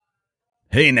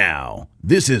Hey now,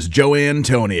 this is Joe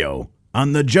Antonio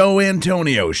on The Joe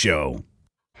Antonio Show.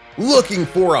 Looking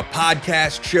for a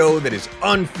podcast show that is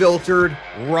unfiltered,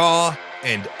 raw,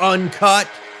 and uncut?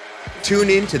 Tune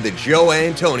in to The Joe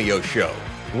Antonio Show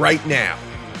right now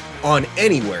on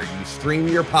anywhere you stream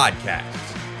your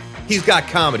podcasts. He's got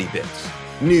comedy bits,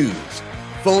 news,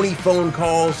 phony phone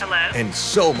calls, and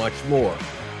so much more.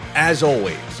 As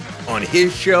always, on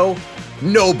his show,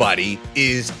 nobody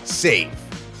is safe.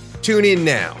 Tune in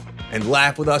now and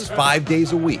laugh with us 5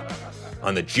 days a week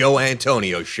on The Joe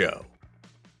Antonio Show.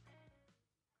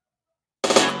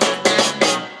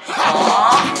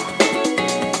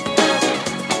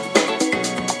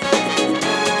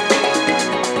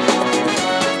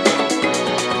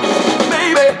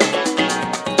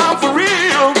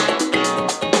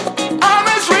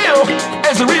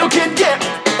 A real can get,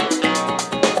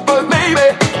 but maybe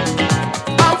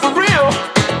I'm for real.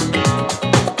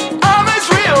 I'm as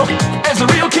real as a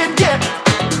real can get.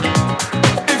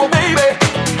 If maybe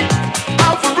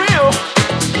I'm for real.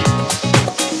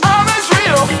 I'm as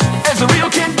real as a real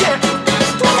can get.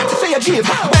 Do I have to say a G?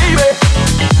 Baby,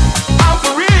 I'm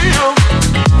for real.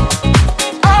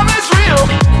 I'm as real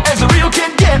as a real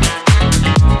can get.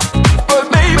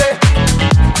 But maybe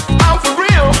I'm for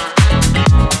real.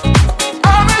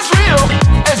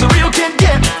 As a real can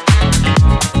get.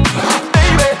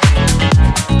 Baby,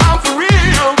 I'm for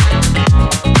real.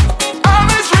 I'm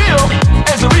as real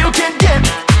as a real can get.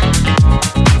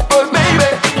 But maybe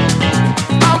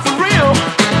I'm for real.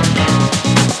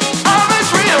 I'm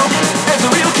as real as a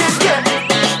real can get.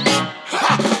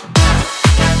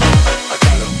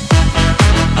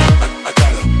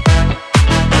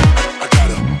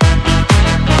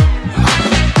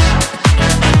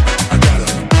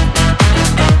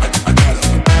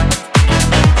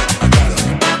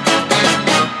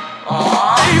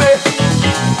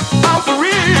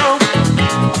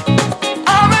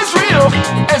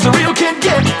 As a real can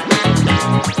get,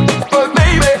 but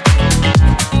maybe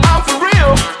I'm for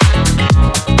real.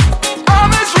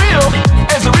 I'm as real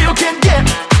as a real can get.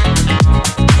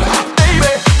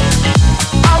 Baby,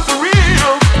 I'm for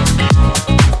real.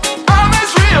 I'm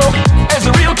as real as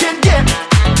a real can get.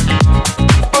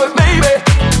 But maybe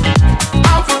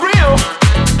I'm for real.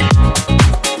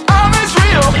 I'm as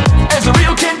real as a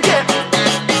real can get.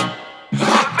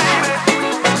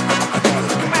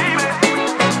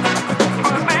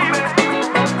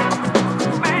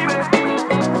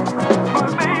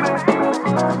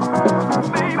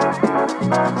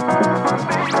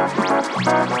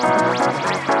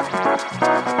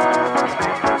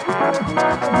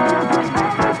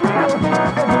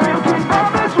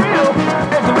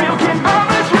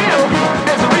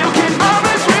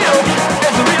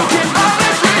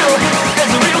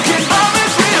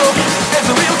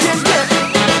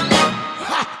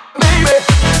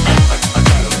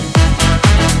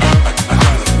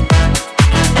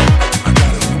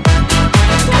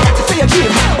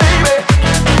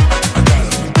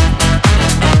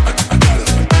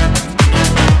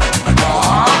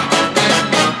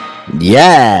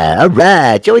 Yeah, all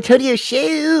right. Joe Antonio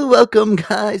Show. Welcome,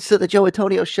 guys, to the Joe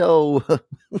Antonio Show.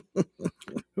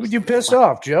 Who'd you piss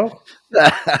off, Joe?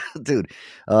 Dude,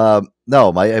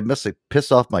 no, I must have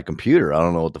pissed off my computer. I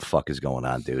don't know what the fuck is going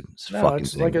on, dude. It's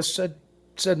like I said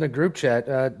in the group chat,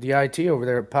 the IT over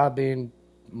there at Podbean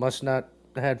must not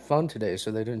have had fun today, so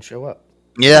they didn't show up.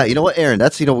 Yeah, you know what, Aaron?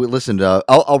 That's, we listened.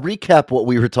 I'll recap what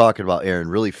we were talking about, Aaron,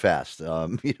 really fast.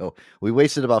 We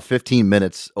wasted about 15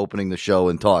 minutes opening the show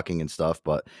and talking and stuff,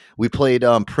 but we played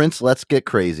Prince, Let's Get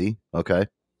Crazy. Okay,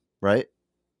 right?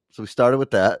 So we started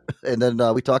with that, and then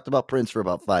we talked about Prince for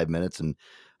about 5 minutes and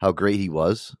how great he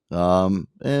was. And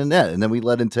then we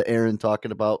led into Aaron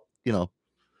talking about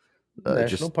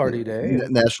National Party Day,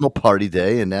 National Party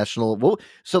Day, and National. Well,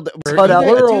 so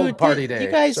World Party Day.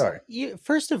 You guys, Sorry.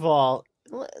 First of all,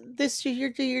 this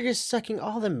you're just sucking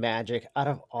all the magic out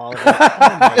of all of it. Oh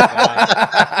my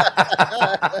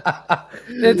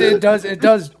god! It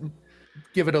does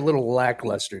give it a little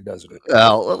lackluster, doesn't it?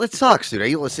 Well, it sucks, dude.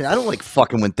 Listen, I don't like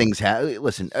fucking when things happen.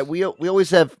 Listen, we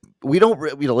always have. We don't.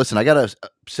 Listen, I gotta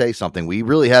say something. We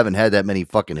really haven't had that many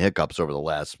fucking hiccups over the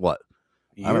last I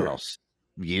don't know,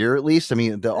 year at least. I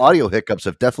mean, the audio hiccups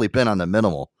have definitely been on the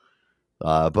minimal.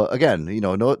 But again,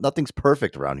 nothing's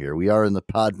perfect around here. We are in the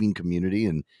Podbean community,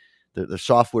 and the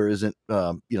software isn't,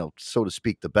 so to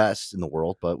speak, the best in the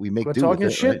world. But we make do talking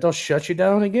with it, shit. right? They'll shut you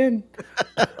down again.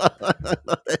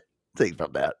 Think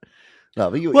about that. No,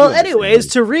 but anyways,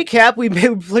 to recap,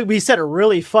 we said a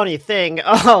really funny thing.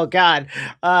 Oh God,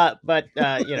 but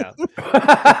Oh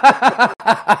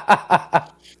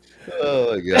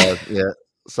my god, yeah.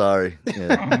 Sorry.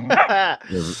 Yeah.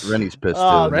 Rennie's pissed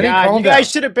Oh, too. Rennie, God, calm you guys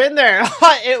down. should have been there.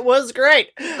 It was great.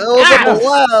 It was a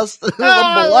blast. It was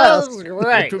a blast. That was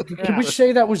great. Can we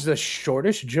say that was the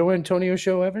shortest Joe Antonio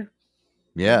show ever?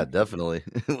 Yeah, definitely.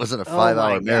 It wasn't a Oh my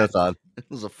 5-hour God. marathon. It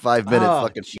was a 5-minute Oh,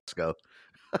 fucking go.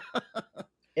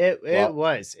 It Wow.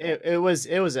 was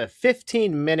a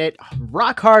 15-minute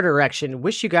rock hard erection.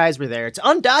 Wish you guys were there. It's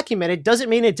undocumented. Doesn't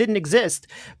mean it didn't exist,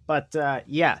 but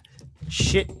yeah,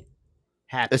 shit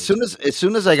happened. As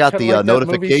soon as I got Kinda the like that movie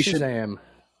notification, Shazam.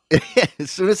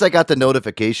 as soon as I got the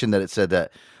notification that it said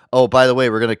that, oh, by the way,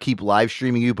 we're gonna keep live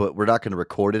streaming you, but we're not gonna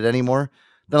record it anymore.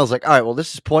 Then I was like, all right, well,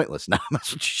 this is pointless. Now I'm gonna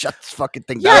shut this fucking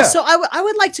thing down. Yeah, so I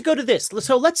would like to go to this.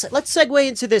 So let's segue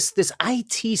into this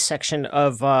IT section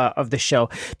of the show,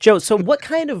 Joe. So what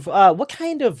kind of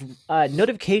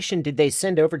notification did they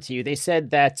send over to you? They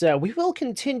said that we will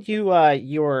continue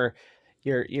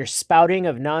your spouting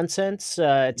of nonsense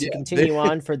to continue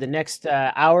on for the next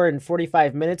hour and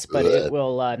 45 minutes, but it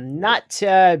will not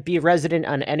be resident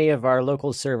on any of our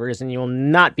local servers, and you will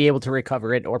not be able to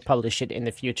recover it or publish it in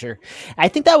the future. I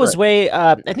think that was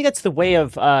I think that's the way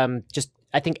of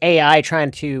I think AI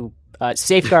trying to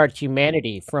safeguard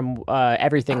humanity from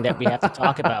everything that we have to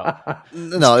talk about.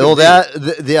 No, well,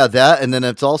 that, and then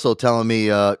it's also telling me,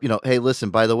 hey,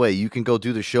 listen, by the way, you can go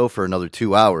do the show for another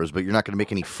 2 hours, but you're not going to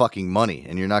make any fucking money,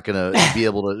 and you're not going to be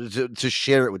able to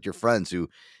share it with your friends who,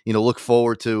 look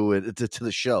forward to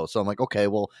the show. So I'm like, okay,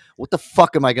 well, what the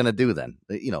fuck am I going to do then?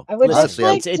 I would just honestly,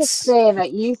 like to say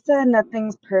that you said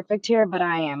nothing's perfect here, but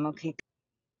I am okay.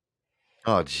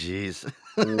 Oh, jeez.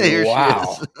 Here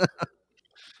Wow. she is.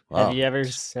 Wow. Have you ever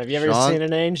Sean? seen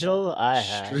an angel? I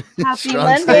have. Happy Strong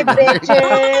Monday, statement.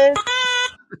 bitches.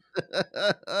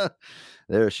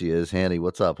 There she is. Hanny,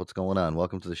 what's up? What's going on?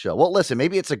 Welcome to the show. Well, listen,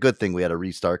 maybe it's a good thing we had a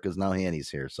restart because now Hanny's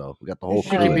here. So we got the whole She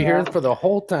crew. can be Yeah. here for the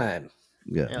whole time.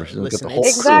 Yeah, Yeah, we're gonna get listen, the whole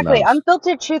it's- crew Exactly. now.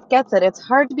 Unfiltered truth gets it. It's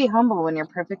hard to be humble when you're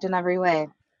perfect in every way.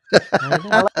 I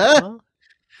know.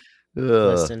 Well,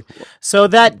 Ugh. listen. So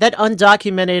that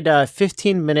undocumented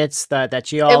 15 minutes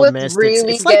that you It all was missed. really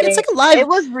It's like a live. It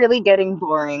was really getting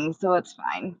boring, so it's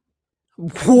fine.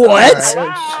 What?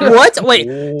 What? Wait.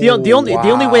 The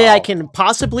only way I Wow. can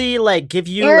possibly give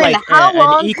you Aaron, how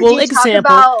long an equal could you example.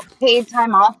 talk about paid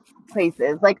time off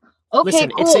places? Like, okay, Listen,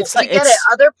 cool, it's we like- get it. it's-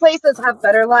 Other places have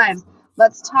better lives.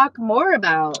 Let's talk more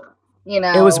about,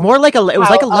 It was more like a how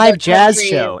live other jazz countries-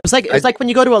 show. It's like when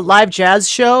you go to a live jazz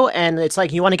show and it's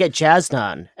like you want to get jazzed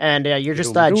on, and you're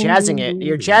just jazzing it.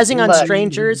 You're jazzing on Look,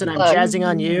 strangers, and I'm look. jazzing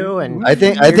on you. And I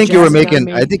think you're you were jazzing on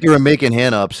making me.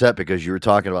 Hannah upset because you were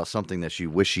talking about something that she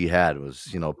wished she had was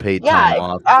paid Yeah, time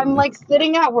off. I'm like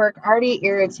sitting at work already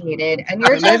irritated, and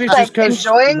you're Maybe just it's just like 'cause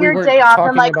enjoying we your weren't day off. I'm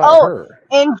talking like, about oh, her.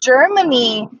 in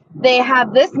Germany they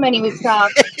have this many weeks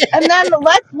off, and then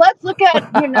let's look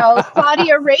at Saudi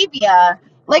Arabia.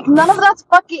 Like none of that's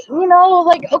fucking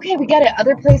like okay, we get it.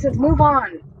 Other places, move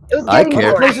on. It was I getting care.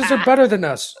 Other boring. places are better than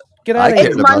us. Get I out of care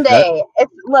here. It's about that.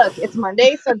 Monday. It's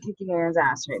Monday, so I'm kicking Aaron's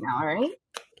ass right now. All right.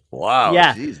 Wow.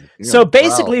 Yeah. Jesus, So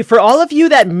basically, for all of you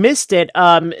that missed it,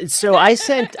 so I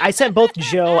sent both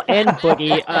Joe and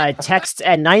Boogie texts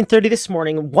at 9:30 this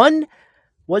morning. One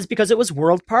was because it was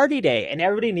World Party Day, and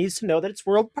everybody needs to know that it's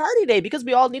World Party Day because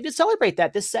we all need to celebrate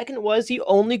that. The second was you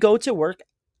only go to work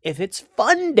if it's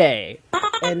fun day.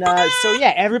 And so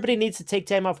yeah, everybody needs to take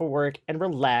time off of work and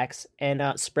relax and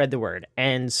spread the word.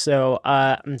 And so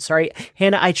I'm sorry,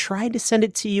 Hannah, I tried to send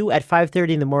it to you at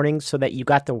 5:30 in the morning so that you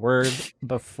got the word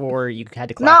before you had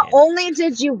to clock Not in. only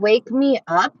did you wake me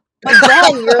up, but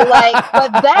then you're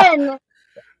like,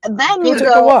 then you take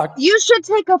a go, walk. you should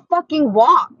take a fucking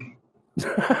walk.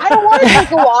 I don't want to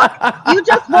take a walk. You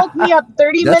just woke me up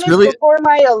 30 That's minutes really- before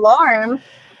my alarm,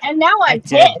 and now I I'm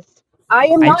did. pissed. I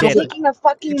am I not did. taking a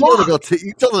fucking You told her walk.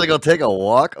 you told her to go take a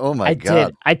walk. Oh my I god.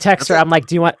 did. I text her. I'm like,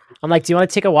 do you want to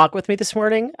take a walk with me this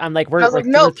morning? I'm like, I we're was like,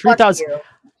 no, fuck 3,000. you.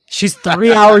 She's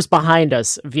 3 hours behind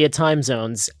us via time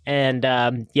zones, and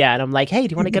yeah, and I'm like, hey,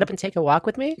 do you want to get up and take a walk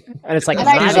with me? And it's like And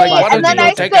 9 I He's say, like, why o'clock. don't and then you go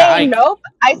I take a say hike? nope.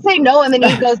 I say no, and then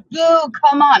he goes, "Boo,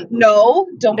 come on, no,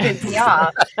 don't piss me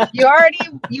off. You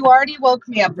already woke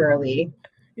me up early."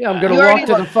 Yeah, I'm gonna You walk already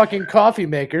to the wa- fucking coffee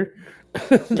maker.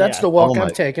 That's Yeah. the walk Oh my- I'm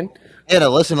taking. Anna,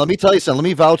 listen, let me tell you something. Let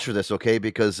me vouch for this, okay?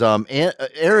 Because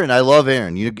Aaron, I love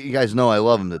Aaron. You guys know I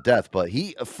love him to death, but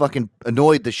he fucking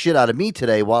annoyed the shit out of me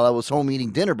today while I was home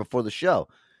eating dinner before the show.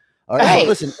 All right, Right.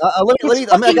 listen, let me.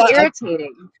 It's fucking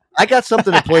irritating. I got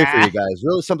something to play for you guys.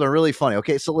 Really, something really funny.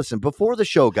 Okay, so listen, before the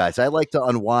show, guys, I like to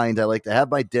unwind. I like to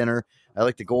have my dinner. I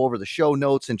like to go over the show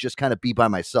notes and just kind of be by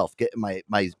myself, get in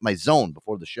my zone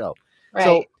before the show. Right.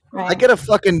 So I get a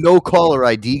fucking no caller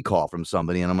ID call from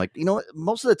somebody, and I'm like, you know what?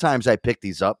 Most of the times I pick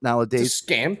these up It's a nowadays.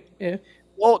 scam. Yeah.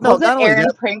 Well, no, Was it not only Aaron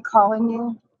that. prank calling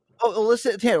you? Oh,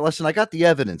 listen. I got the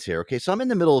evidence here. Okay, so I'm in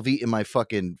the middle of eating my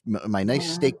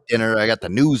nice steak dinner. I got the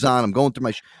news on. I'm going through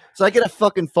my. So I get a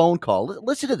fucking phone call.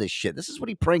 Listen to this shit. This is what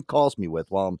he prank calls me with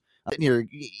while I'm sitting here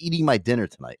eating my dinner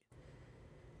tonight.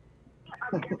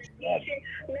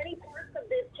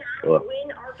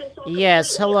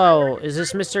 Yes, hello. Is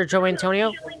this Mr. Joe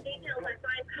Antonio?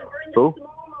 Who?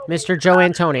 Mr. Joe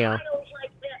Antonio.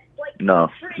 No,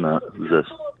 it's not. Who's this?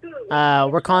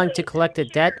 We're calling to collect a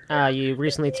debt. You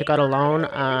recently took out a loan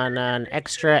on an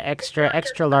extra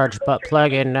large butt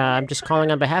plug, and I'm just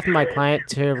calling on behalf of my client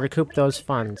to recoup those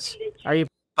funds. Are you?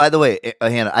 By the way,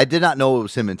 Hannah, I did not know it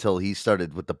was him until he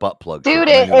started with the butt plug. Dude,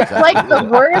 shit, and I knew it's exactly like the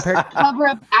worst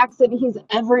cover-up accident he's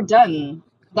ever done.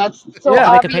 That's so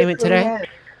Yeah, make a obvious. payment today.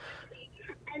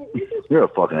 You're a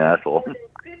fucking asshole.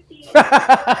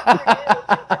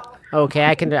 Okay,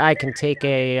 I can take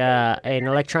an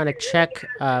electronic check,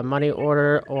 money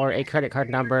order, or a credit card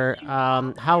number.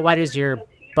 How wide is your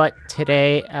butt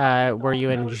today? Were you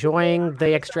enjoying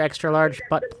the extra large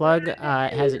butt plug?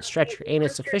 Has it stretched your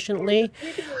anus sufficiently?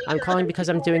 I'm calling because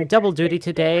I'm doing double duty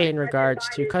today in regards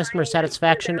to customer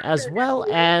satisfaction as well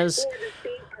as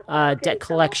debt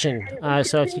collection.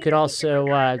 So if you could also,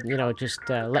 just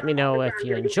let me know if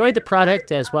you enjoyed the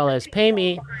product as well as pay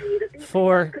me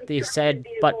for the said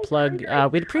butt plug.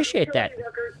 We'd appreciate that.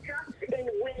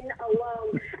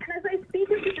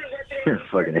 You're a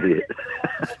fucking idiot.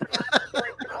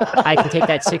 I can take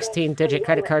that 16-digit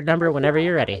credit card number whenever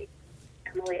you're ready.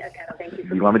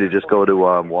 You want me to just go to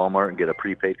Walmart and get a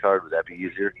prepaid card? Would that be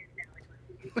easier?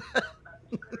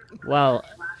 Well,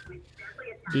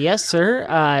 yes, sir.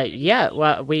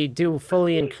 Well, we do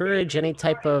fully encourage any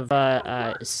type of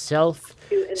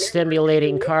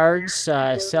self-stimulating cards,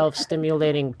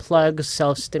 self-stimulating plugs,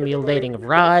 self-stimulating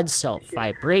rods,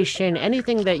 self-vibration.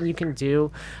 Anything that you can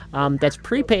do that's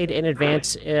prepaid in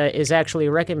advance is actually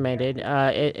recommended,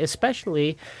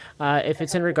 especially if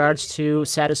it's in regards to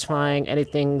satisfying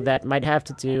anything that might have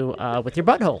to do with your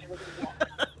butthole.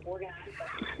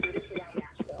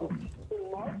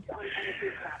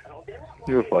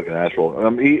 You're a fucking asshole.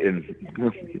 I'm eating.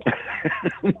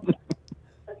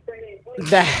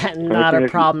 That not a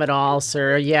problem at all,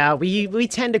 sir. Yeah, we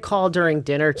tend to call during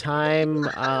dinner time.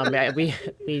 We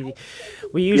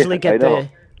usually get the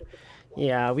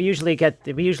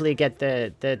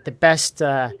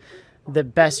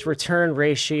best return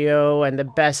ratio and the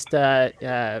best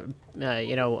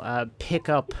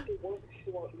pickup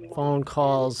phone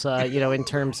calls, in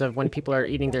terms of when people are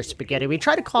eating their spaghetti. We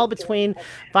try to call between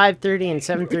 5:30 and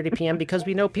 7:30 p.m. because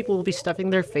we know people will be stuffing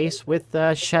their face with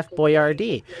Chef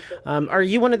Boyardee. Are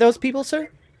you one of those people, sir?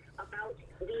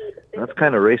 That's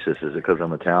kind of racist. Is it because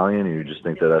I'm Italian and you just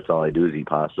think that that's all I do is eat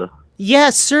pasta?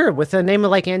 Yes, sir. With a name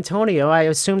like Antonio, I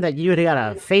assume that you got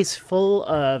a face full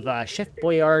of Chef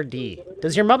Boyardee.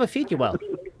 Does your mama feed you well?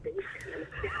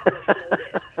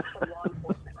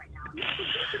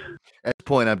 At this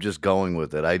point, I'm just going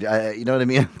with it. I you know what I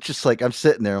mean? I'm just like, I'm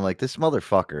sitting there. I'm like, this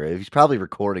motherfucker. He's probably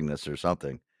recording this or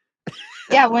something.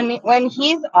 Yeah, when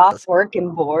he's off work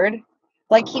and bored,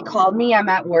 like he called me, I'm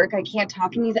at work, I can't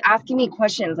talk, and he's asking me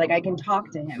questions. Like I can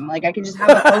talk to him. Like I can just have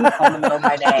a phone call in the middle of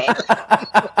my day.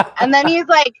 And then he's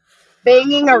like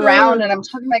banging around, and I'm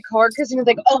talking to my coworkers, and he's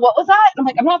like, "Oh, what was that?" And I'm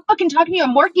like, "I'm not fucking talking to you.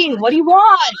 I'm working. What do you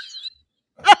want?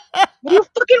 What do you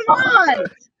fucking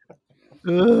want?"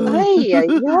 Ay.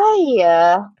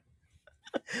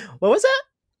 What was that?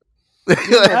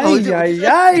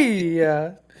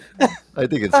 I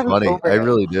think it's funny. I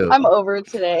really do. I'm over it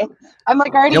today. I'm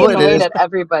like already annoyed at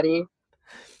everybody.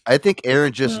 I think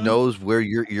Aaron just knows where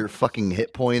your fucking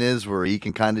hit point is, where he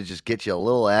can kind of just get you a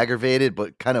little aggravated,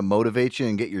 but kind of motivate you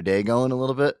and get your day going a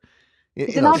little bit. He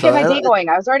did not get my day going.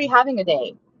 I was already having a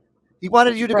day. He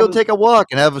wanted you to go take a walk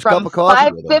and have a cup of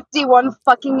coffee. 5:51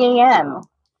 fucking a.m.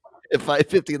 At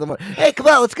 5:50 in the morning. Hey, come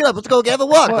on, let's get up. Let's go have a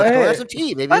walk. Let's go have some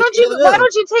tea. Maybe why don't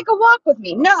you take a walk with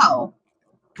me? No.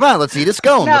 Come on, let's eat a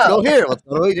scone. No. Let's go here. Let's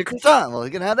go eat a croissant. Well,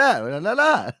 you can have that. I'm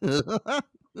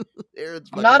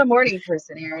not a morning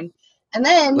person, Aaron. And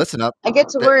then listen up. I get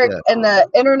to work and the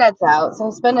internet's out. So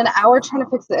I spend an hour trying to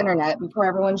fix the internet before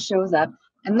everyone shows up.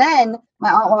 And then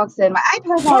my aunt walks in. My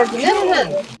iPad's not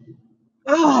working.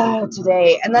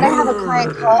 Today. And then I have a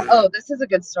client call. Oh, this is a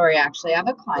good story, actually. I have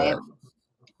a client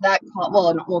that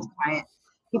called, an old client.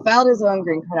 He filed his own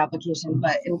green card application,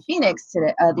 but in Phoenix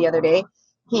today, the other day,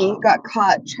 he got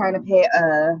caught trying to pay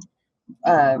a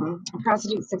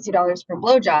prostitute $60 for a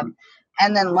blowjob.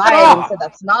 and then lied and said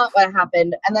that's not what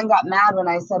happened, and then got mad when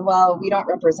I said, well, we don't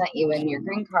represent you in your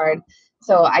green card,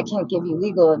 so I can't give you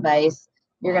legal advice.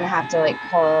 You're going to have to like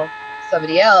call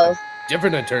somebody else.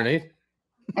 Different attorney.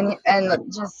 And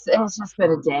just, it's just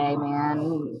been a day, man.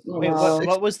 You Wait, know,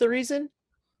 what was the reason?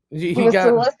 He was got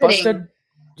soliciting. busted.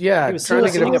 Yeah, He was trying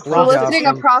to get soliciting a a prostitute. soliciting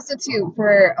a prostitute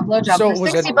for a blowjob So for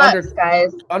was it $60,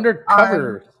 guys.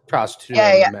 undercover prostitute. Yeah,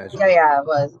 I yeah, imagine. yeah, it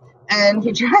was. And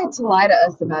he tried to lie to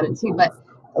us about it too. But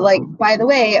like, by the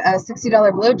way, $60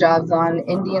 blowjobs on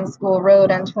Indian School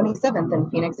Road and 27th in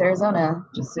Phoenix, Arizona.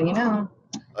 Just so you know.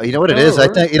 You know what it is? I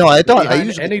think I thought I Behind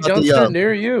usually any thought dumpster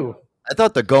near you. I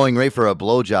thought the going rate for a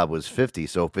blowjob was 50.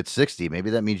 So if it's 60, maybe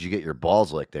that means you get your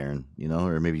balls licked, Aaron. You know,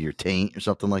 or maybe your taint or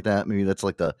something like that. Maybe that's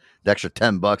like the extra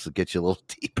 $10 that gets you a little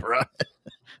deeper on it.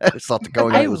 I just thought the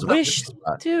going rate was.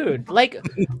 Dude, like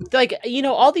you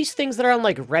know, all these things that are on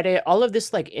like Reddit, all of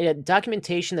this like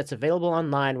documentation that's available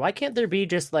online. Why can't there be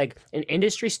just like an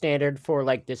industry standard for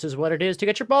like this is what it is to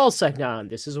get your balls sucked on,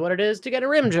 this is what it is to get a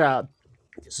rim job.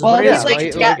 Well, he's like,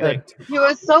 he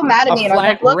was so mad at me, and I was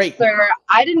like, "Look, sir,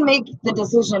 I didn't make the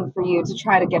decision for you to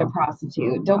try to get a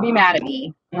prostitute. Don't be mad at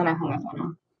me." And then I hung up on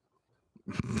him.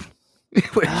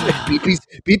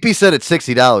 BP said it's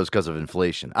 $60 because of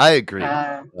inflation. I agree.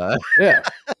 Yeah,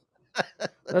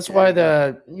 that's why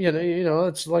you know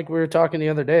it's like we were talking the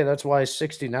other day. That's why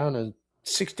 69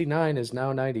 is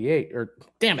now 98, or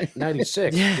damn it,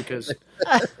 96 because.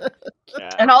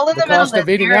 And all in the middle of this,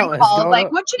 Aaron called like,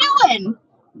 up. "What you doing?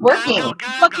 Working,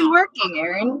 fucking working,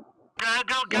 Aaron."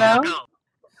 You know?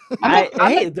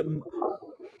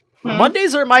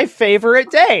 Mondays are my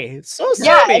favorite day. It's so silly.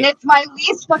 Yeah, and it's my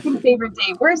least fucking favorite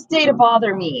day. Worst day to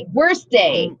bother me. Worst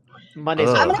day. Mondays.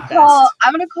 I'm gonna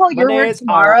call your work Mondays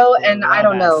tomorrow, and I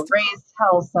don't know, raise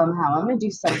hell somehow. I'm gonna do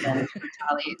something to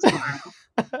retaliate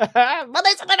tomorrow.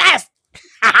 Mondays are the best.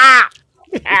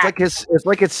 It's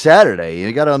like it's Saturday.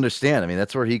 You got to understand. I mean,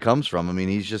 that's where he comes from. I mean,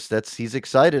 he's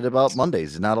excited about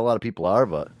Mondays. Not a lot of people are,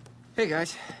 but. Hey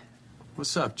guys,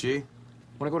 what's up, G?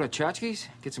 Want to go to Chachki's?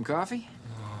 Get some coffee?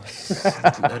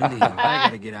 I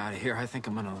gotta get out of here. I think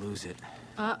I'm gonna lose it.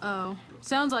 Uh-oh.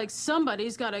 Sounds like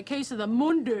somebody's got a case of the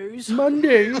Mondays.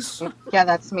 Mondays. Yeah,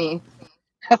 that's me.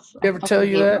 Ever tell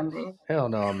you that? Monday. Hell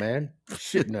no, man.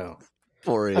 Shit no.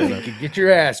 For you could get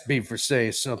your ass beat for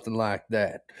saying something like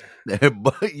that.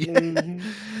 But you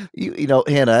know,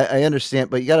 Hannah, I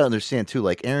understand, but you got to understand too.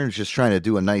 Like Aaron's just trying to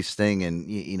do a nice thing, and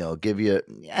you know, give you.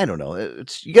 I don't know.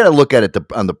 You got to look at it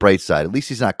on the bright side. At least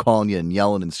he's not calling you and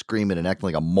yelling and screaming and acting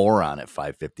like a moron at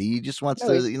 5:50. He just wants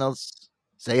to,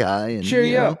 say hi and cheer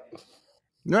you up.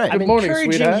 Right. I'm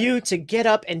encouraging you to get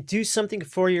up and do something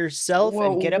for yourself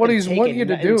and get up. What he's wanting you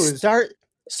to do is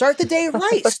start the day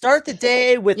right. Start the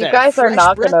day with you guys are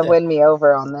not going to win me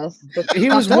over on this. He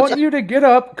was wanting you to get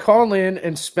up, call in,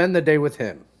 and spend the day with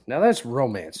him. Now that's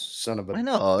romance, son of a. I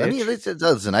know. Bitch. I mean, it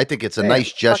doesn't. I think it's a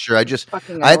nice gesture. I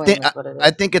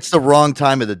think it's the wrong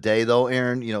time of the day, though,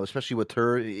 Aaron. You know, especially with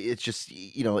her. It's just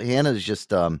Hannah's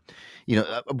just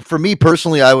for me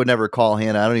personally, I would never call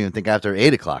Hannah. I don't even think after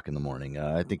 8:00 in the morning.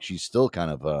 I think she's still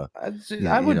kind of.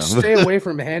 I would stay away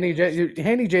from Hanny J.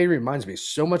 Hanny J reminds me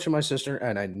so much of my sister,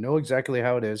 and I know exactly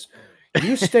how it is.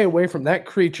 You stay away from that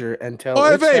creature until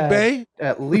it's had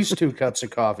at least 2 cups of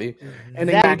coffee and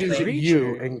engages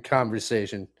you in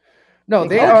conversation. No,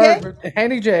 they are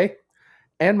Hanny J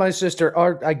and my sister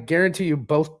are. I guarantee you,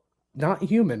 both not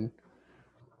human.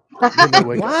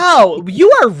 Wow, you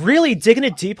are really digging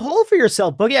a deep hole for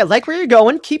yourself, Boogie. I like where you're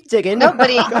going. Keep digging. No, but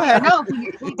he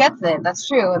gets it. That's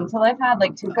true. Until I've had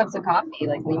like 2 cups of coffee,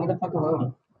 like leave me the fuck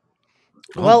alone.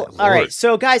 Well, all right.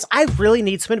 So, guys, I really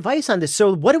need some advice on this.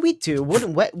 So, what do we do?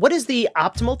 What is the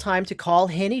optimal time to call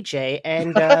Hanny J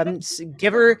and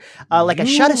give her like a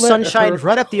shot of sunshine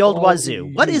right up the old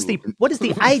wazoo? What is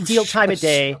the ideal time of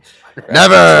day?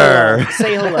 Never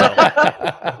say hello.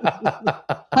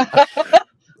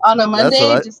 On a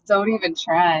Monday, just don't even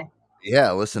try.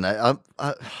 Yeah, listen, I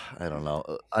don't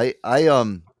know. I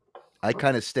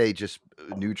kind of stay just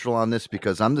neutral on this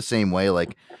because I'm the same way.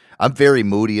 Like, I'm very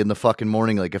moody in the fucking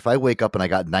morning. Like, if I wake up and I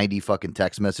got 90 fucking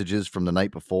text messages from the night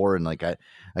before, and like I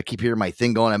keep hearing my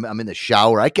thing going, I'm in the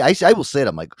shower. I will say it.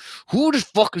 I'm like, who the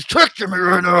fuck is texting me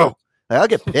right now? Like, I'll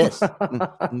get pissed.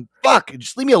 Fuck,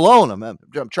 just leave me alone.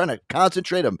 I'm trying to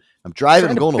concentrate. I'm driving.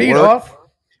 I'm going to work.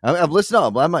 I'm listening.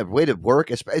 I'm on my way to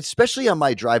work, especially on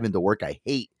my drive into work. I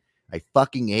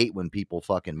fucking hate when people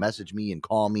fucking message me and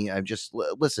call me. I'm just,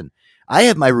 listen, I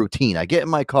have my routine. I get in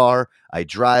my car, I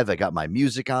drive, I got my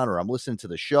music on, or I'm listening to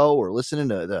the show or listening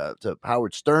to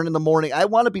Howard Stern in the morning. I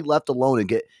want to be left alone and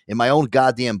get in my own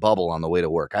goddamn bubble on the way to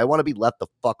work. I want to be left the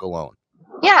fuck alone.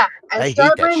 Yeah, I hate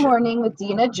start that my shit. morning with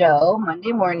Dina Joe,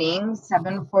 Monday morning,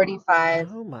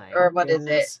 7:45. Oh my Or what is it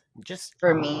goodness. Just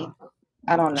for me?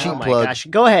 I don't know. oh my plug. gosh.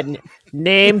 Go ahead and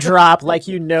name drop like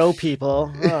you know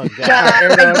people. Oh god. Yeah,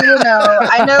 I do know.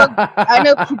 I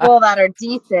know people that are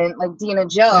decent, like Dina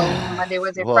Joe, Monday,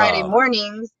 Wednesday, Friday Wow.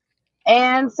 mornings.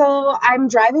 And so I'm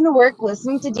driving to work,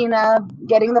 listening to Dina,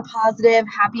 getting the positive,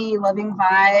 happy, loving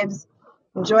vibes,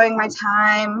 enjoying my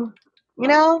time. You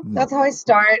know, that's how I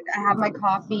start. I have my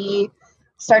coffee,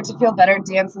 start to feel better,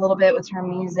 dance a little bit with her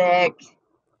music.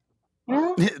 You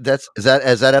know? Is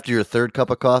that after your third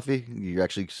cup of coffee? You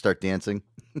actually start dancing?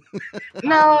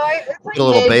 No, it's like Put a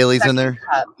little Bailey's in there.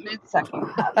 Mid-second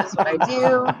cup is what I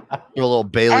do. Put a little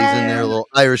Bailey's in there, a little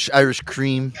Irish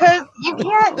cream. Because you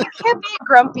can't be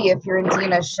grumpy if you're in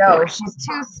Dina's show. She's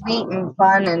too sweet and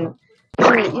fun, and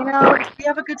we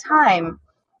have a good time.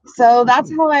 So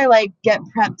that's how I like get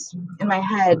prepped in my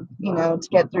head, to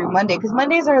get through Monday. Because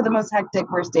Mondays are the most hectic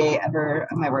worst day ever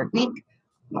of my work week,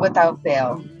 without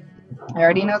fail. I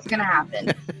already know it's gonna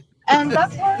happen, and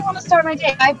that's how I want to start my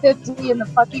day. 5:50 in the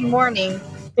fucking morning,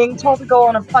 being told to go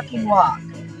on a fucking walk.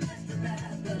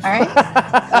 All right.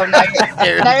 So now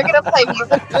you're gonna play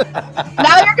music.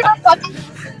 Now you're gonna fucking.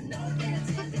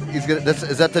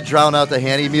 Is that to drown out the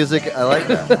Hanny music? I like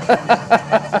that.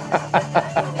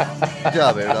 Good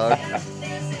job, Air Dog.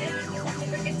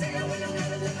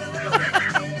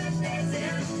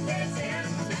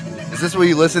 Is this what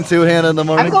you listen to, Hannah, in the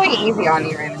morning? I'm going easy on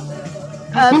you right now.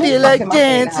 I feel like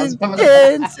dancing.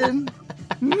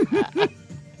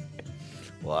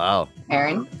 Wow.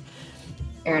 Aaron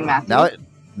Matthews.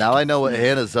 Now I know what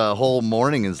Hannah's whole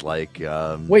morning is like.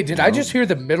 Wait, did I just hear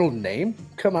the middle name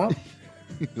come out?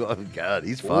 Oh God,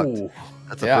 he's fucked. Ooh,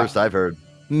 That's the first I've heard.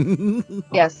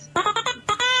 Yes.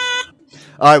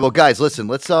 All right, well, guys, listen.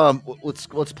 Let's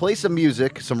play some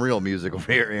music, some real music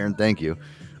over here, Aaron. Thank you.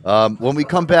 When we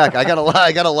come back, I got a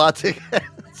lot to.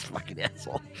 This fucking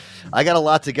asshole. I got a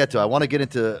lot to get to. I want to get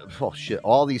into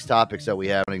all these topics that we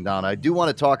have happening down. I do want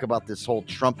to talk about this whole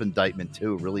Trump indictment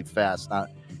too, really fast. Not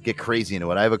get crazy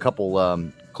into it. I have a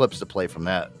couple clips to play from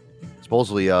that.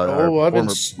 Supposedly,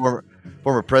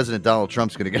 former President Donald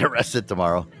Trump's going to get arrested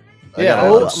tomorrow. My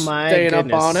staying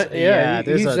goodness. Up on it. Yeah,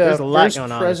 there's a lot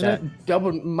going on. President,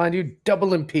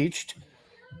 double impeached.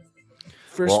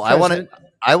 First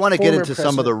I want to get into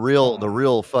some of the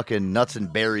real fucking nuts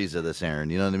and berries of this, Aaron.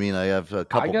 You know what I mean? I have a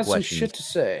couple questions. I got some shit to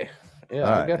say.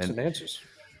 Yeah, I got some answers.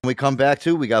 When we come back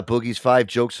to, we got Boogie's 5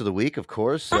 jokes of the week, of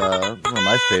course. One of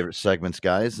my favorite segments,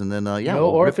 guys. And then, no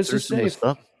orifices safe.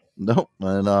 Stuff. No,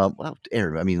 and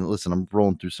Aaron, I mean, listen, I'm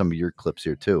rolling through some of your clips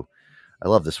here too. I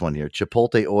love this one here.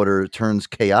 Chipotle order turns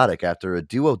chaotic after a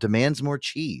duo demands more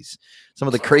cheese. Some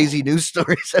of the crazy news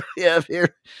stories that we have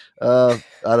here out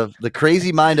of the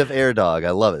crazy mind of Air Dog. I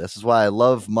love it. This is why I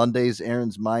love Mondays.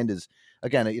 Aaron's mind is,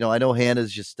 again, I know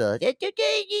Hannah's just, don't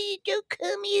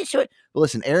come here short. But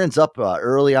listen, Aaron's up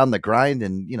early on the grind,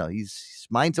 and, his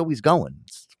mind's always going.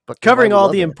 Covering all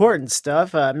the important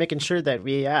stuff, making sure that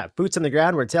we, boots on the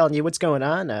ground, we're telling you what's going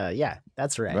on.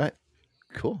 That's right. Right.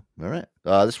 Cool. All right.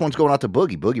 This one's going out to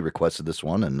Boogie. Boogie requested this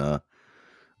one and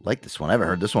like this one. I haven't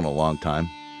heard this one in a long time.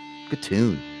 Good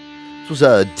tune. This was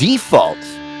a Default.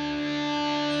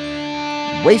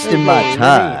 Wasting my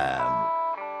time.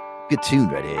 Good tune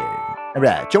right here. All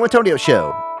right. Joe Antonio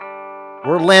Show.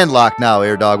 We're landlocked now,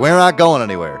 Air Dog. We're not going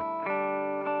anywhere.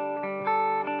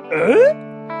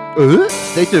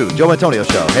 Stay tuned. Joe Antonio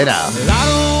Show. Hey now. I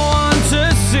don't want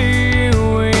to see you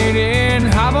waiting.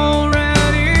 I've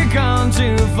already gone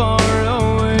too far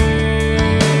away.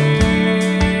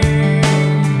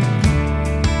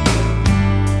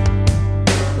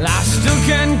 I still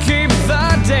can keep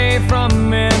the day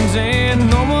from ending.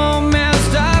 No more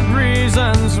messed up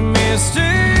reasons for me to stay.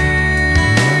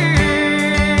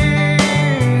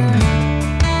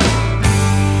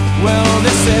 Well,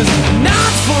 this is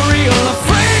not for real.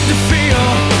 Afraid to feel.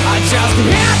 I just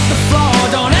hit the floor.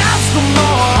 Don't ask for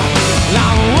more.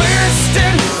 I'm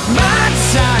wasting my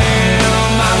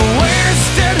time. I'm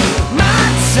wasting my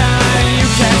time. You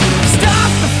can't stop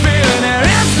the feeling. There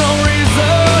is no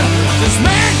reason. Just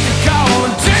make the call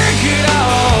and take it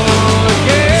all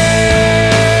again.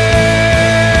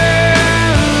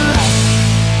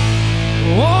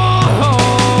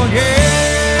 Oh, yeah.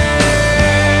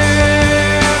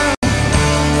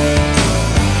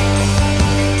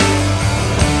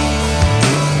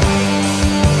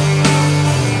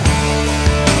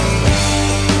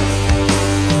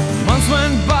 Months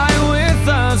went by with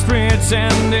us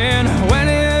pretending. When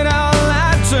it all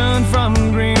I turned from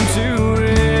green to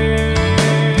red.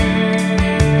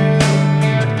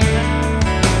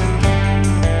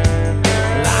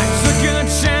 I took a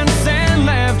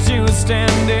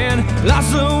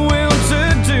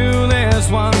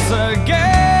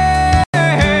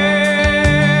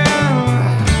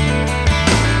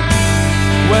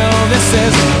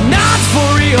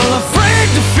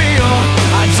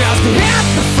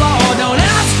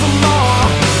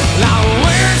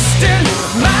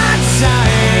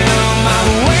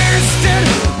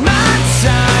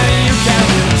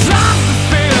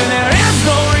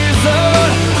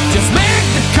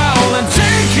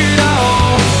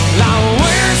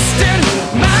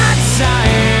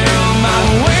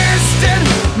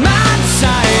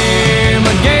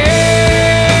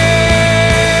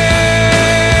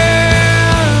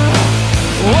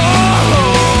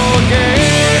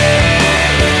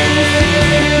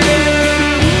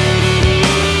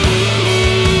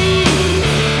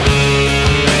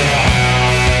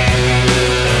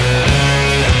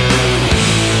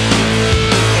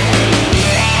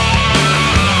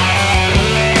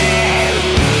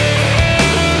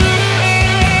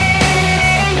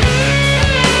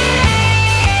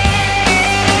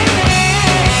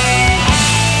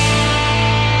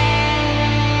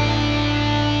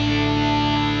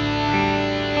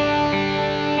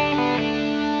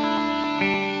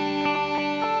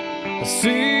I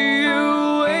see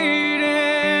you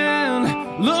waiting,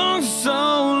 look so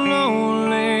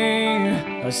lonely.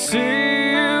 I see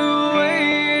you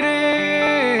waiting.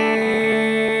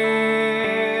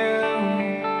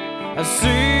 I see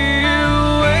you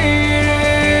waiting.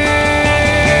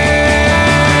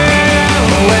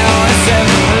 Well, I said,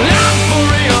 not for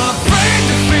real, afraid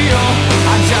to feel.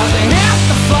 I just hit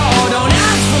the floor, don't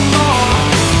ask for more.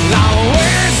 I'm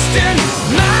wasting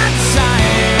my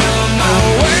time. I'm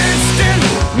wasting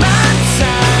my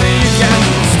time. You can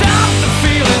stop the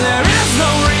feeling, there is no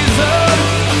reason.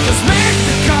 Just make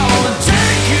the call and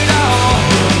take it all.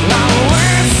 I'm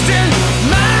wasting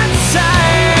my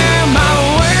time.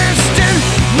 I'm wasting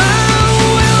my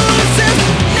will. This is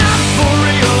not for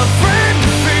real, afraid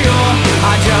to feel.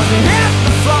 I just hit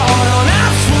the floor, don't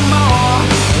ask for more.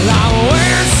 I'm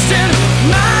wasting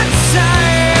my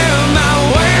time.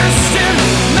 I'm wasting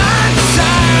my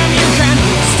time. You can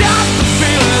stop the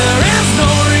feeling, there is no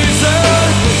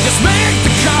reason. Just make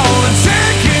the call and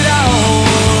take it all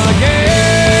again.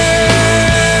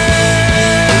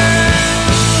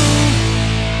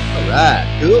 All right,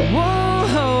 cool.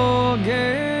 Whoa,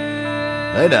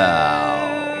 again. Hey now.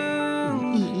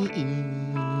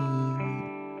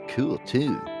 Cool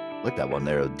tune. Like that one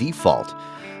there. Default.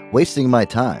 Wasting my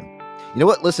time. You know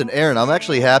what? Listen, Aaron, I'm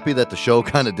actually happy that the show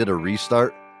kind of did a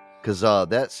restart because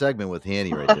that segment with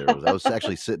Hanny right there, I was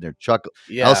actually sitting there chuckling.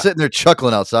 Yeah. I was sitting there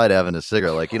chuckling outside having a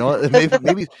cigarette. Like, you know what?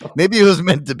 Maybe it was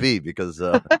meant to be because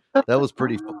that was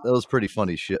pretty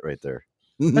funny shit right there.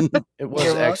 It was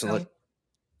You're excellent.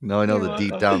 No, I know You're the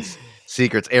deep welcome. down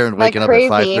secrets. Aaron Like waking up crazy.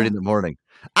 at 5:30 in the morning.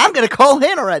 I'm gonna call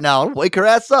Hannah right now and wake her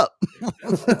ass up.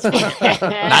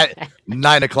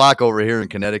 9 o'clock over here in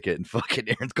Connecticut, and fucking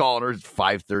Aaron's calling her at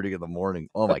 5:30 in the morning.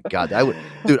 Oh my god,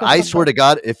 dude. I swear to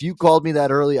God, if you called me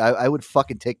that early, I would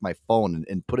fucking take my phone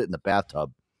and put it in the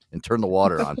bathtub and turn the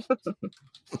water on.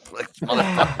 Like,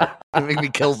 motherfucker, make me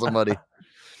kill somebody.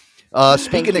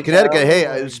 Speaking of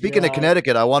Connecticut, speaking of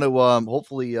Connecticut, I want to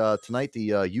hopefully tonight the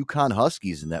UConn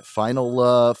Huskies in that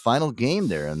final game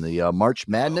there in the March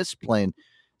Madness playing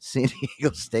San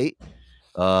Diego State.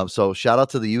 So shout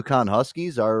out to the UConn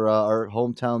Huskies, our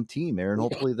hometown team, Aaron.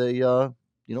 Hopefully they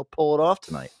pull it off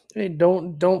tonight. Hey,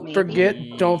 don't forget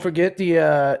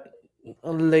the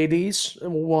ladies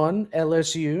won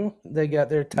LSU. They got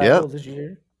their title this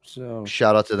year. So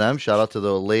Shout out to them. Shout out to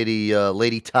the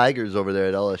Lady Tigers over there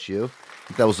at LSU. I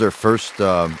think that was their first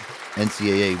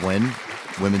NCAA win,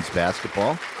 women's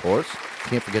basketball, of course.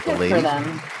 Can't forget the Good ladies. for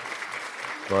them.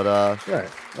 But right,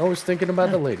 always thinking about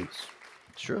the ladies.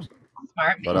 it's true.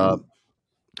 Smart.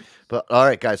 But all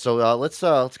right, guys. So let's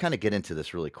kind of get into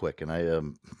this really quick. And I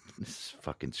this is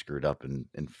fucking screwed up and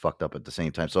fucked up at the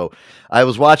same time. So I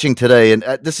was watching today, and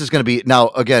this is going to be now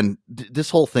again. This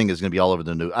whole thing is going to be all over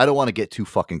the news. I don't want to get too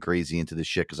fucking crazy into this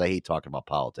shit because I hate talking about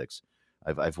politics.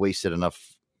 I've wasted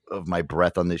enough of my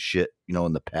breath on this shit,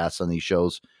 in the past on these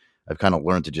shows. I've kind of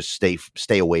learned to just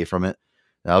stay away from it.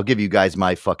 And I'll give you guys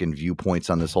my fucking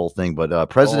viewpoints on this whole thing. But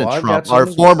President Trump,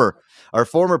 our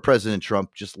former President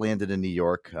Trump, just landed in New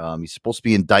York. He's supposed to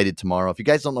be indicted tomorrow. If you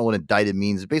guys don't know what indicted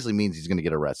means, it basically means he's going to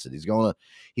get arrested. He's going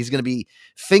to be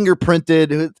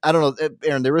fingerprinted. I don't know,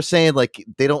 Aaron. They were saying like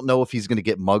they don't know if he's going to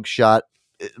get mugshots.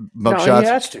 No, he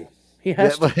has to. He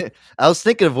has to. But I was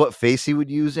thinking of what face he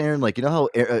would use, Aaron. Like, you know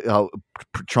how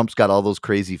Trump's got all those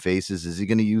crazy faces. Is he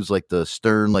going to use like the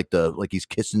stern, like he's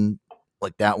kissing?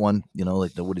 Like that one,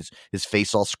 like what is his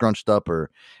face all scrunched up,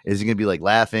 or is he gonna be like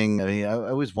laughing? I mean, I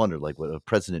always wondered like what a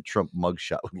President Trump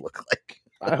mugshot would look like.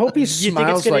 I hope he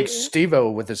smiles like Steve-O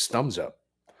with his thumbs up.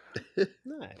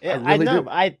 I know.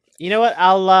 You know what?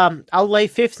 I'll lay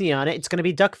 50 on it. It's gonna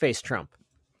be duck face Trump.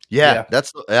 Yeah.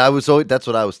 That's what I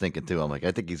was thinking too. I'm like,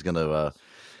 I think he's gonna.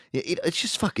 It's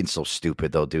just fucking so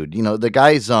stupid though, dude. The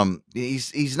guy's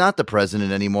he's not the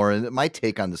president anymore, and my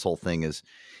take on this whole thing is,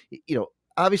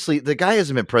 obviously, the guy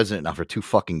hasn't been president now for 2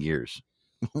 fucking years,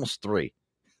 almost 3,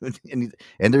 and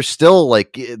they're still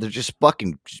like they're just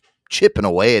fucking chipping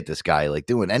away at this guy, like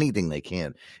doing anything they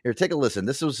can. Here, take a listen.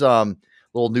 This was a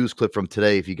little news clip from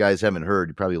today. If you guys haven't heard,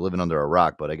 you're probably living under a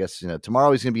rock. But I guess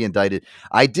tomorrow he's going to be indicted.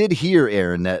 I did hear,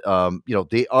 Aaron, that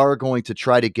they are going to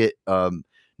try to get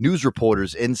news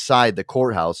reporters inside the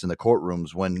courthouse and the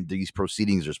courtrooms when these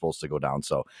proceedings are supposed to go down.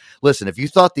 So, listen, if you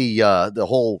thought the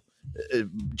whole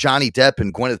Johnny Depp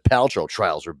and Gwyneth Paltrow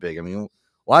trials were big, I mean,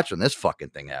 watch when this fucking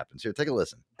thing happens. Here, take a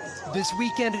listen. This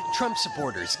weekend, Trump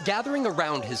supporters gathering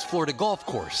around his Florida golf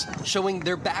course, showing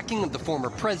their backing of the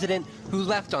former president who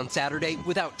left on Saturday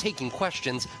without taking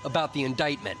questions about the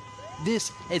indictment.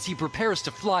 This as he prepares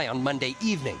to fly on Monday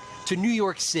evening to New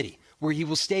York City, where he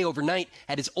will stay overnight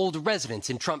at his old residence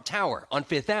in Trump Tower on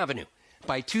Fifth Avenue.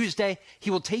 By Tuesday,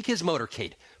 he will take his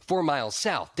motorcade 4 miles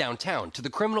south downtown to the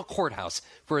criminal courthouse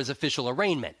for his official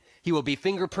arraignment. He will be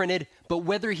fingerprinted, but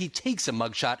whether he takes a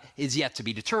mugshot is yet to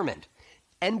be determined.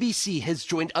 NBC has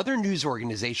joined other news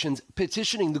organizations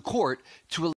petitioning the court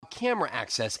to allow camera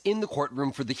access in the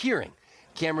courtroom for the hearing.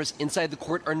 Cameras inside the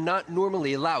court are not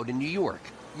normally allowed in New York.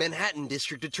 Manhattan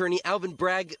District Attorney Alvin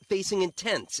Bragg facing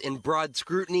intense and broad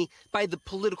scrutiny by the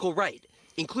political right,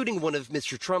 including one of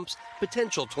Mr. Trump's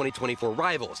potential 2024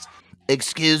 rivals.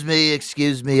 Excuse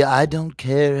me, I don't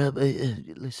care.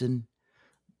 Listen,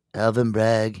 Alvin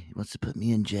Bragg wants to put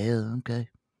me in jail, okay?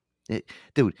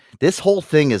 Dude, this whole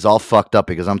thing is all fucked up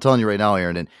because I'm telling you right now,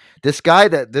 Aaron, and this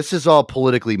is all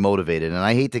politically motivated, and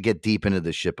I hate to get deep into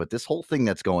this shit, but this whole thing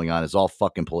that's going on is all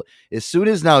fucking as soon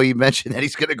as now he mentioned that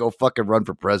he's going to go fucking run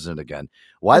for president again.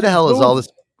 Why the hell is all this?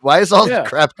 Why is all this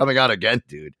crap coming out again,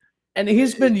 dude? And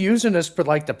he's been using us for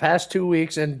like the past 2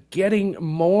 weeks and getting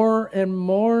more and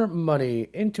more money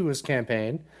into his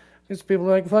campaign because people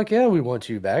are like, fuck yeah, we want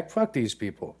you back. Fuck these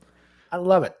people. I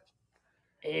love it.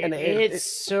 It's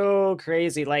so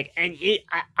crazy. Like, and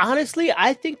honestly,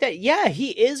 I think that, he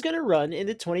is going to run in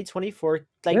the 2024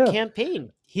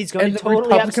 campaign. He's going to totally, the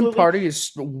Republican Party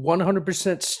is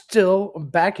 100% still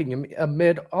backing him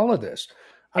amid all of this.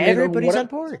 Everybody's on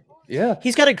board. Yeah.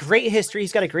 He's got a great history.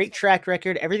 He's got a great track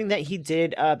record. Everything that he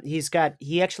did,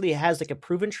 he actually has like a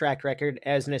proven track record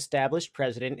as an established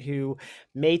president who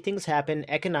made things happen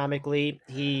economically.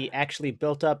 He actually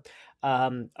built up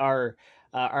our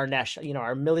national,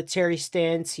 our military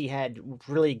stance. He had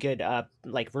really good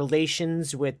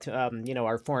relations with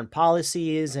our foreign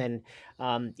policies and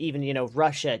even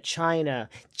Russia, China,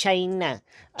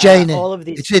 all of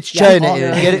these. It's China.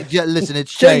 Get it? Listen,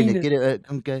 it's China. Get it?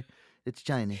 Okay, it's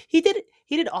China. He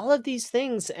did all of these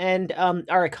things, and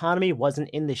our economy wasn't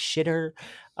in the shitter.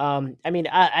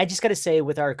 I just got to say,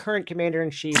 with our current commander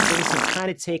in chief, things have kind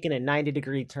of taken a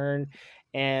 90-degree turn,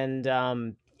 and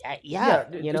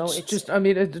it's just.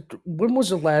 When was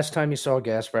the last time you saw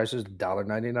gas prices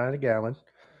 $1.99 a gallon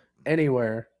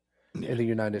anywhere in the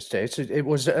United States? It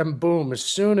was boom as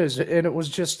soon as, and it was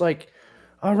just like,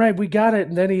 all right, we got it,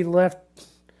 and then he left.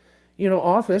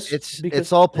 Office.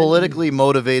 It's all politically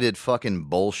motivated fucking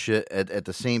bullshit at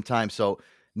the same time. So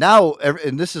now,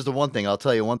 and this is the one thing I'll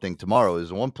tell you. One thing tomorrow is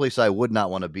the one place I would not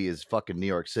want to be is fucking New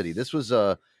York City. This was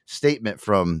a statement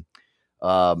from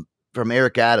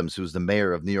Eric Adams, who's the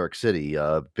mayor of New York City,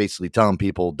 basically telling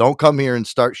people don't come here and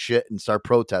start shit and start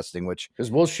protesting, which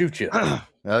because we'll shoot you.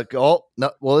 Well,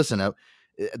 listen,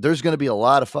 there's going to be a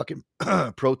lot of fucking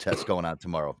protests going on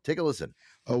tomorrow. Take a listen.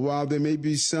 While there may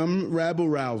be some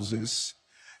rabble-rousers,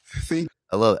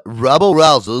 I love it.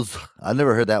 Rabble-rousers. I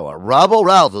never heard that one.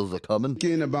 Rabble-rousers are coming.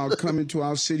 Thinking about coming to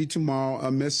our city tomorrow,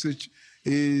 our message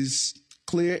is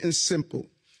clear and simple.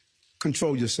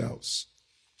 Control yourselves.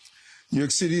 New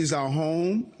York City is our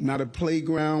home, not a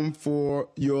playground for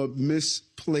your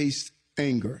misplaced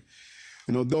anger.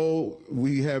 And although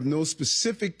we have no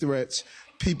specific threats,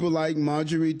 people like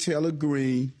Marjorie Taylor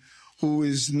Greene, who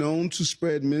is known to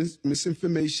spread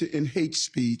misinformation and hate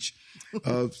speech.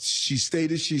 She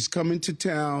stated she's coming to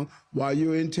town. While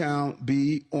you're in town,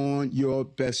 be on your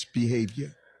best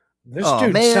behavior. This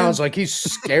dude sounds like he's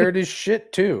scared as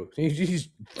shit, too. He's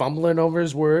fumbling over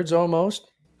his words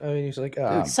almost. He's like,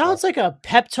 sounds like a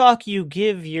pep talk you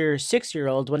give your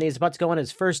 6-year-old when he's about to go on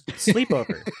his first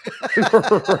sleepover.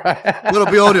 Right.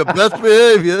 Gonna be on your best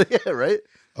behavior. Yeah, right?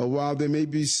 While there may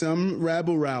be some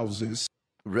rabble-rousers.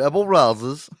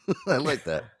 Rebel-rousers. I like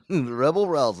that.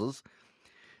 Rebel-rousers.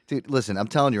 Dude, listen, I'm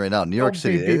telling you right now, New York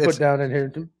City. Be put down in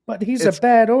here, but he's a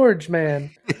bad orange man.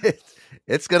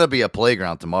 It's going to be a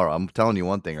playground tomorrow. I'm telling you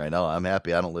one thing right now. I'm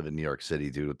happy I don't live in New York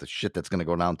City, dude, with the shit that's going to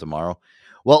go down tomorrow.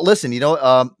 Well, listen,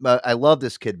 I love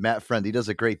this kid, Matt Friend. He does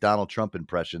a great Donald Trump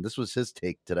impression. This was his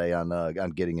take today on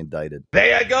getting indicted.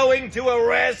 They are going to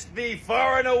arrest the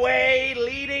far and away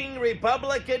leading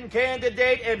Republican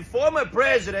candidate and former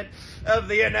president of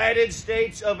the United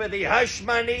States over the hush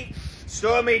money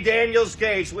Stormy Daniels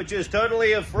case, which is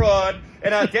totally a fraud.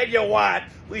 And I'll tell you what,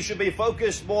 we should be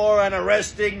focused more on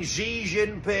arresting Xi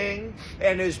Jinping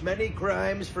and his many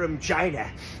crimes from China.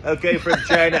 Okay, from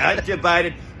China. Hunter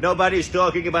Biden. Nobody's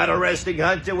talking about arresting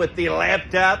Hunter with the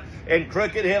laptop and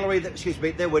crooked Hillary.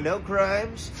 There were no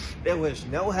crimes. There was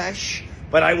no hush.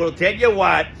 But I will tell you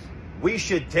what, we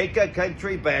should take our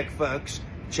country back, folks.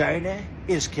 China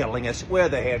is killing us. Wear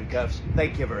the handcuffs.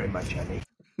 Thank you very much, honey.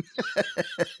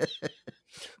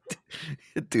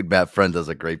 Dude, Matt Friend does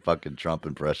a great fucking Trump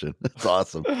impression. It's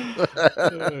awesome.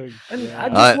 And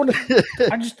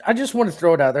I just want to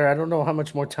throw it out there. I don't know how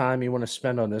much more time you want to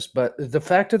spend on this, but the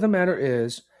fact of the matter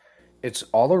is, it's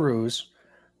all a ruse,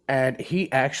 and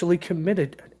he actually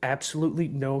committed absolutely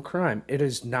no crime. It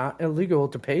is not illegal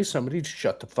to pay somebody to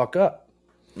shut the fuck up.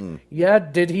 Yeah,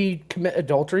 did he commit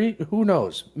adultery? Who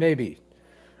knows? Maybe.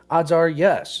 Odds are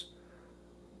yes.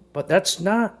 But that's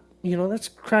not, that's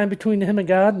crime between him and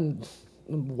God. And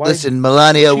listen,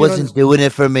 Melania wasn't doing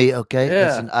it for me, okay? Yeah.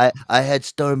 Listen, I had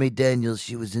Stormy Daniels.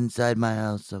 She was inside my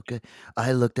house, okay?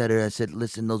 I looked at her. I said,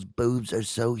 listen, those boobs are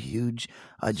so huge.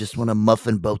 I just want to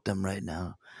muffin boat them right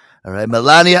now. All right,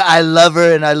 Melania, I love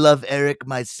her, and I love Eric,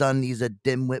 my son. He's a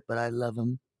dimwit, but I love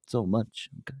him so much,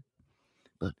 okay?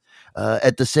 But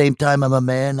at the same time, I'm a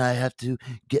man. I have to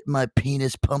get my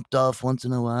penis pumped off once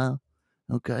in a while,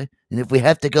 okay? And if we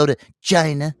have to go to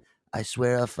China, I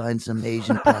swear I'll find some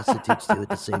Asian prostitutes too at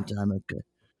the same time,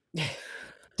 okay?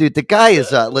 Dude, the guy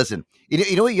is, listen,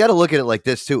 you know what? You got to look at it like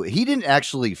this, too. He didn't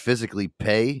actually physically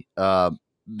pay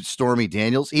Stormy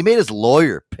Daniels. He made his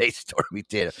lawyer pay Stormy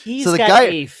Daniels. He's so the got guy,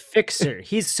 a fixer.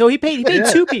 He paid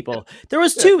two people. There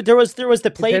was two. There was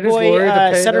the Playboy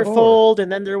centerfold,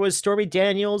 and then there was Stormy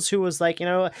Daniels, who was like,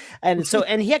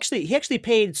 and he actually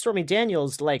paid Stormy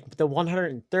Daniels like the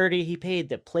 $130. He paid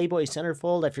the Playboy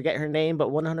centerfold, I forget her name, but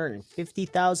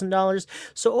 $150,000.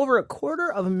 So over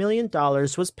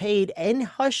 $250,000 was paid in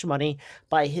hush money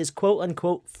by his quote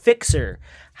unquote fixer.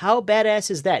 How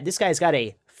badass is that? This guy's got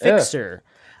a fixer.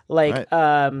 Like,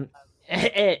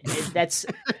 that's,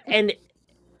 and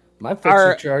my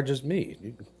fixer charges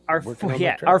me.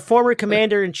 Our former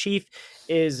commander in chief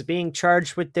is being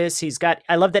charged with this.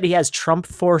 I love that he has Trump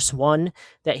Force One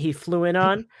that he flew in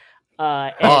on.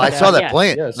 I saw that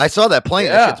plane. Yes. I saw that plane.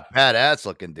 That shit's badass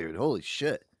looking, dude. Holy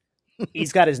shit.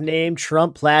 He's got his name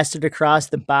Trump plastered across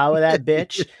the bow of that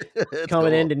bitch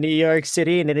coming into New York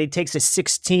City. And then he takes a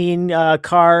 16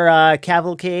 car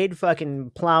cavalcade fucking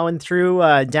plowing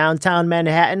through downtown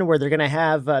Manhattan, where they're going to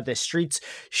have the streets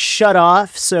shut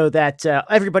off so that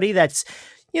everybody that's,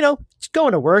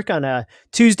 going to work on a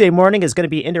Tuesday morning is going to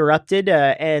be interrupted.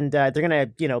 And they're going to,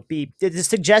 the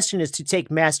suggestion is to take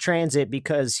mass transit,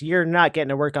 because you're not getting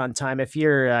to work on time if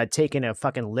you're taking a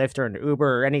fucking Lyft or an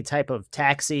Uber or any type of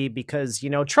taxi, because,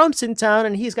 Trump's in town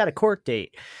and he's got a court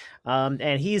date. And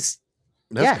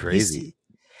that's crazy.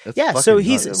 So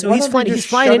he's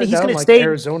flying in. He's going to stay.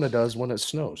 Arizona does when it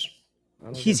snows.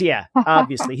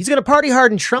 Obviously he's going to party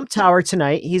hard in Trump Tower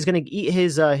tonight. He's going to eat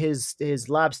his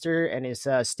lobster and his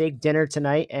steak dinner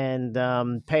tonight,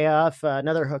 and pay off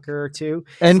another hooker or two.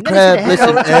 And crab,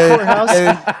 listen,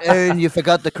 Aaron, you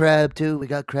forgot the crab too. We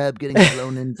got crab getting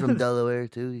flown in from Delaware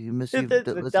too. You missed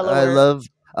Delaware.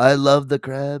 I love the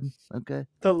crab. Okay,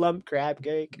 the lump crab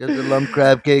cake. The lump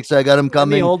crab cakes. I got them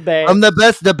coming. The Old Bay. I'm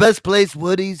the best place,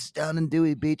 Woody's down in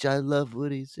Dewey Beach. I love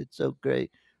Woody's. It's so great.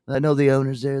 I know the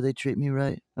owners there. They treat me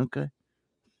right. Okay.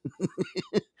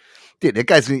 Dude, that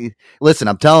guy's gonna listen.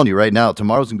 I'm telling you right now,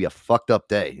 tomorrow's gonna be a fucked up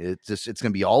day. It's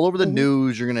gonna be all over the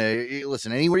news. You're gonna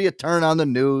listen anywhere you turn on the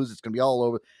news. It's gonna be all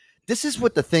over. This is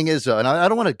what the thing is, and I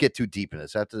don't want to get too deep in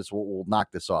this. After this, we'll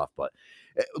knock this off. But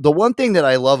the one thing that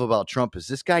I love about Trump is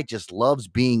this guy just loves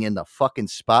being in the fucking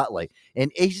spotlight, and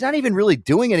he's not even really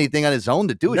doing anything on his own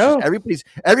to do it. No.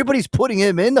 Everybody's putting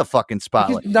him in the fucking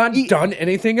spotlight. He's not done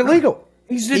anything illegal.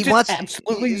 He wants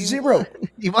absolutely zero.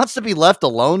 He wants to be left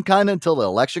alone kind of until the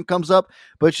election comes up.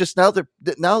 But it's just now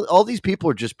all these people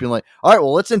are just being like, all right,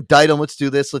 well, let's indict him. Let's do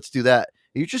this. Let's do that.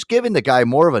 You're just giving the guy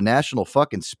more of a national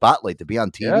fucking spotlight to be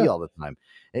on TV all the time.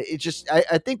 It just,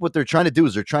 I think what they're trying to do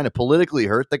is they're trying to politically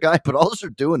hurt the guy, but all they're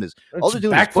doing is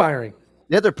backfiring.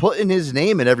 They're putting his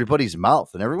name in everybody's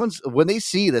mouth, and when they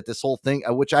see that this whole thing,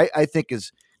 which I think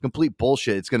is complete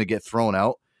bullshit, it's going to get thrown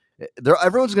out.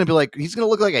 Everyone's going to be like, he's going to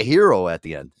look like a hero at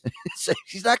the end.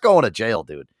 He's not going to jail,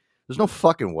 dude. There's no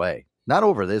fucking way. Not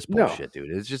over this bullshit,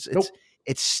 dude. It's just,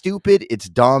 it's stupid. It's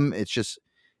dumb. It's just,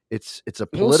 it's a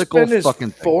political fucking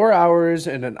 4 hours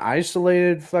in an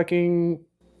isolated fucking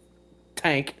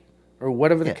tank or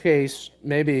whatever the case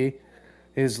may be.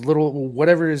 His little,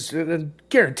 whatever is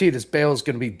guaranteed his bail is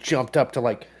going to be jumped up to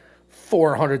like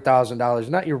 $400,000,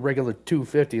 not your regular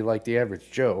 $250 like the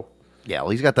average Joe. Yeah,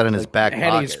 well, he's got that in his back pocket.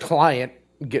 Henny's client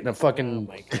getting a fucking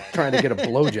trying to get a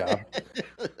blowjob.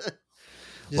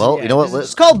 Well, you know what?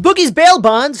 It's called Boogie's bail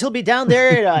bonds. He'll be down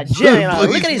there at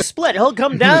lickety split. He'll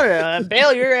come down and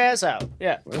bail your ass out.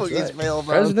 Yeah, Boogie's bail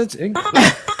bonds. President's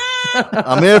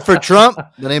I'm here for Trump.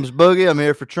 The name's Boogie. I'm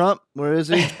here for Trump. Where is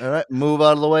he? All right, move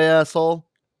out of the way, asshole.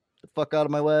 The fuck out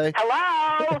of my way.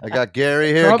 Hello. I got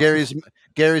Gary here. Trump.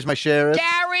 Gary's my sheriff.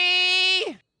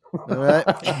 Gary. All right.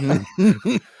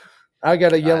 I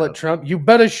gotta yell at Trump. You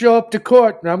better show up to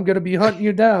court, and I'm gonna be hunting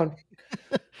you down.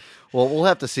 Well, we'll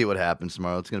have to see what happens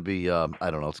tomorrow. It's gonna be, I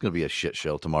don't know. It's gonna be a shit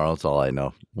show tomorrow. That's all I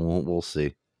know. We'll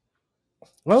see.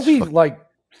 Well, he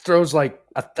throws like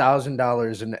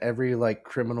 $1,000 in every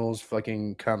criminal's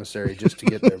fucking commissary just to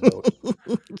get their vote.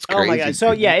 Oh my god!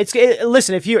 So yeah,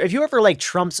 listen. If you ever like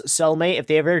Trump's cellmate, if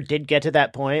they ever did get to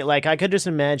that point, I could just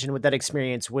imagine what that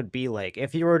experience would be like.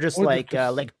 If you were just like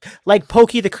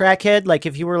Pokey the crackhead, like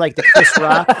if you were like the Chris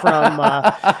Rock from,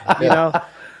 you know,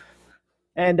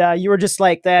 and you were just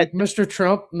like that, Mr.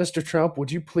 Trump,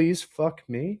 would you please fuck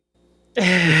me?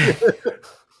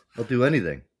 I'll do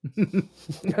anything.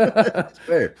 That's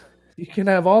fair. You can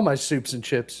have all my soups and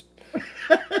chips.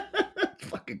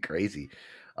 Fucking crazy.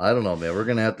 I don't know, man. We're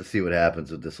gonna have to see what happens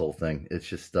with this whole thing. It's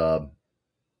just, I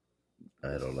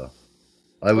don't know.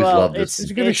 I always love this.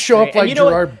 It's gonna show up like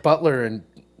Gerard Butler and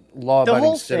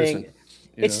Law-Abiding Citizen.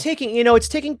 It's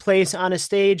taking place on a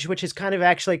stage, which is kind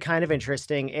of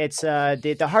interesting. It's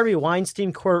the Harvey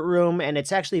Weinstein courtroom, and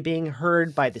it's actually being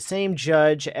heard by the same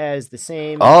judge as the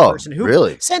same person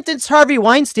who sentenced Harvey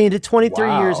Weinstein to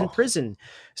 23 years in prison.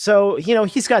 So,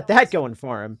 he's got that going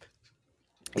for him.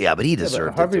 Yeah, but he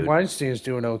deserved it. Harvey Weinstein's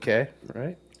doing okay,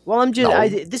 right? Well, I'm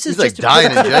just. This is he's just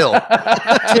dying in jail.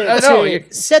 to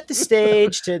set the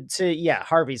stage.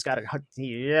 Harvey's got it.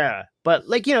 Yeah, but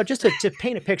just to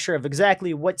paint a picture of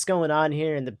exactly what's going on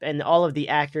here, and all of the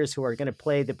actors who are going to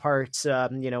play the parts,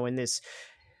 in this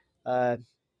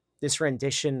this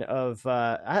rendition of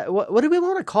what do we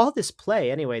want to call this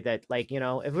play anyway? That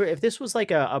if this was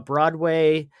like a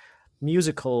Broadway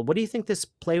musical, what do you think this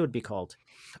play would be called?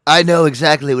 I know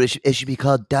exactly what it should be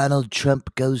called. Donald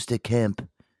Trump Goes to Camp.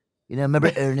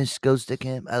 Remember Ernest Goes to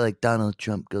Camp? I like Donald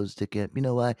Trump Goes to Camp. You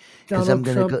know why? Because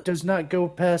Trump does not go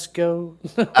past go.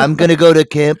 I'm going to go to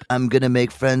camp. I'm going to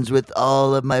make friends with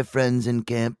all of my friends in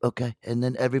camp. Okay. And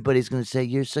then everybody's going to say,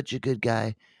 you're such a good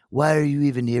guy. Why are you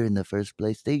even here in the first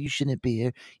place? You shouldn't be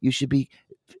here. You should be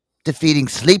defeating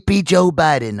Sleepy Joe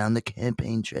Biden on the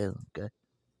campaign trail. Okay.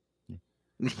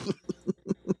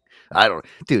 I don't,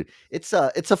 dude. It's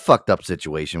a fucked up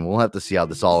situation. We'll have to see how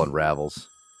this all unravels.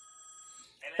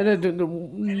 And then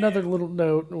another little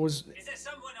note was, is there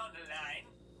someone on the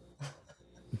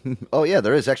line? Oh yeah,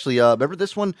 there is actually. Remember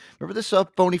this one? Remember this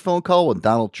phony phone call when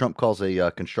Donald Trump calls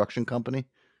a construction company?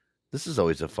 This is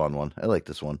always a fun one. I like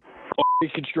this one.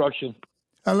 Construction.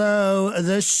 Hello,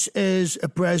 this is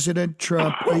President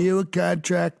Trump. Are you a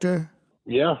contractor?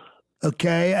 Yeah.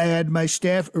 Okay, I had my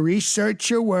staff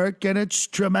research your work, and it's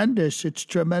tremendous. It's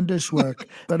tremendous work,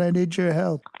 but I need your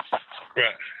help. Yeah.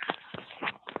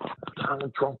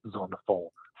 Donald Trump is on the phone.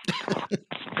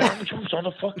 Donald Trump's on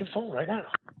the fucking phone right now.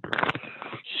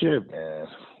 Shit, man.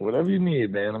 Whatever you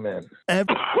need, man, I'm in.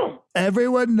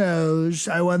 Everyone knows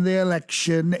I won the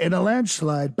election in a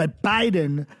landslide, but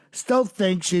Biden still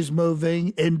thinks he's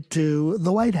moving into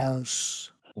the White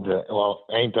House. Well,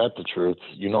 ain't that the truth?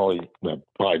 You know that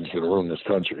Biden's going to ruin this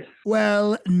country.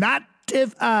 Well, not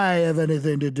if I have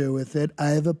anything to do with it.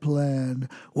 I have a plan.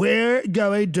 We're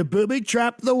going to booby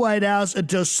trap the White House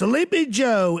until Sleepy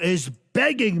Joe is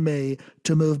begging me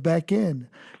to move back in.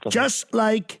 Just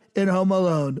like in Home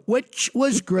Alone, which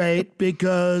was great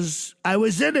because I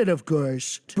was in it, of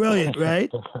course. Brilliant,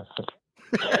 right?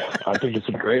 I think it's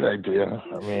a great idea.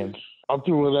 I mean, I'll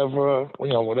do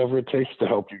whatever it takes to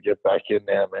help you get back in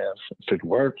there, man. If it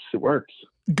works, it works.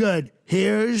 Good.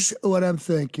 Here's what I'm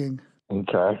thinking.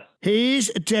 Okay.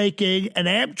 He's taking an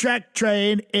Amtrak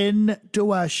train into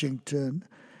Washington.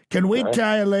 Can we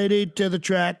tie a lady to the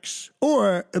tracks?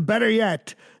 Or, better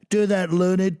yet, do that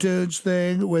Looney Tunes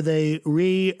thing where they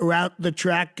reroute the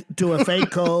track to a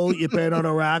fake hole you paint on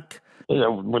a rock? Yeah,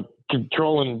 with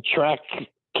controlling track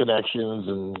connections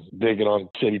and digging on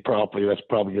city property, that's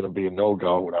probably going to be a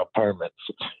no-go without permits.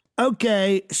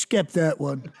 Okay, skip that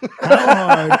one. How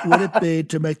hard would it be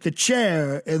to make the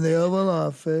chair in the Oval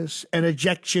Office an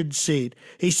ejection seat?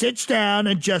 He sits down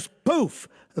and just poof,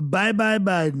 bye-bye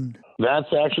Biden.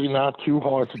 That's actually not too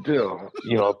hard to do.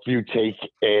 If you take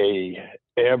a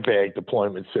airbag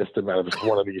deployment system out of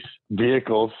one of these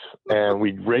vehicles and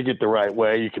we rig it the right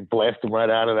way, you can blast them right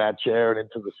out of that chair and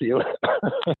into the ceiling.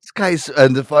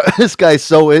 This guy's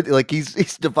so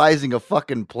he's devising a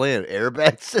fucking plan.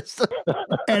 Airbag system.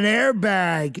 An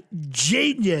airbag.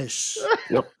 Genius.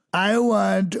 Yep. I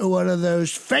want one of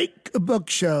those fake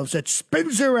bookshelves that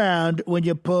spins around when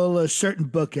you pull a certain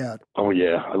book out. Oh,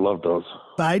 yeah. I love those.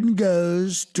 Biden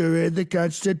goes to read the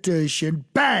Constitution.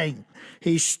 Bang!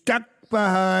 He's stuck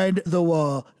behind the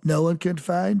wall. No one can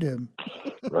find him.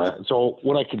 Right. So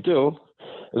what I could do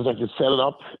is I could set it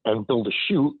up and build a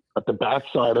chute at the back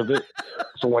side of it.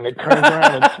 So when it turns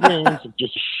around and swings, it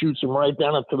just shoots him right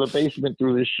down into the basement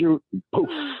through the chute. Poof.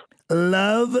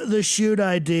 Love the chute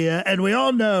idea. And we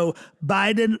all know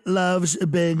Biden loves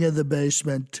being in the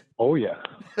basement. Oh, yeah.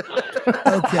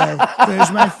 Okay,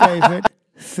 here's my favorite.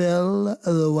 Fill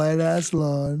the White House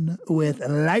lawn with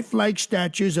lifelike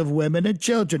statues of women and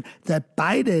children that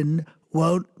Biden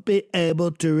won't be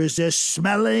able to resist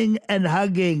smelling and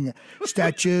hugging.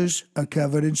 Statues are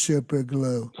covered in super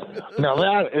glue. Now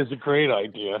that is a great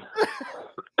idea.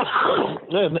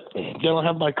 Then I'll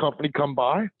have my company come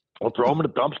by. I'll throw them in a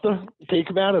dumpster, take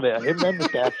them out of there, him and the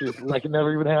statues, like it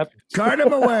never even happened. Cart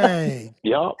them away.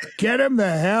 Yep. Get them the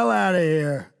hell out of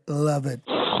here. Love it.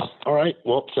 All right.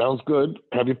 Well, sounds good.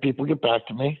 Have your people get back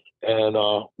to me, and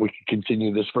we can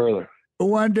continue this further.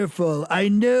 Wonderful. I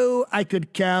knew I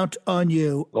could count on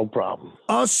you. No problem.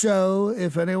 Also,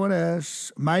 if anyone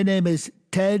asks, my name is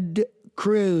Ted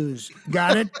Cruz.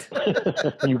 Got it?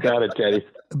 You got it, Teddy.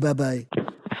 Bye-bye.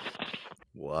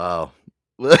 Wow.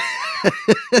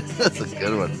 That's a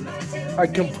good one. I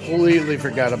completely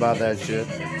forgot about that shit.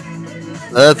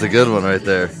 That's a good one right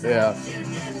there. Yeah.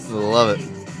 Love it.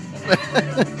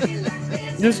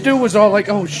 This dude was all like,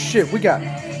 oh shit, we got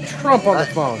Trump on the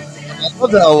phone. I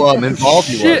love how involved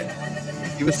he Shit.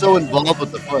 was. He was so involved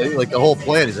with the whole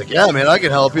plan. He's like, yeah, man, I can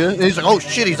help you. And he's like, oh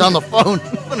shit, he's on the phone.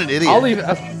 What an idiot.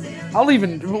 I'll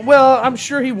even. Well, I'm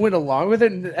sure he went along with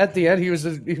it. And at the end, he was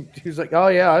like, "Oh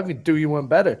yeah, I can do you one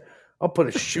better. I'll put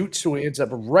a chute so he ends up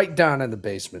right down in the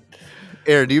basement."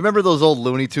 Aaron, do you remember those old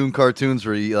Looney Tune cartoons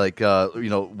where he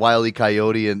Wile E.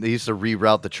 Coyote and they used to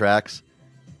reroute the tracks?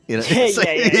 You know, He used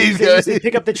to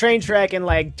pick up the train track and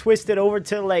like twist it over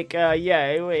to like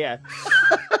To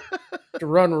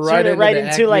run right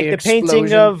into like the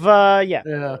painting of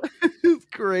Yeah. It's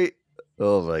great.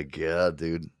 Oh my god,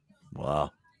 dude!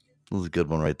 Wow, that was a good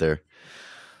one right there.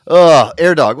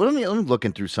 Air Dog. Let me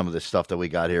looking through some of this stuff that we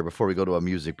got here before we go to a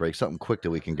music break. Something quick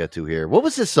that we can get to here. What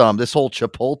was this? This whole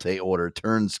Chipotle order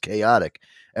turns chaotic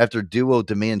after duo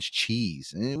demands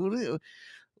cheese.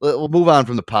 We'll move on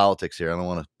from the politics here. I don't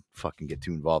want to fucking get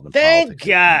too involved in Thank politics.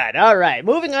 God. All right,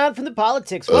 moving on from the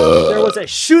politics. Well, there was a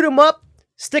shoot 'em up,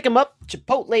 stick 'em up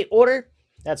Chipotle order.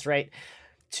 That's right.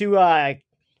 Two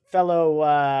fellow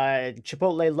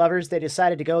Chipotle lovers, they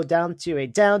decided to go down to a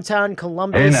downtown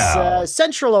Columbus,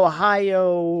 Central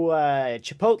Ohio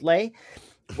Chipotle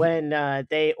when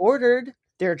they ordered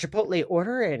their Chipotle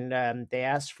order, and they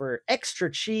asked for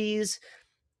extra cheese.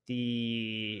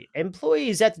 The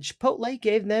employees at the Chipotle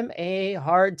gave them a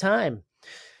hard time.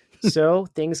 So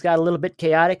things got a little bit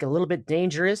chaotic, a little bit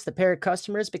dangerous. The pair of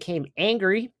customers became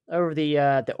angry over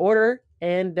the order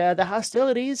and the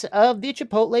hostilities of the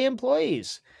Chipotle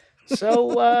employees.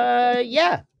 So,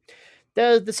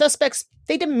 the suspects,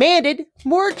 they demanded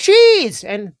more cheese.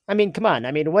 And I mean, come on.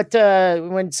 I mean, what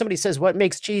when somebody says what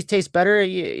makes cheese taste better,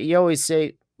 you always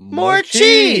say more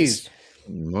cheese.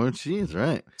 More cheese,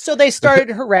 right? So they started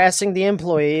harassing the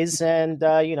employees, and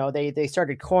they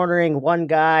started cornering one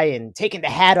guy and taking the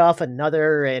hat off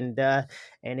another, and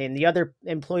then the other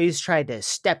employees tried to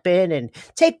step in and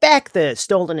take back the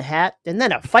stolen hat, and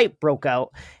then a fight broke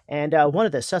out, and one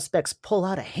of the suspects pulled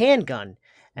out a handgun,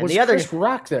 and Was the other Chris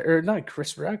Rock there, or not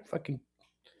Chris Rock? Fucking.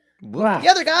 The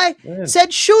other guy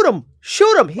said, shoot him.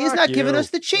 He's Fuck not giving you.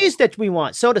 us the cheese that we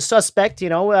want. So the suspect, he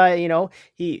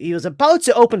was about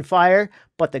to open fire,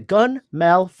 but the gun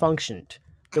malfunctioned.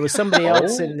 There was somebody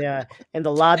else in the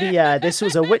lobby. This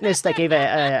was a witness that gave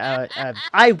a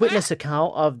eyewitness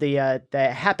account of the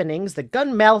happenings. The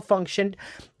gun malfunctioned.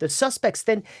 The suspects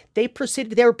then they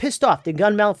proceeded. They were pissed off. The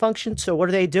gun malfunctioned. So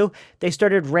what do? They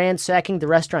started ransacking the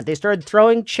restaurant. They started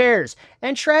throwing chairs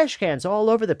and trash cans all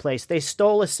over the place. They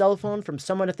stole a cell phone from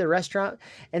someone at the restaurant,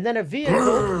 and then a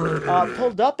vehicle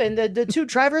pulled up, and the two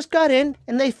drivers got in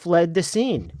and they fled the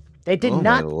scene. They did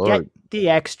not get the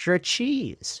extra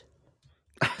cheese.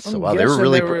 So wow, they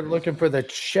were looking for the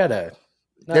cheddar.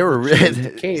 They were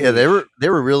they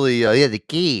were really the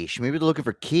quiche. Maybe they're looking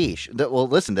for quiche. Well,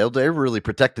 listen, they were really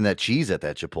protecting that cheese at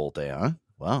that Chipotle, huh?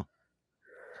 Wow.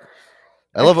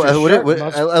 I love what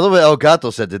El Gato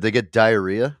said. Did they get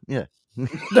diarrhea? Yeah.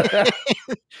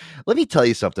 Let me tell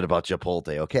you something about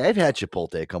Chipotle. Okay, I've had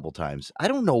Chipotle a couple times. I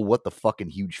don't know what the fucking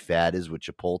huge fad is with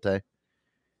Chipotle.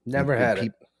 Never had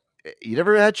it. You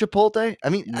never had Chipotle? I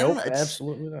mean, nope,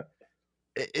 absolutely not.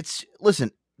 Listen,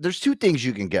 there's two things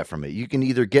you can get from it. You can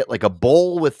either get like a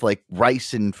bowl with like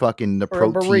rice and fucking the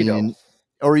protein,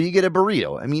 or you get a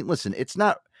burrito. I mean, listen, it's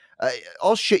not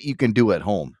all shit you can do at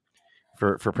home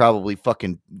for probably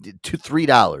fucking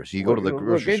 $3. You go to the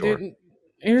grocery store.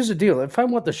 Here's the deal. If I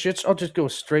want the shits, I'll just go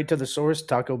straight to the source,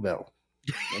 Taco Bell.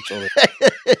 That's all.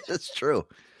 That's true.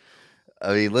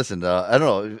 I mean, listen, I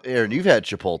don't know, Aaron, you've had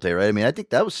Chipotle, right? I mean, I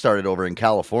think that was started over in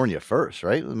California first,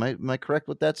 right? Am I correct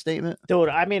with that statement? Dude,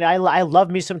 I mean, I love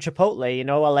me some Chipotle, you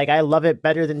know, like I love it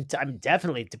better than, I'm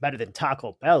definitely better than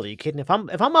Taco Bell. Are you kidding? If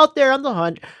I'm out there on the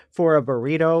hunt for a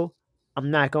burrito, I'm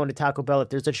not going to Taco Bell if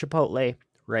there's a Chipotle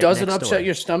right Does it next upset door.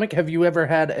 your stomach? Have you ever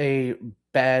had a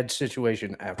bad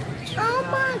situation afterwards? Oh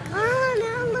my god,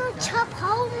 I love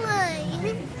Chipotle.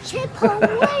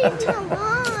 Chipotle to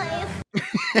life.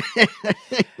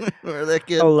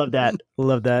 I love that.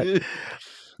 Love that.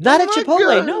 Not Oh a my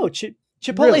Chipotle. God. No,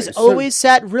 Chipotle's Really? So- always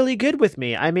sat really good with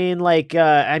me. I mean, like,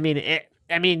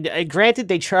 granted,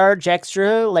 they charge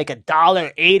extra, like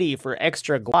 $1.80 for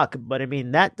extra guac, but I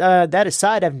mean that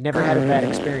aside, I've never had a bad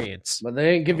experience. But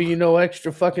they ain't giving you no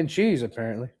extra fucking cheese,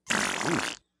 apparently.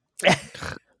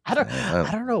 I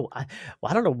don't know.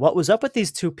 I don't know what was up with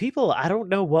these two people. I don't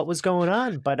know what was going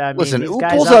on, but I mean, Listen, these who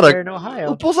guys pulls out out there in Ohio.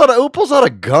 who pulls out a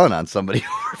gun on somebody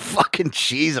over fucking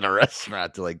cheese in a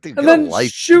restaurant? To like, dude, And get a then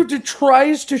life.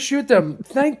 tries to shoot them.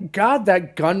 Thank God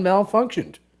that gun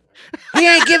malfunctioned. He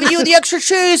ain't giving you the extra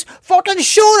cheese. Fucking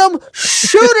shoot him!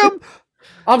 Shoot him!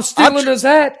 I'm stealing his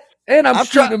hat, and I'm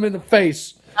shooting him in the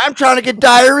face. I'm trying to get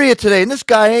diarrhea today, and this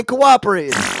guy ain't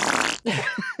cooperating.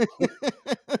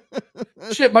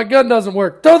 Shit, my gun doesn't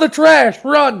work. Throw the trash.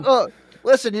 Run.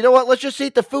 Listen, you know what? Let's just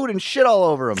eat the food and shit all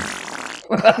over him.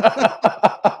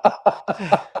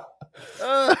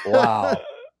 Wow.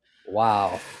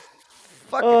 Wow.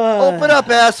 Fucking open up,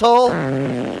 asshole.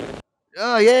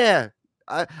 Oh, yeah.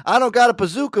 I don't got a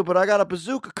bazooka, but I got a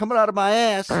bazooka coming out of my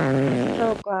ass.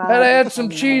 So glad. Had I had some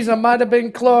cheese, I might have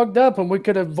been clogged up, and we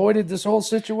could have avoided this whole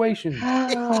situation.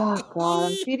 Oh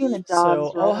God, I'm feeding the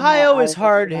So dogs. Ohio is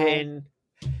hard hitting.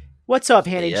 What's up,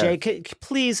 Hanny Yeah. J?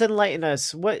 Please enlighten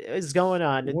us. What is going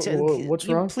on? What's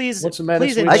wrong? Please, What's the matter,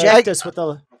 please sweetheart? inject us with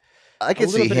a. I can a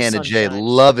little see bit of Hannah J sunshine.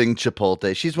 loving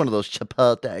Chipotle. She's one of those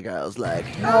Chipotle girls. Like,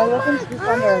 No, I live in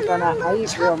Tucson, Arizona. I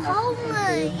eat real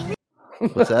Mexican food.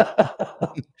 what's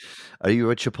that? Are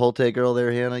you a Chipotle girl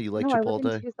there, Hannah? You like No, I Chipotle?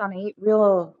 live in Tucson. I eat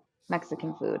real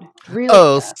Mexican food. Real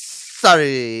Oh, stuff.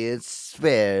 sorry. It's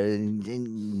fair.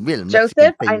 Real Joseph,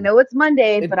 Mexican I thing. know it's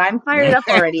Monday, but I'm fired up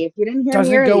already. If you didn't hear me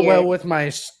Doesn't earlier, go well with my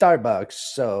Starbucks,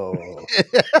 so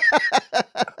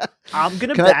I'm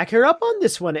gonna Can I- back her up on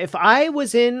this one. If I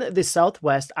was in the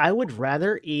Southwest, I would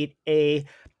rather eat a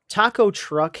taco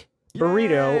truck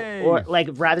burrito or like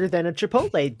rather than a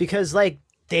Chipotle because like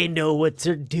they know what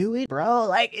they're doing, bro.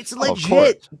 Like it's Oh, of legit.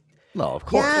 course. No, of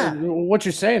course. Yeah. what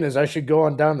you're saying is I should go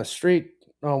on down the street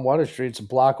on Water Street. It's a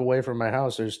block away from my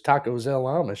house. There's Tacos El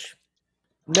Amish.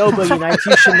 No, Boogie Nights.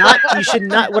 You should not. You should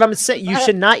not. What I'm saying, you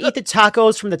should not eat the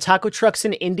tacos from the taco trucks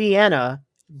in Indiana,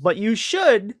 but you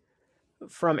should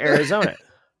from Arizona.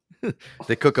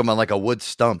 They cook them on like a wood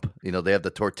stump. You know, they have the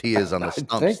tortillas on the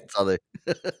stumps. think- That's how they.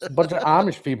 A bunch of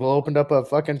Amish people opened up a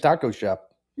fucking taco shop.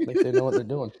 Like they know what they're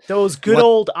doing. Those good What-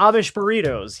 old Amish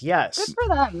burritos. Yes. good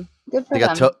for them. Good for They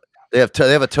got them. they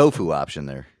have a tofu option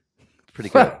there. It's pretty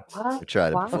good. What? We tried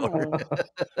it Why? before.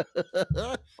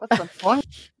 What's the point?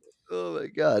 Oh my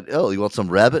god! Oh, you want some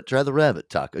rabbit? Try the rabbit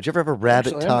taco. Did you ever have a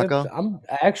rabbit Actually, taco? I'm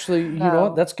actually, you know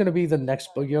what? That's going to be the next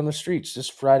Boogie on the Streets. This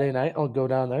Friday night, I'll go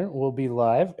down there. We'll be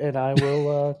live, and I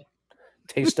will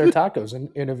taste their tacos and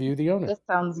interview the owner. This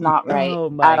sounds not right Oh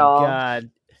my at all. god.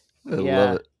 I Yeah.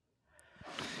 love it.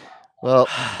 Well,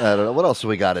 I don't know what else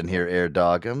we got in here, Air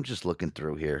Dog. I'm just looking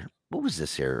through here. What was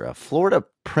this here? A Florida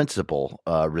principal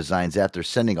resigns after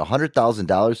sending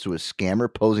 $100,000 to a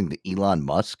scammer posing to Elon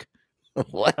Musk.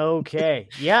 What? Okay.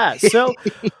 Yeah. So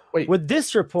with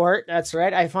this report, that's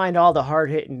right. I find all the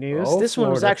hard hitting news. Oh, this one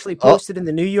was Florida. actually posted in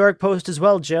the New York Post as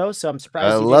well, Joe. So I'm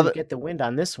surprised I you love didn't it. get the wind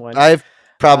on this one. I've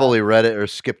probably read it or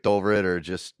skipped over it, or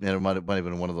just might have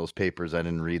been one of those papers I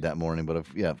didn't read that morning. But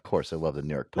of course, I love the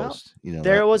New York Well, Post. You know,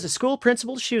 there that. was a school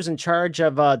principal. She was in charge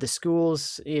of the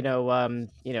school's,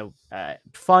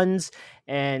 funds,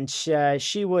 and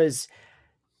she was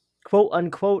quote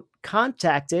unquote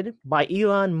contacted by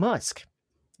Elon Musk,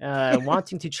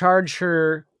 wanting to charge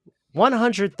her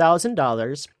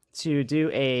 $100,000 to do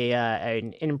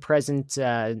an in-present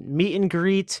meet and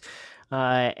greet.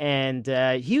 And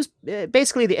he was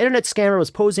basically the internet scammer was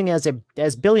posing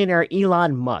as billionaire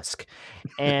Elon Musk,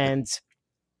 and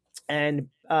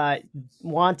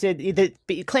wanted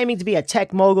claiming to be a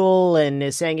tech mogul and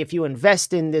is saying if you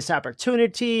invest in this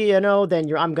opportunity, then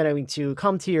I'm going to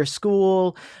come to your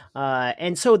school.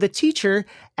 And so the teacher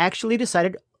actually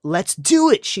decided, let's do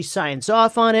it. She signs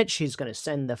off on it. She's going to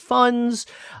send the funds.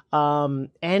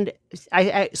 And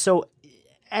so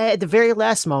at the very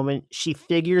last moment, she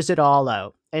figures it all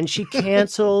out and she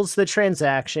cancels the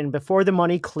transaction before the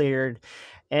money cleared.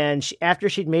 And after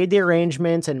she'd made the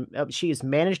arrangements and she's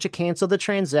managed to cancel the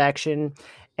transaction,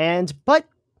 but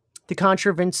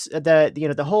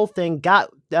the the whole thing got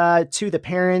to the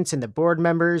parents and the board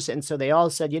members, and so they all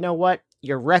said, you know what,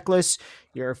 you're reckless,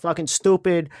 you're fucking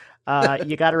stupid,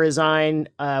 you got to resign,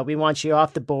 we want you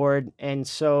off the board. And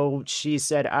so she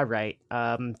said, all right.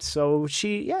 So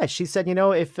she said,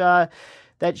 if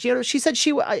that, she said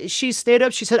she stayed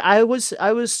up, she said, I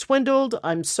was swindled,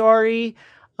 I'm sorry.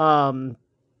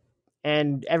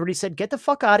 And everybody said, get the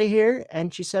fuck out of here.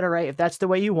 And she said, all right, if that's the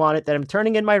way you want it, then I'm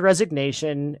turning in my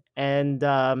resignation.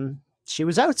 And she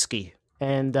was out ski.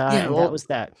 And that was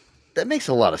that. That makes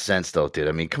a lot of sense, though, dude.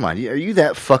 I mean, come on. Are you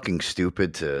that fucking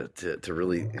stupid to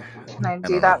really... Can I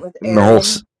do that with Aaron?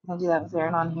 Can I do that with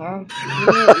Aaron on here?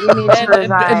 You need to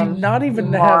resign. And not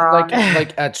even to have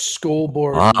like at school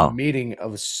board meeting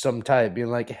of some type,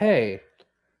 being like, hey,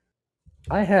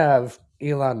 I have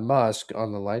Elon Musk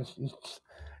on the line.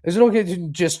 Is it okay to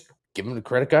just give him the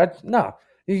credit card? No.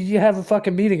 You have a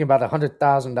fucking meeting about $100,000.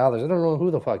 I don't know who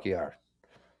the fuck you are.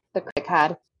 The credit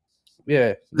card.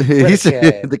 Yeah. He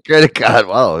said the credit card.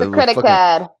 Wow. The credit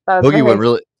card.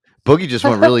 Boogie just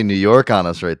went really New York on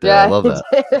us right there. Yeah, I love that.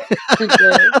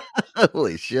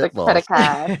 Holy shit, the credit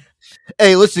card.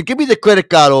 Hey, listen, give me the credit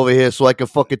card over here so I can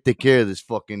fucking take care of this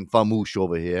fucking famoosh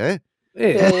over here, eh?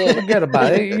 Yeah, forget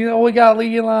about it. We got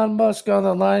Elon Musk on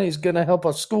the line. He's gonna help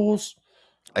us schools.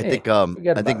 I think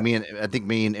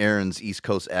me and Aaron's East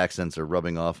Coast accents are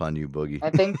rubbing off on you, Boogie.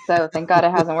 I think so. Thank God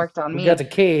it hasn't worked on me. We got the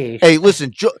key. Hey,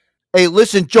 listen, Joe.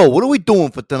 What are we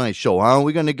doing for tonight's show? Huh? Are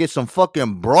we gonna get some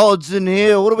fucking broads in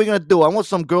here? What are we gonna do? I want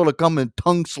some girl to come and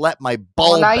tongue slap my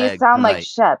ball. Well, now bag you sound tonight. like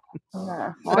Shep.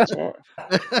 Watch it.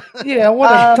 Yeah, I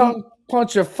want to tongue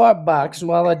punch her fart box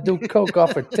while I do coke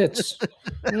off her tits.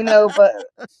 But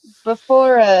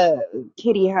before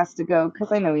Kitty has to go,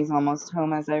 because I know he's almost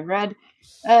home, as I've read.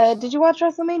 Did you watch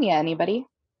WrestleMania? Anybody?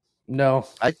 No.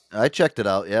 I checked it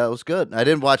out. Yeah, it was good. I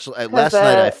didn't watch last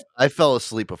night. I fell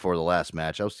asleep before the last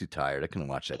match. I was too tired. I couldn't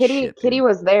watch that shit. Kitty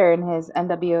was there in his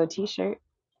NWO t-shirt.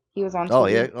 He was on TV. Oh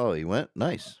yeah. Oh, he went.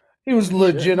 Nice. He was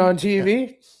legit on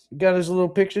TV. Got his little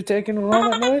picture taken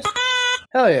around that noise.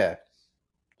 Hell yeah.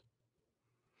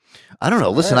 I don't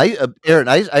know. Listen, Aaron,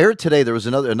 I heard today there was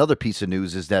another piece of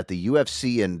news is that the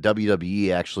UFC and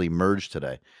WWE actually merged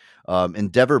today.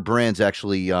 Endeavor Brands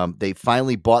actually they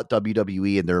finally bought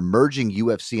WWE and they're merging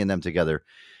UFC and them together.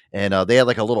 And they had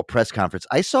like a little press conference.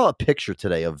 I saw a picture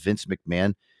today of Vince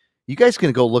McMahon. You guys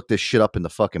can go look this shit up in the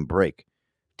fucking break.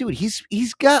 Dude,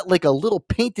 he's got like a little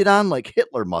painted on like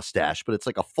Hitler mustache, but it's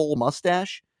like a full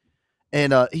mustache.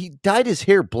 And he dyed his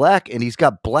hair black and he's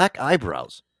got black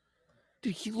eyebrows.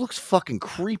 Dude, he looks fucking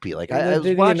creepy. Like I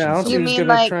was watching. He announced he was going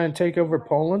to try and take over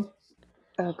Poland?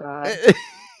 Oh God.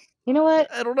 You know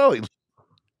what? I don't know.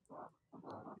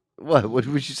 What would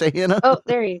you say, Hannah? Oh,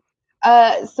 there he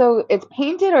is. So it's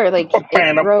painted or like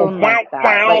it's grown like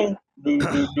that? Like...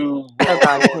 oh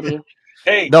God, Kitty.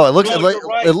 Hey, no, it looks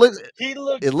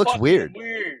it looks weird.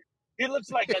 He looks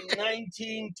like a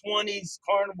 1920s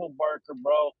carnival barker,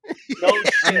 bro. No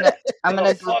shit. I'm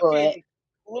gonna Google it.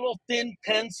 Little thin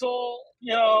pencil,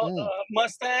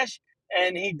 mustache,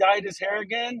 and he dyed his hair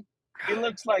again. He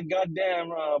looks like goddamn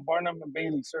Barnum and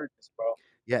Bailey circus, bro.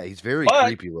 Yeah, he's very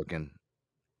creepy looking.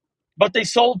 But they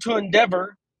sold to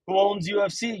Endeavor, who owns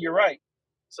UFC. You're right.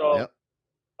 So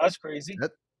that's crazy.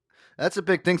 That's a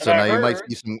big thing. So now you might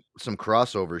see some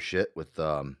crossover shit with with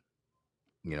them.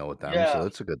 Yeah. So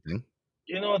that's a good thing.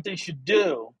 You know what they should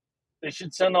do? They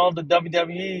should send all the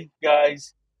WWE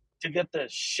guys to get the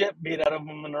shit beat out of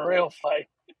them in a real fight.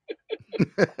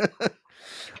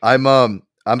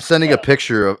 I'm sending a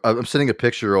picture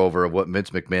over of what Vince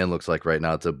McMahon looks like right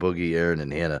now to Boogie, Aaron,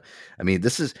 and Hannah. I mean,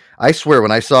 I swear when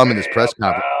I saw him in this press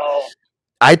conference,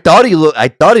 I thought he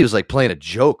was like playing a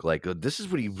joke. Like, this is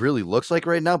what he really looks like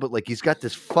right now, but like he's got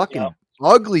this fucking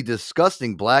ugly,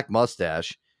 disgusting black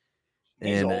mustache.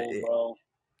 He's old, bro.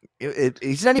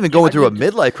 He's not even going through a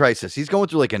midlife crisis. He's going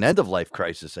through like an end of life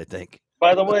crisis, I think.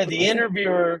 By the way, the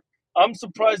interviewer, I'm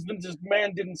surprised Vince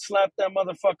McMahon didn't slap that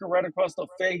motherfucker right across the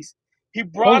face. He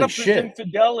brought up his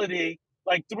infidelity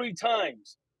like 3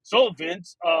 times. So,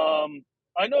 Vince,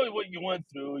 I know what you went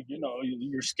through,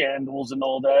 your scandals and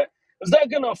all that. Is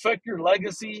that going to affect your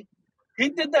legacy? He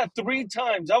did that 3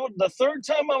 times. The third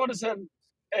time I would have said,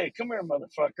 hey, come here,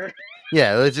 motherfucker.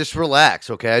 Yeah, let's just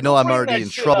relax, okay? I know I'm already in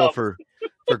trouble for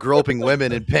groping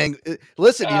women and paying.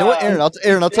 Listen, you know what, Aaron?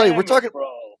 I'll tell you, we're talking.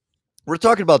 We're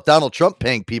talking about Donald Trump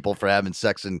paying people for having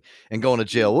sex and going to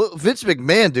jail. Well, Vince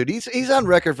McMahon, dude, he's on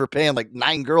record for paying like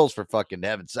 9 girls for fucking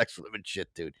having sex with him and shit,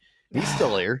 dude. He's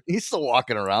still here. He's still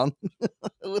walking around.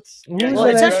 Who's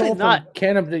that asshole from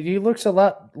Canada? He looks a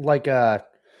lot like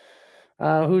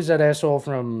who's that asshole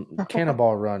from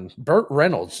Cannonball Run? Burt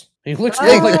Reynolds. He looks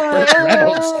like Burt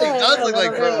Reynolds. He does look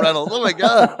like Burt Reynolds. Oh my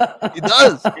god, he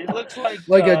does. He looks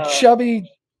like a chubby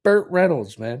Burt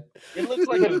Reynolds, man. It looks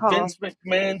like Vince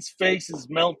McMahon's face is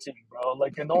melting, bro.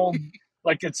 Like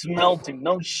it's melting.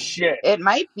 No shit. It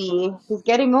might be. He's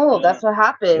getting old. That's what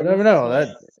happens. You never know.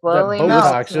 That slowly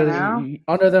Botox melts,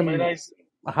 under them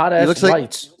hot ass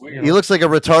lights. He looks like a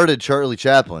retarded Charlie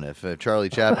Chaplin. If Charlie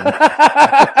Chaplin.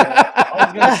 I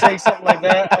was gonna say something like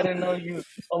that. I didn't know you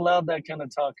allowed that kind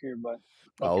of talk here, but.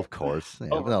 Oh, of course. Yeah,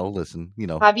 no, listen. You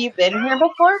know. Have you been here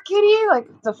before, Kitty? Like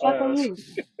the fuck are you?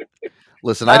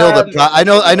 Listen, I know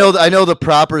I know the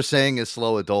proper saying is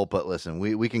slow adult, but listen,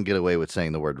 we can get away with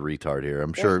saying the word retard here.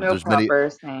 I'm sure there's many.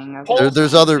 There's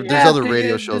other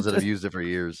radio shows that have used it for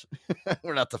years.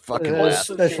 We're not the fucking last.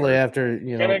 Especially after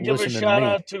Can I give a shout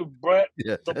out to Brett,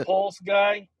 the Pulse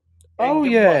guy? Oh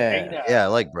yeah, yeah, I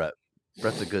like Brett.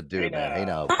 Brett's a good dude, man. Hey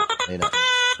now, Brett.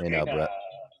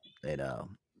 Hey now.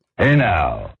 Hey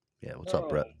now. Yeah, what's up,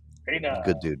 Brett? Hey now.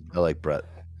 Good dude. I like Brett.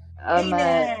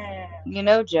 You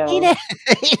know, Joe. Hey now.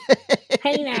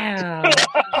 Hey now.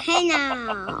 Hey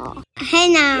now. Hey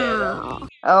now.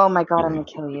 Oh my god, I'm gonna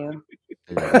kill you.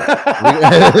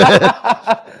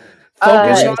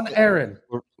 Focus on Aaron.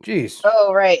 Jeez.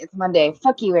 Oh right, it's Monday.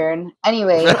 Fuck you, Aaron.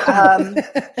 Anyway,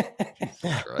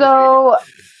 so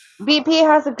BP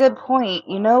has a good point.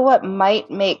 You know what might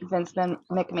make Vince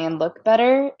McMahon look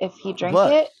better if he drank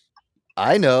it?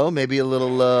 I know, maybe a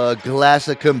little glass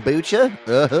of kombucha.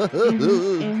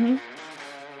 Mm-hmm.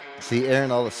 See,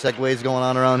 Aaron, all the segues going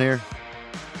on around here.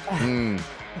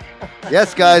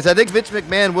 Yes, guys, I think Vince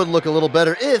McMahon would look a little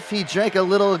better if he drank a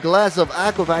little glass of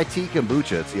Aquavite tea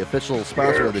kombucha. It's the official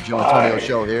sponsor of the Joe Antonio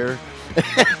Show here.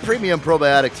 Premium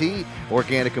probiotic tea,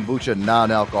 organic kombucha,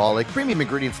 non-alcoholic, premium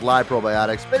ingredients, live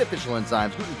probiotics, beneficial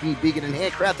enzymes, gluten-free, vegan, and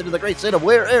handcrafted in the great state of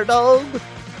where, Air Dog?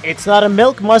 It's not a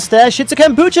milk mustache, it's a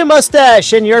kombucha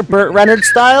mustache in your Burt Reynolds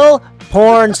style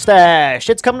porn stash.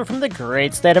 It's coming from the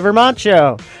great state of Vermont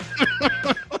show.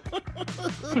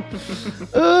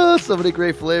 So many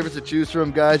great flavors to choose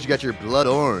from, guys. You got your blood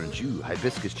orange,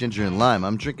 hibiscus, ginger, and lime.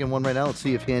 I'm drinking one right now. Let's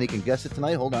see if Hanny can guess it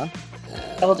tonight. Hold on.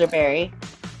 Elderberry.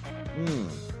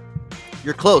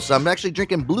 You're close. I'm actually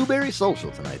drinking blueberry social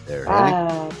tonight there,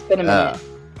 Hanny. It's been a minute.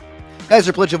 Guys,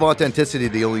 their pledge of authenticity.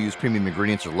 They only use premium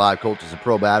ingredients or live cultures and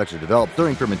probiotics are developed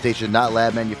during fermentation, not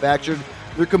lab manufactured.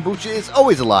 Their kombucha is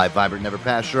always alive, vibrant, never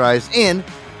pasteurized, and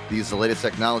they use the latest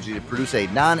technology to produce a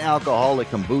non-alcoholic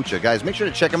kombucha. Guys, make sure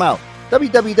to check them out.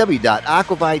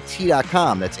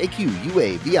 www.aquavitea.com. That's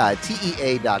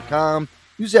AQUAVITEA.com.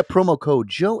 Use that promo code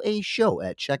JOESHOW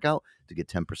at checkout to get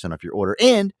 10% off your order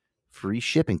and free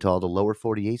shipping to all the lower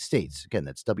 48 states. Again,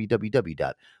 that's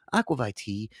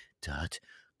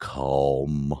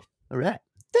www.aquavitea.com. All right.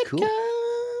 Cool.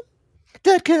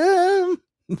 .com.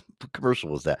 What commercial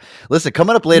was that? Listen,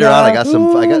 coming up later on,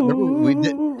 remember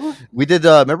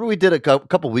we did a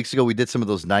couple weeks ago, we did some of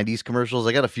those 90s commercials.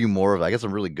 I got a few more of it. I got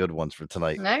some really good ones for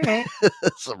tonight. All right.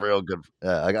 Some real good.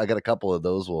 I got a couple of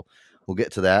those. We'll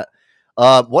get to that.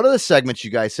 One of the segments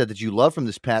you guys said that you loved from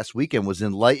this past weekend was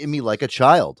Enlighten Me Like a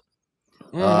Child.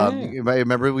 You might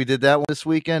remember we did that one this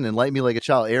weekend. Enlighten Me Like a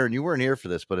Child. Aaron, you weren't here for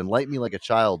this, but Enlighten Me Like a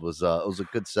Child was a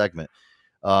good segment.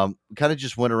 Kind of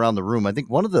just went around the room. I think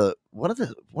one of the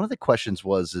questions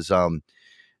was do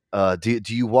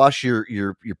you wash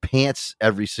your pants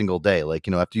every single day? Like,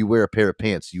 after you wear a pair of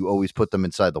pants, you always put them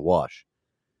inside the wash.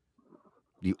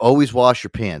 You always wash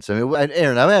your pants. I mean,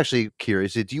 Aaron, I'm actually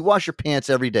curious. Do you wash your pants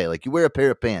every day? Like, you wear a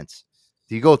pair of pants.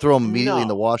 Do you go throw them immediately in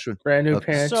the washer? Brand new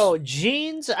pants. So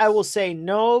jeans, I will say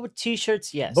no.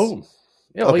 T-shirts, yes. Boom.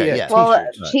 Yeah. Well,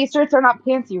 t-shirts are not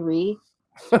pants, you re.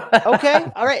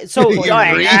 Okay. All right. So, all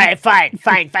right. Fine.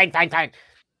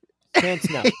 Pants,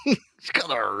 no.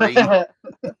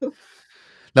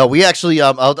 No, we actually,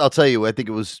 I'll tell you, I think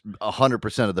it was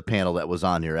 100% of the panel that was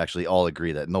on here actually all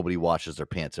agree that nobody washes their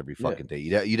pants every fucking day.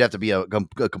 You'd have to be a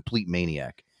complete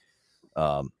maniac.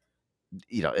 I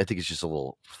think it's just a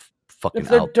little fucking. If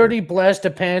they're dirty,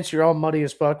 blasted pants, you're all muddy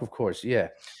as fuck. Of course, yeah.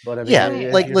 But I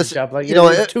mean,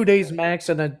 listen, 2 days max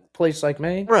in a place like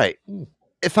Maine, right?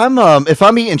 If I'm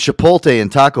eating Chipotle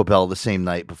and Taco Bell the same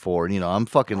night before, and I'm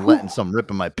fucking letting some rip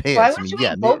in my pants. Why would you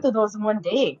eat both of those in one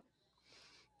day?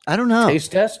 I don't know.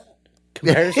 Taste test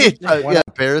comparison.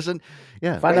 Comparison.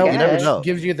 Yeah, find out you never know.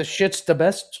 gives you the shits the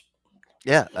best.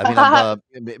 Yeah, I mean, I'm,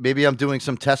 maybe I'm doing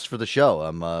some tests for the show.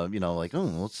 I'm, like,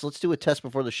 let's do a test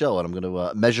before the show, and I'm going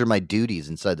to measure my duties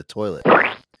inside the toilet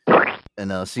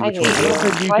and see which one. I don't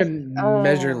think you can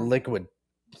measure liquid.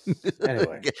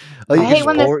 Anyway, I hate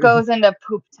when this goes into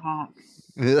poop talk.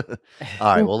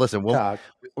 All right, well, listen, we're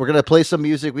going to play some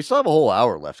music. We still have a whole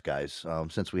hour left, guys,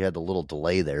 since we had the little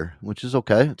delay there, which is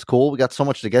okay. It's cool. We got so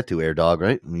much to get to, Air Dog,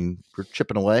 right? I mean, we're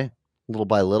chipping away little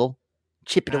by little.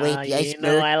 Chipping away at the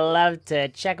iceberg. I love to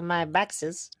check my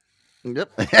boxes. Yep.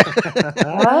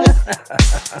 Oh,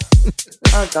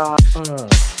 God.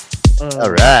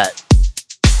 All right.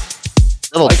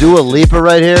 Little Dua Lipa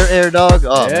right here, Air Dog.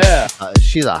 Oh, yeah.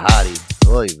 She's a hottie.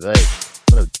 Oy vey.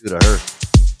 What a do to her.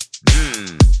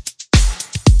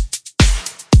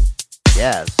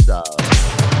 Yes.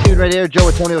 Dude, right here, Joe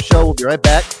Antonio Show. We'll be right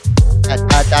back.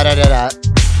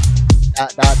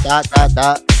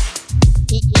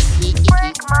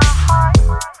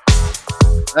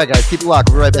 All right, guys, keep it locked.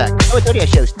 We'll be right back. Joe Antonio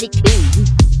Show. Stay tuned.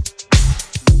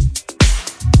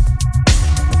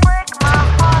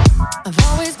 I've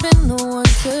always been the one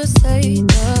to say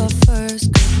the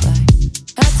first goodbye.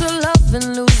 Had to love and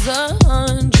lose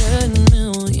 100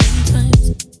 million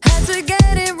times. Had to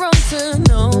get it wrong to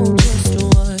know just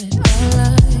what I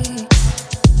like.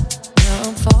 Now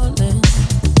I'm falling.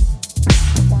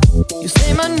 You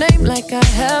say my name like I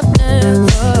have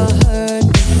never heard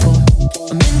before.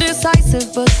 I'm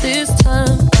indecisive, but this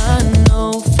time I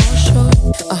know for sure.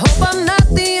 I hope I'm not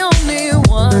the only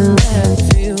one that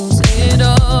feels it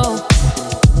all.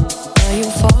 Are you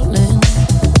falling?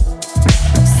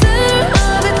 Center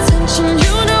of attention,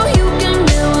 you know you can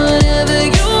get whatever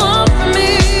you want from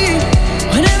me.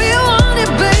 Whenever you want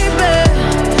it, baby.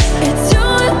 It's you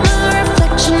and my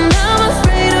reflection. I'm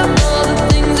afraid of all the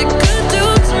things it could do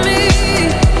to me.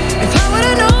 If I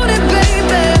would've known it,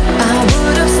 baby, I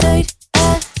would've stayed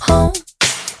at home.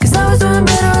 'Cause I was doing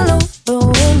better alone. But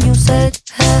when you said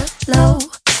hello,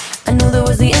 I knew that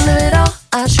was the end of it all.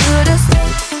 I should've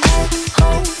stayed at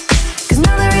home. 'Cause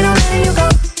now there ain't no letting you go.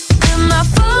 Am I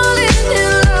falling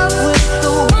in love with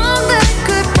the one that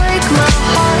could break my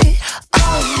heart?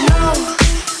 Oh no,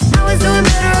 I was doing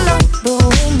better alone. But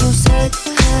when you said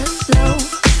hello,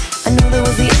 I knew that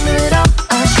was the end of it all.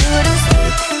 I should've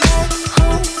stayed at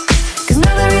home. 'Cause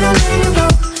now there ain't no letting you go.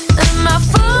 Am I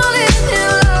falling in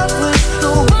love with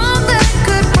the one that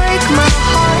could break my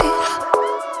heart?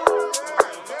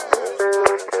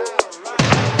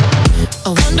 I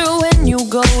wonder when you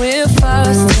go if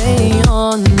I stay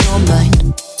on your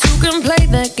mind. Two can play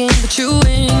that game, but you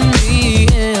win me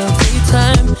every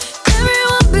time.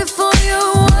 Everyone before you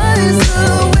was a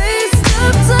waste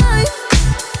of time.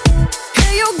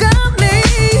 Yeah, you got me.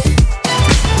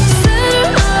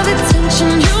 Center of attention,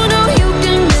 you know you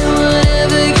can get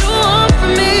whatever you want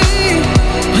from me.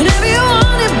 Whenever you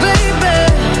want it, baby.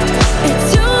 It's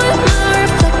you and my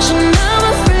reflection. I'm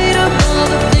afraid of all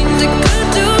the things it could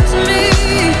do to me.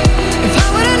 If I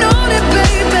would've known it,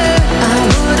 baby, I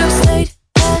would've stayed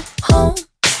at home.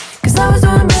 'Cause I was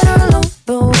doing better alone.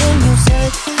 But when you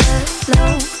said hello,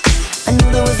 I knew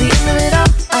that was the end of it all.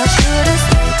 I should've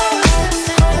stayed at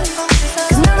home.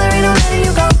 'Cause now there ain't no letting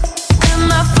you go.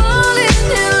 Am I falling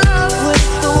in love with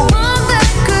the one that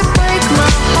could break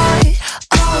my heart?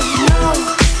 Oh no,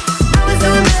 I was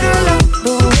doing better alone.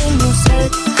 But when you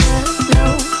said hello,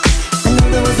 I knew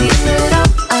that was the end of it all.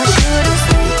 I should've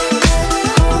stayed at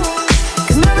home.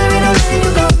 'Cause now there ain't no letting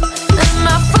you go. Am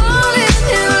I falling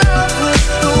in love with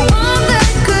the one that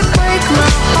could break my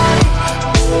heart?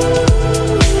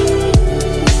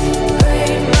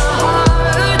 Break my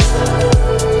heart.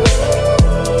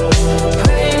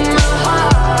 Break my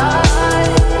heart.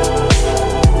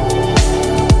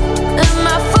 Am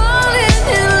I falling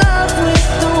in love with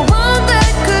the one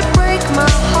that could break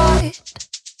my heart?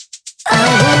 I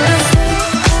would've stayed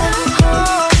at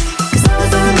home. 'Cause I was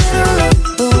doing better alone.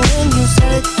 But when you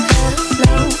said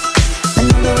hello, I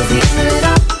knew that was the end of it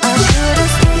all. I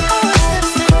should've stayed at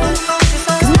home.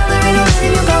 'Cause now there ain't no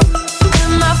letting you go.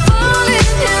 Am I falling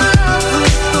in love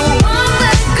with the one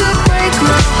that could break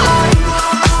my heart?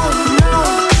 Oh no,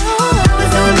 I was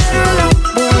doing better alone.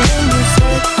 But when you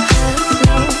said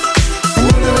hello, I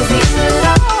knew that was the end of it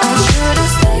all. I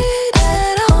should've stayed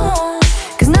at home.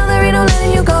 'Cause now there ain't no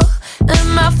letting you go.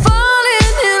 Am I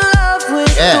falling in love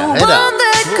with the one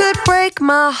that could break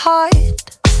my heart?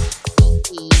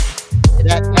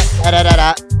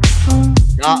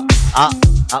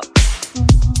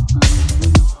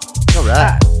 All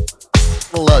right.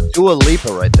 Little Dua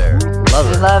Lipa right there. Love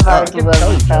her. Love our Dua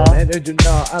Lipa.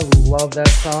 No, I love that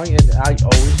song, and I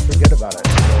always forget about it.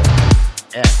 So,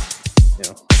 Yeah. you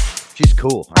know, She's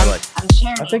cool. I like. I'm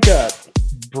sharing. I think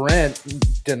Brent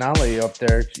Denali up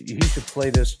there, he should play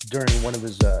this during one of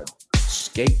his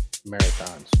skate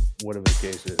marathons, whatever the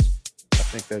case is. I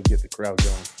think that'd get the crowd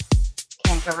going.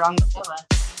 Can't go wrong with that.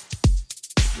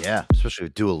 Yeah, especially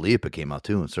if Dua Lipa came out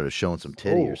too and started showing some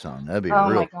titty or something. That'd be Oh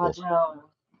real my God, cool. no.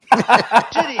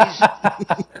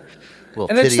 Little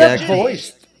And it's titty that action.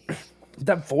 voice.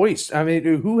 That voice. I mean,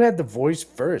 who had the voice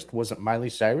first? Was it Miley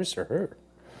Cyrus or her?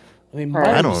 I mean,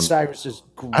 Miley Cyrus is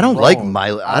grown, I don't like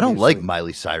Miley. I don't like obviously.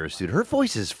 Miley Cyrus, dude. Her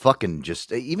voice is fucking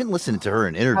just. Even listening to her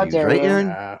in interviews, dare right, you. Aaron?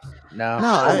 No, I don't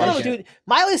know, like it. dude.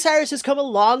 Miley Cyrus has come a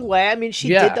long way. I mean, she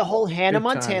Yeah, did the whole Hannah big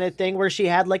time. Montana thing where she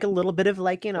had like a little bit of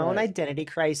like, an identity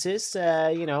crisis,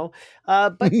 but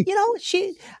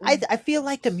I feel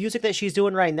like the music that she's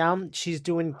doing right now, she's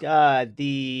doing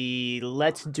the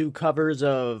let's do covers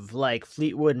of like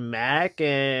Fleetwood Mac She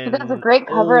and does a great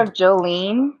cover of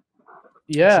Jolene.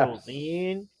 Yeah.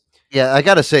 Jolene. Yeah, I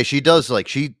gotta say she does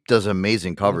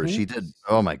amazing covers. Mhm. She did.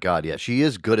 Oh my god, yeah, she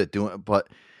is good at doing. But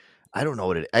I don't know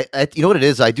what it. You know what it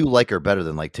is. I do like her better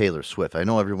than like Taylor Swift. I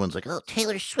know everyone's like, oh,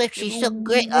 Taylor Swift, she's so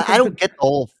great. I don't get the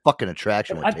whole fucking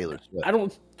attraction with Taylor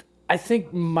Swift. I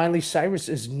think Miley Cyrus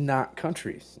is not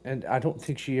country, and I don't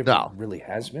think she ever really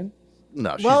has been.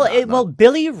 No, Well,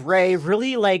 Billy Ray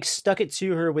really like stuck it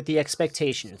to her with the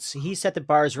expectations. He set the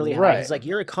bars really high. Right. He's like,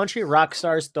 "You're a country rock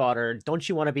star's daughter. Don't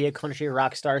you want to be a country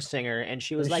rock star singer?" And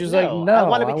she was like, She's "No, like, I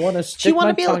want to be." I want to She stick want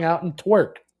my to be tongue like, out and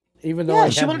twerk, even though yeah, I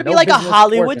she have wanted to no be like a business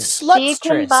Hollywood twerking. She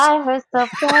can slutstress. buy herself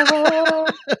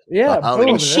flowers. Yeah, Hollywood boom,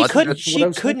 And she that's could what she I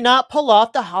was could thinking. not pull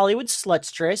off the Hollywood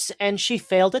slutstress, and she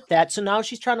failed at that. So now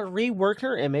she's trying to rework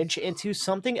her image into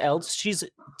something else. She's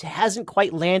hasn't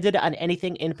quite landed on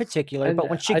anything in particular, And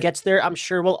but when she I- gets there, I'm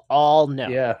sure we'll all know.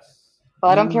 Yeah.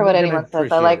 Well, I don't care what You're gonna anyone says. I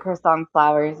appreciate like it. her song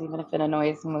Flowers, even if it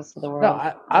annoys most of the world.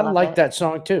 No, I love like it. that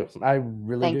song too. I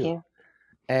really Thank do. you.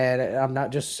 And I'm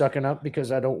not just sucking up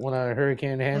because I don't want a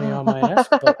Hurricane Hanny on my ass.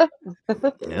 But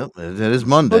Yep, it is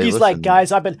Monday. Boogie's Listen. like,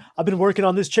 guys, I've been working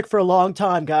on this chick for a long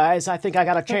time, guys. I think I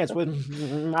got a chance with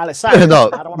Miley Cyrus. No,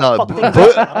 I don't no, want to fuck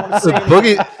things up. I don't want to say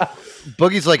anything.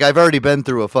 Boogie's like, I've already been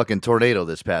through a fucking tornado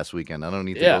this past weekend. I don't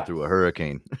need to Yeah. go through a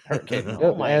hurricane.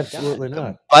 no, my absolutely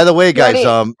not. By the way, guys,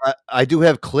 Ready? I do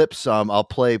have clips. I'll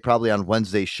play probably on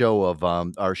Wednesday's show of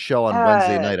our show on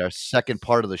Wednesday night, our second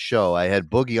part of the show. I had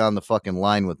Boogie on the fucking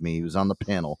line with me. He was on the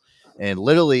panel, and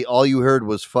literally all you heard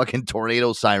was fucking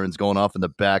tornado sirens going off in the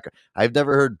back. I've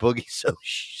never heard Boogie so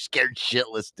scared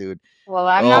shitless, dude. Well,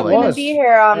 I'm Oh, not my going to God. be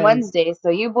here on And- Wednesday, so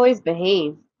you boys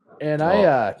behave. And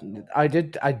I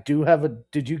do have a.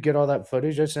 Did you get all that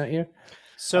footage I sent you?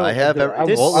 So I have.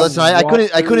 this- Well, listen, I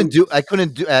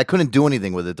couldn't do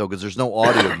anything with it though because there's no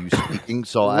audio of you speaking.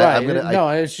 So I'm gonna. No,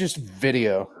 it's just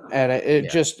video, and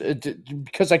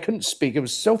because I couldn't speak. It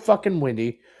was so fucking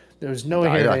windy. There was no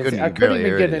No, hearing I anything. couldn't barely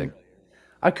hear get anything.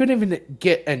 I couldn't even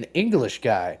get an English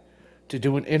guy to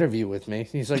do an interview with me.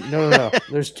 He's like, no.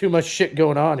 There's too much shit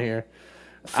going on here.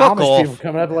 Fuck Amish off. people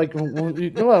coming up like,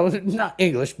 well, not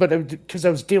English, but because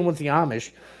I was dealing with the Amish.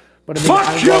 But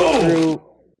I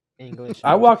mean,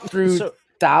 I walked through So-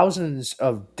 thousands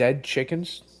of dead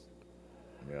chickens.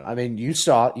 I mean, you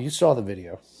saw the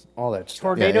video, all that stuff.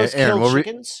 Tornadoes Aaron, kill what were-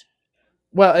 chickens.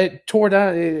 Well, it tore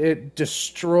down. It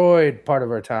destroyed part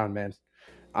of our town, man.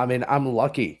 I mean, I'm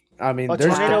lucky. I mean, A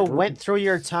there's tornado debris- went through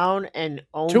your town and Two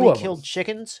only of them. killed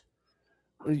chickens.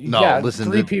 No, yeah, listen.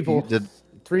 three the, people. The,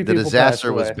 Three the people disaster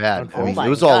passed was away, bad. I mean, unfortunately. it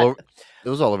was my all God. over. It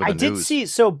was all over the I news. did see.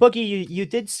 So Boogie, you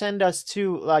did send us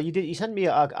to. You sent me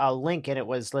a link, and it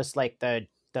was just like the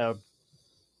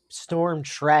storm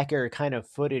tracker kind of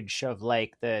footage of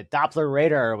like the Doppler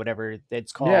radar or whatever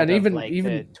it's called. and of, even- like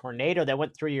even- the tornado that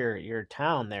went through your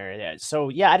town there. Yeah, so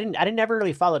yeah, I didn't never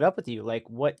really followed up with you. Like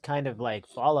what kind of like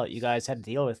fallout you guys had to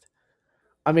deal with?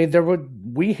 I mean,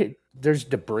 there's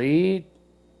debris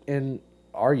in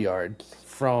our yard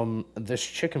from this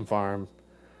chicken farm.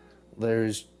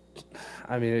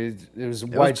 I mean, it was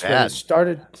widespread.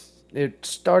 bad. It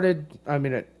started. I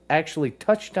mean, it actually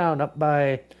touched down up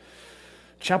by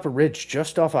Chopper Ridge,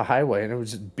 just off a highway, and it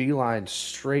was beeline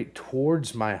straight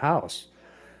towards my house.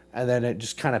 And then it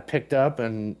just kind of picked up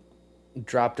and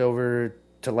dropped over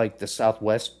to like the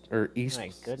southwest or east. My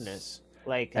goodness.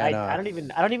 Like And, I don't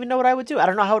even know what I would do. I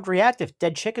don't know how I would react if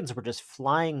dead chickens were just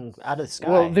flying out of the sky.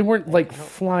 Well, they weren't like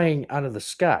flying out of the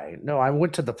sky. No, I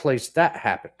went to the place that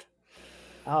happened.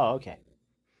 Oh, okay.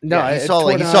 No, Yeah, it he tore saw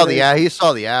down he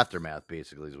saw the aftermath.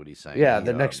 Basically, is what he's saying. Yeah, He,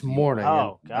 the next morning.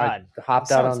 Oh, and I God. hopped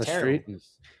That out on sounds the terrible. street. And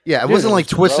Yeah, it Dude, wasn't like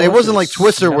Twister. It gross, wasn't like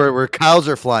Twister smelly. where cows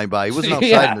are flying by. He wasn't outside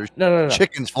Yeah, and there's no.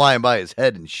 chickens flying by his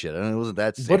head and shit. I mean, it wasn't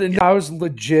that sick. But I was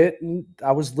legit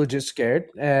scared,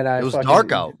 and It was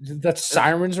dark out. The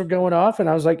sirens were going off, and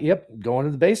I was like, "Yep, going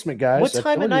to the basement, guys." What I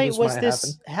time of told you night was might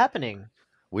this happen. happening?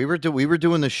 We were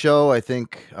doing the show, I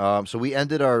think. So we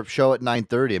ended our show at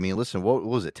 9:30. I mean, listen, what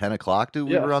was it? 10 o'clock, dude?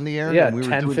 We Yeah. were on the air. Yeah, and we were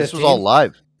 10, doing this was 15. all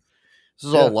live. This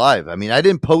is all Yeah. live. I mean, I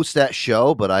didn't post that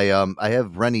show, but I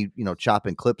have Rennie,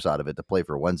 chopping clips out of it to play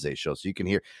for Wednesday's show, so you can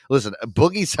hear. Listen,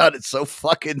 Boogie sounded so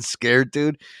fucking scared,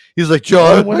 dude. He's like, Joe,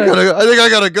 I think I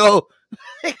gotta go.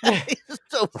 He's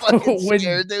so fucking When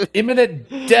scared, dude. imminent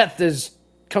death is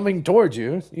coming towards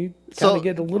you, you kind of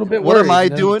get a little bit what worried. am I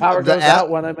and then doing? Power The goes out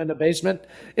when I'm in the basement.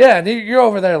 Yeah, and you're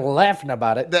over there laughing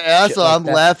about it. The Shit asshole, like I'm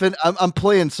that. laughing. I'm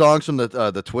playing songs from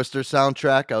the Twister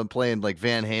soundtrack. I'm playing like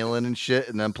Van Halen and shit,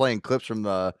 and I'm playing clips from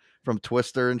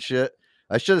Twister and shit.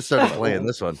 I should have started playing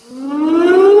this one. Yeah,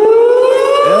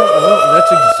 well,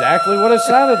 that's exactly what it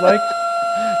sounded like.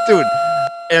 Dude,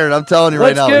 Aaron, I'm telling you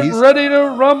right now. Let's get ready to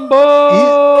rumble.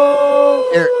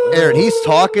 Aaron, he's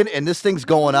talking, and this thing's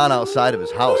going on outside of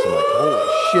his house. I'm like, holy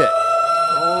shit.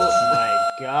 Oh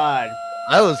my god.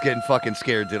 I was getting fucking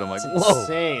scared, dude. I'm like, whoa.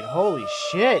 Insane. Holy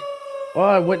shit. Well,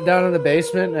 I went down in the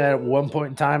basement, and at one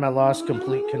point in time, I lost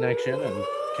complete connection and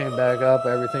came back up.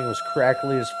 Everything was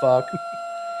crackly as fuck.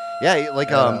 Yeah,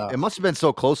 like it must have been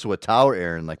so close to a tower,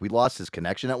 Aaron. Like we lost his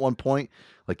connection at one point.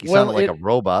 Like he sounded like a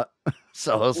robot.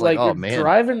 So I was like, oh man.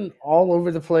 Driving all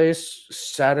over the place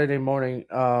Saturday morning,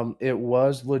 it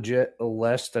was legit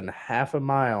less than half a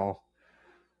mile.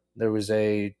 There was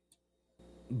a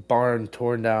barn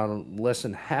torn down less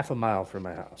than half a mile from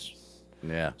my house.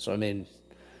 Yeah. So I mean,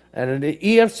 and an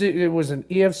it was an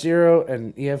EF0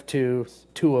 and EF2,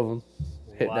 two of them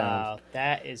hit down. Wow,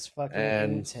 that is fucking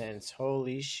intense.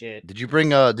 Holy shit. Did you bring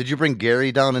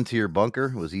Gary down into your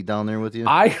bunker? Was he down there with you?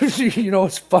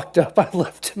 It's fucked up. I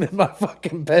left him in my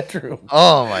fucking bedroom.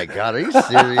 Oh my god, are you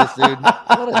serious, dude?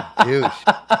 What a douche.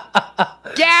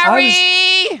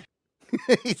 Gary!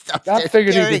 I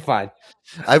figured he'd be fine.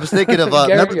 I was thinking of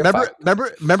Gary,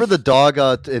 remember the dog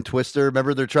in Twister?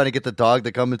 Remember they're trying to get the dog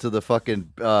to come into the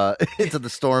fucking into the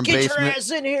storm Get basement. your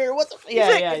ass in here. What the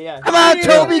yeah. Come on,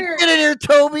 Toby, get in here,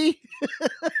 Toby.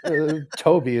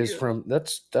 Toby is from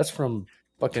that's from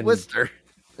fucking Twister.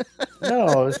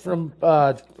 No, it's from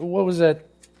what was that?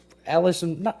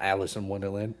 Not Alice in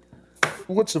Wonderland.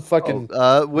 What's the fucking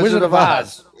Wizard of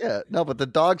Oz? Yeah, no, but the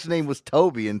dog's name was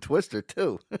Toby in Twister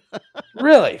too.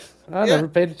 Really? I never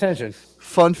paid attention.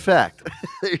 Fun fact.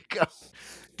 There you go.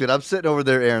 Dude, I'm sitting over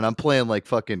there, Aaron. I'm playing like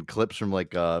fucking clips from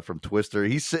from Twister.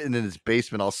 He's sitting in his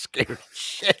basement all scared as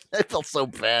shit. I felt so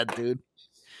bad, dude.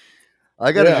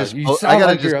 I gotta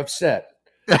you're upset.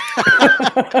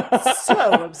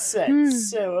 So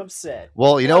upset.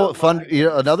 Well, you know what? Fun.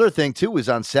 Another thing too was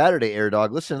on Saturday, Air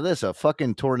Dog. Listen to this: a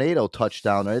fucking tornado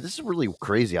touchdown. This is really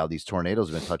crazy how these tornadoes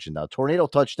have been touching down. Tornado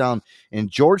touchdown in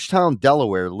Georgetown,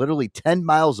 Delaware, literally 10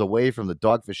 miles away from the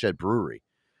Dogfish Head Brewery.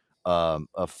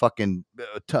 A fucking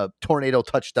tornado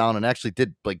touchdown and actually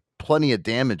did like plenty of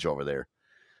damage over there.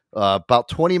 About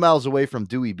 20 miles away from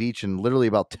Dewey Beach and literally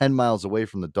about 10 miles away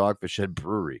from the Dogfish Head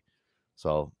Brewery.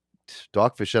 So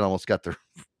Dogfish Head almost got their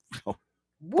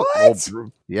what?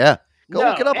 Yeah.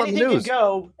 Look it up on the anything news. Can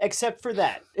go except for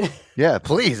that. Yeah,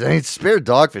 please. I mean, spare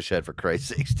Dogfish Head for Christ's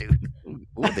sakes, dude.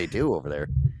 What would they do over there?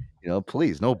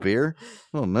 Please, no beer.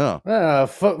 Oh no.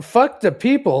 Fuck the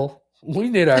people. We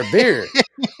need our beer.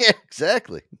 Yeah,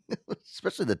 exactly.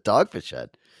 Especially the Dogfish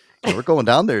Head. We're going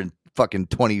down there in fucking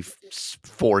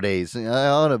 24 days. I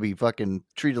ought to be fucking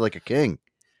treated like a king.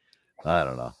 I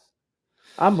don't know.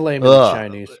 I'm blaming the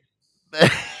Chinese.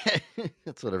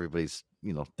 That's what everybody's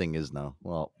thing is now.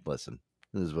 Well, listen,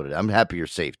 this is what it is. I'm happy you're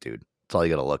safe, dude. That's all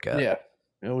you got to look at. Yeah,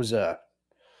 it was a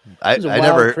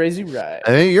wild, crazy ride.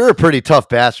 I mean, you're a pretty tough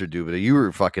bastard, dude. But you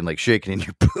were fucking like shaking in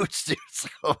your boots, dude. So,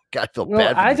 God, I feel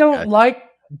bad. I don't like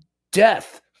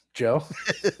death, Joe.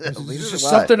 There's just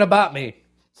something about me.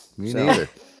 Me neither.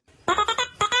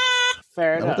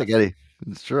 Fair enough. I don't think any.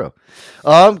 It's true.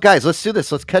 Guys, let's do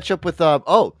this. Let's catch up with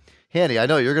Hanny, I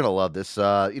know you're gonna love this.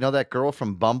 That girl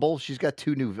from Bumble? She's got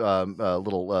 2 new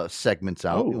little segments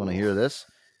out. You want to hear this?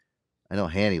 I know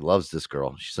Hanny loves this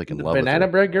girl. She's like in love with her. Banana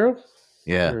bread girl?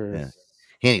 Yeah.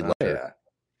 Hanny loves her.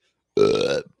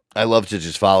 I love to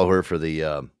just follow her for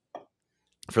the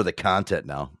content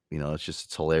now.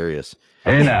 It's hilarious.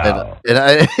 Hey now. And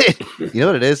I, you know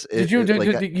what it is? You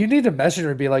need to message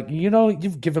her and be like,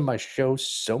 you've given my show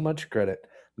so much credit.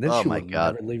 And then she will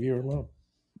never leave you alone.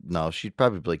 No, she'd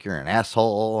probably be like, you're an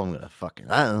asshole. I'm going to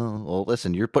fucking, I don't know. Well,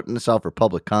 listen, you're putting this out for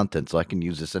public content, so I can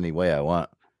use this any way I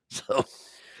want. So,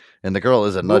 And the girl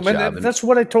is a nut job. That's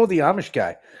what I told the Amish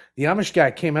guy. The Amish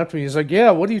guy came up to me. He's like, "Yeah,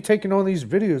 what are you taking all these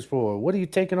videos for? What are you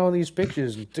taking all these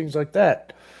pictures and things like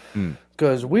that?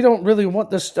 Because we don't really want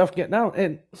this stuff getting out."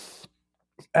 And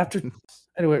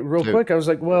anyway, real quick, I was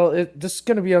like, "Well, this is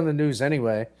going to be on the news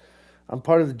anyway. I'm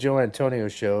part of the Joe Antonio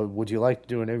show. Would you like to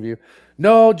do an interview?"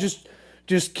 "No, just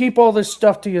keep all this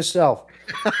stuff to yourself."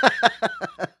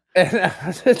 And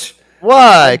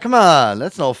why? Come on,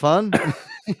 that's no fun.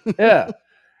 Yeah.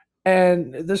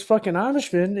 And this fucking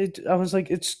Amishman, I was like,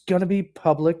 it's going to be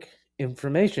public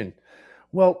information.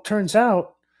 Well, turns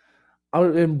out,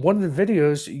 in one of the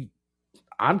videos,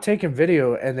 I'm taking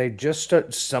video, and they just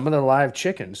start some of the live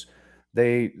chickens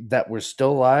that were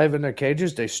still alive in their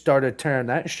cages. They started tearing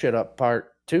that shit up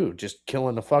part too, just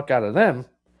killing the fuck out of them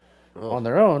on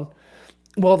their own.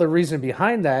 Well, the reason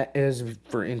behind that is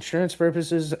for insurance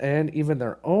purposes and even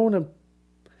their own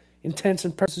intents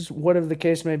and purposes, whatever the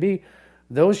case may be.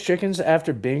 Those chickens,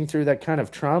 after being through that kind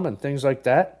of trauma and things like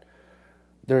that,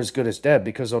 they're as good as dead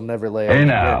because they'll never lay out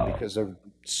again because they're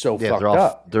so fucked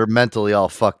up. They're mentally all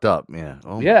fucked up. Yeah.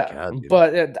 Oh yeah. My God,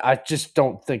 but I just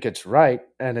don't think it's right.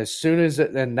 And as soon as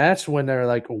and that's when they're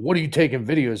like, "What are you taking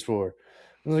videos for?"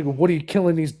 I was like, "What are you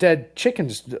killing these dead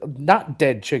chickens, not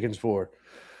dead chickens for?"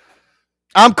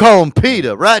 I'm calling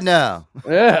PETA right now.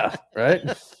 Yeah. Right.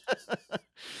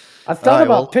 I thought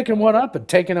about picking one up and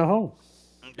taking it home.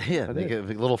 Yeah, make a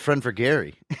little friend for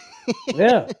Gary.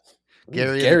 Yeah.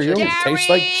 Gary tastes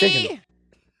like chicken.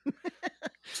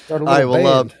 Start a all right, little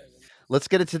well, band. let's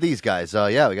get into these guys.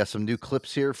 Yeah, we got some new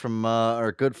clips here from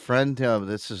our good friend.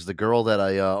 This is the girl that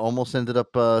I almost ended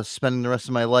up spending the rest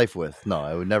of my life with. No,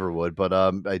 I would, but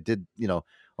I did,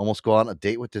 almost go on a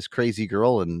date with this crazy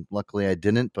girl, and luckily I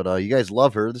didn't. But you guys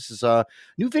love her. This is a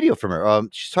new video from her.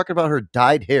 She's talking about her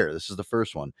dyed hair. This is the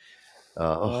first one.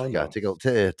 God, take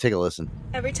a listen.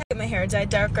 Every time my hair dyed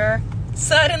darker,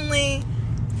 suddenly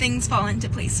things fall into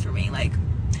place for me. Like,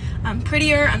 I'm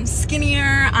prettier, I'm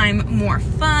skinnier, I'm more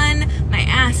fun, my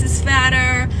ass is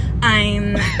fatter,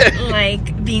 I'm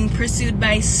like being pursued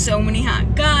by so many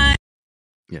hot guys.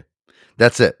 Yeah,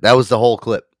 that's it. That was the whole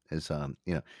clip. Is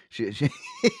she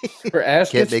her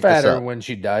ass gets fatter when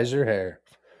she dyes her hair.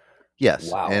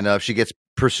 Yes, wow. And she gets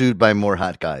pursued by more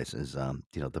hot guys. Is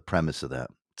the premise of that.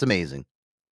 It's amazing.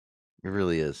 It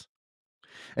really is.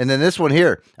 And then this one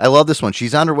here, I love this one.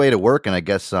 She's on her way to work, and I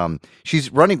guess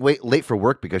she's running late for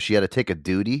work because she had to take a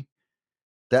duty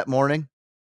that morning.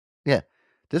 Yeah,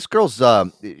 this girl's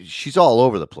she's all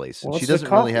over the place. She doesn't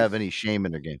really have any shame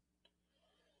in her game.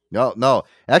 No,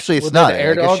 actually, it's not.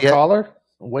 Air dog call her,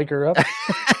 wake her up.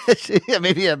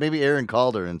 Maybe Aaron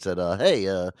called her and said, "Hey,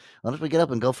 why don't we get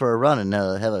up and go for a run and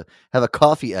have a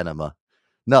coffee enema?"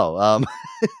 No,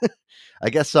 I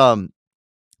guess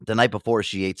the night before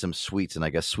she ate some sweets, and I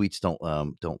guess sweets don't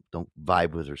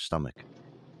vibe with her stomach.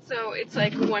 So it's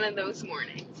like one of those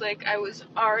mornings. Like, I was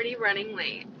already running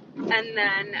late, and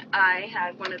then I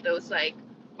had one of those like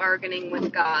bargaining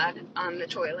with God on the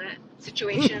toilet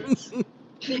situations.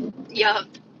 Yup.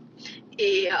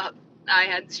 I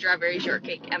had strawberry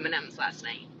shortcake M&Ms last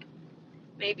night.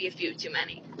 Maybe a few too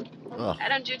many. Ugh. I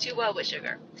don't do too well with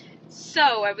sugar.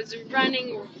 So I was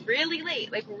running really late.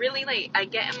 I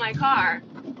get in my car,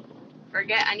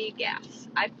 forget I need gas.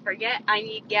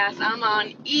 I'm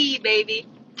on E, baby.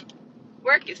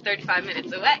 Work is 35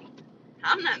 minutes away.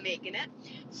 I'm not making it.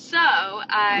 So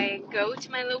I go to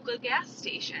my local gas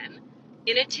station.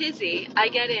 In a tizzy, I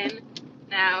get in.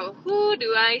 Now, who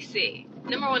do I see?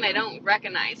 Number one, I don't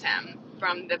recognize him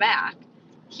from the back.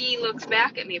 He looks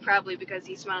back at me probably because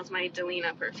he smells my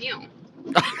Delina perfume.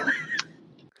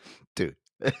 Dude,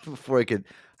 before I could,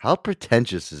 how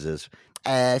pretentious is this?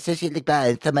 Says you look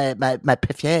bad. It's my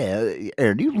perfume.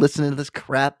 Aaron, you listening to this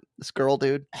crap, this girl,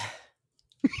 dude?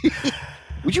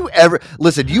 Would you ever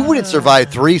listen? You wouldn't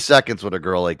survive 3 seconds with a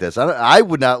girl like this. I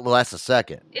would not last a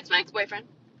second. It's my ex-boyfriend.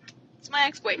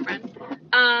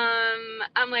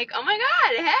 I'm like, oh my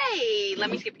God, hey, let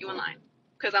me skip you in line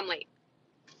because I'm late.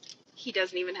 He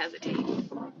doesn't even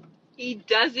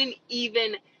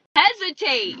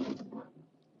hesitate.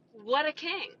 What a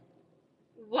king.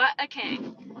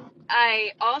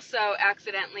 I also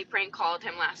accidentally prank called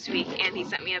him last week, and he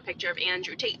sent me a picture of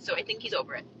Andrew Tate, so I think he's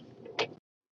over it.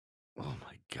 Oh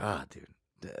my God, dude.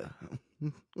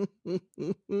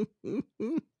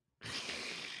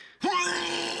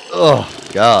 Oh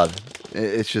God.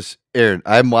 It's just, Aaron,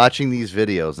 I'm watching these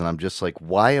videos and I'm just like,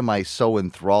 why am I so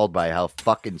enthralled by how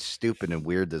fucking stupid and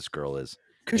weird this girl is?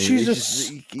 Because she's a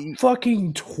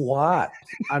fucking twat.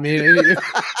 I mean,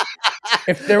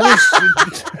 if there was,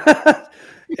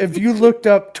 if you looked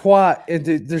up twat,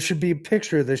 there should be a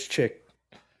picture of this chick.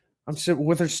 I'm sitting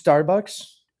with her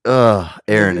Starbucks.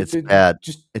 Aaron, it's bad.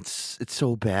 It's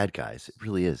so bad, guys. It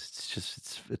really is. It's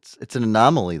just it's an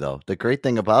anomaly, though. The great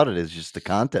thing about it is just the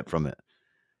content from it.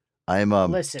 I'm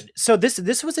Listen, so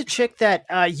this was a chick that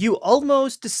you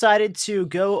almost decided to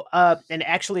go and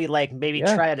actually like maybe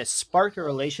try to spark a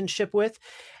relationship with.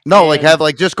 No,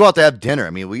 like just go out to have dinner. I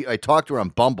mean, I talked to her on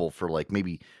Bumble for like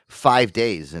maybe 5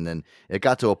 days, and then it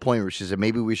got to a point where she said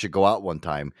maybe we should go out one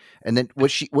time. And then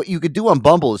what you could do on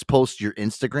Bumble is post your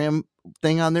Instagram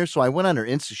thing on there. So I went on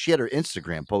her she had her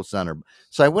Instagram posted on her.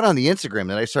 So I went on the Instagram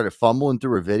and I started fumbling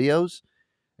through her videos,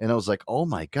 and I was like, oh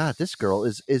my god, this girl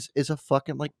is a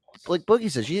fucking like Boogie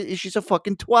says she's a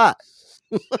fucking twat.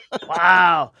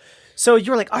 Wow. So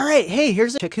you're like, all right, hey,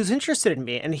 here's a chick who's interested in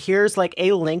me. And here's like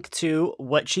a link to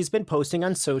what she's been posting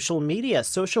on social media.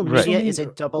 Social media is a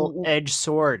double-edged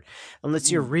sword.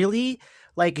 Unless you're really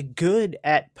like good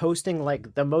at posting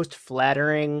like the most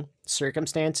flattering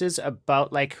circumstances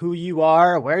about like who you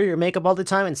are, wear your makeup all the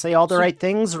time and say all the right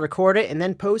things, record it and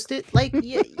then post it. Like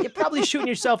you're probably shooting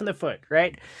yourself in the foot,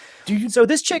 right? So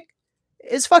this chick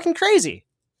is fucking crazy.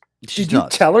 Did you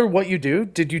tell her what you do?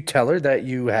 Did you tell her that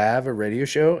you have a radio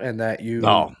show and that you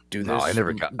do this? No, I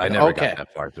never got that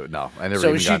far to it. No, I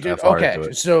never even got that far into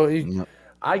it. So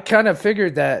I kind of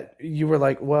figured that you were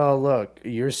like, well, look,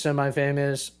 you're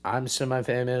semi-famous. I'm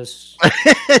semi-famous.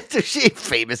 She ain't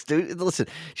famous, dude. Listen,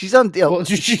 she's on. Well,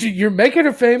 you're making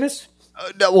her famous.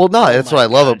 No, that's what I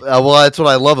love. That's what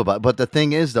I love about it. But the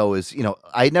thing is, though, is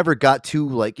I never got to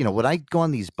like when I go on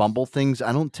these Bumble things,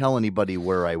 I don't tell anybody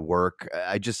where I work.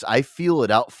 I feel it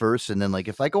out first, and then like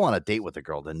if I go on a date with a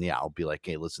girl, then I'll be like,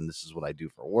 hey, listen, this is what I do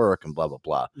for work, and blah blah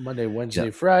blah. Monday, Wednesday,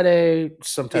 Friday,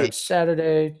 sometimes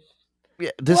Saturday.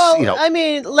 Yeah, I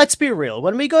mean, let's be real.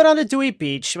 When we go down to Dewey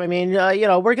Beach, I mean,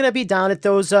 we're gonna be down at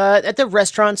those at the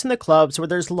restaurants and the clubs where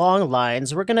there's long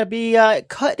lines. We're gonna be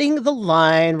cutting the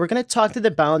line. We're gonna talk to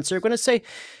the bouncer. We're gonna say,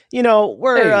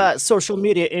 we're social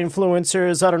media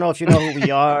influencers. I don't know if you know who we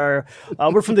are.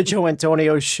 We're from the Joe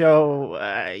Antonio show.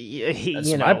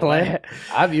 That's my plan.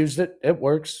 I've used it. It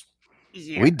works.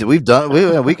 Yeah. We've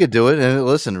done we could do it, and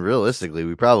listen, realistically,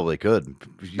 we probably could.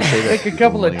 Make a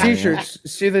couple of T-shirts.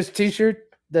 See this T-shirt?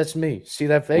 That's me. See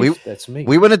that face? That's me.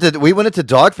 We went into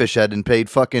Dogfish Head and paid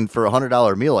fucking for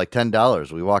 $100 meal like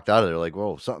 $10. We walked out of there like,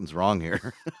 whoa, something's wrong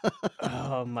here.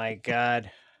 Oh my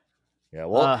god. Yeah,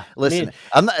 well, listen,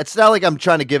 it's not like I'm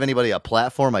trying to give anybody a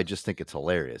platform. I just think it's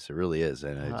hilarious. It really is,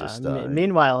 and I just.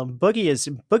 Meanwhile, Boogie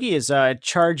is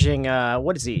charging.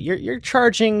 What is he? You're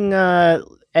charging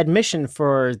admission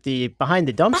for the Behind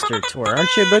the Dumpster tour, aren't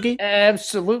you, Boogie?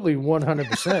 Absolutely,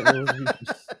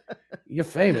 100%. You're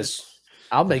famous.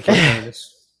 I'll make you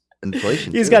famous.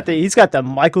 Inflation. He's got the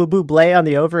Michael Bublé on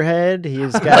the overhead.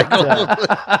 He's got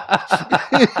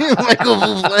Michael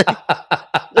Bublé.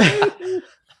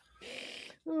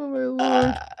 Oh my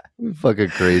lord! I'm fucking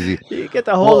crazy. You get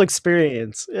the whole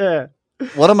experience. Yeah.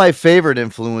 One of my favorite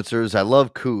influencers. I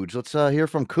love Cooge. Let's hear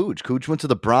from Cooge. Cooge went to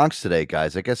the Bronx today,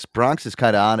 guys. I guess Bronx is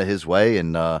kind of on his way,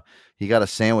 and he got a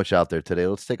sandwich out there today.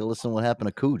 Let's take a listen to what happened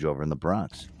to Cooge over in the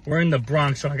Bronx. We're in the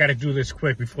Bronx, so I got to do this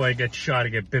quick before I get shot or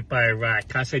get bit by a rat.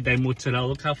 Case de mozzarella.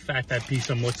 Look how fat that piece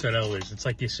of mozzarella is. It's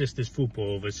like your sister's fupa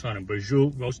over son. And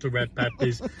Bajou, roasted red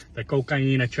peppers, the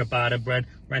cocaine, ciabatta bread.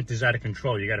 Rent is out of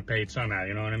control. You got to pay it somehow.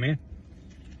 You know what I mean?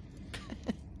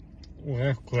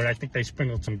 Well, good. I think they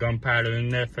sprinkled some gunpowder in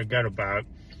there. Forget about it.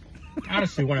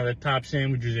 Honestly, one of the top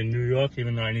sandwiches in New York,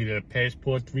 even though I needed a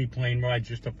passport, 3 plane rides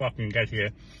just to fucking get here.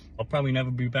 I'll probably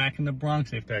never be back in the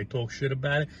Bronx after I talk shit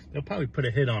about it. They'll probably put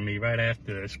a hit on me right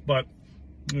after this. But,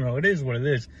 it is what it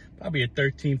is. Probably a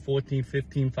 13, 14,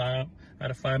 15 out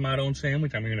of 5 my own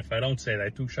sandwich. I mean, if I don't say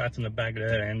that, 2 shots in the back of the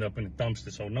head, I end up in a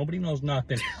dumpster. So nobody knows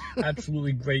nothing.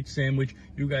 Absolutely great sandwich.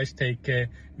 You guys take care.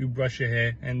 You brush your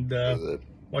hair. And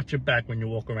watch your back when you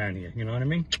walk around here. You know what I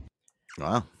mean?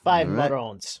 Wow. 5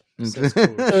 Maroons.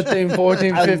 13,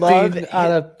 14, 15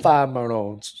 out of 5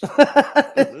 Maroons.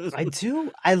 I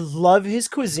do. I love his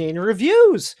cuisine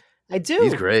reviews. I do.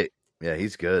 He's great. Yeah,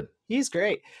 he's good. He's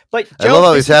great. But Joe, I love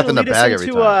how he's having the bag every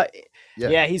time.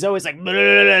 Yeah, he's always like. You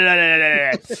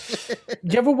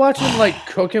ever watch him like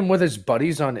cooking with his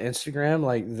buddies on Instagram?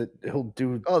 Like he'll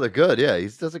do. Oh, they're good. Yeah, he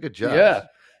does a good job. Yeah,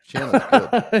 channel's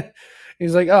good.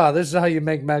 He's like, oh, this is how you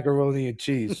make macaroni and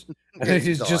cheese. And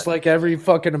he's just like every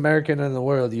fucking American in the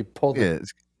world. You pull the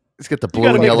He's got the blue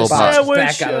and yellow box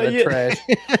back out of the trash.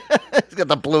 He's got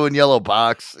the blue and yellow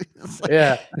box.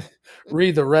 Yeah.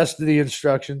 Read the rest of the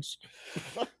instructions.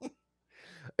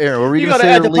 Aaron, what were you gotta say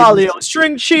add the leading- polio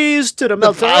string cheese to the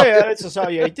mozzarella. This is how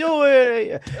you do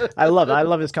it. I love it. I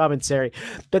love his commentary.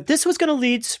 But this was going to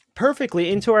lead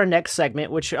perfectly into our next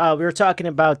segment, which we were talking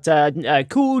about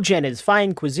Cooge and his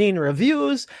fine cuisine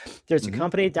reviews. There's a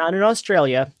company down in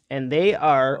Australia, and they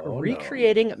are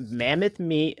recreating mammoth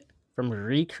meat from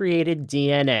recreated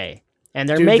DNA. And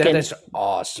they're making that is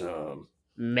awesome.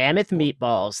 mammoth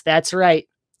meatballs. That's right.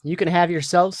 You can have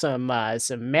yourself some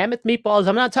mammoth meatballs.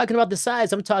 I'm not talking about the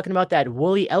size. I'm talking about that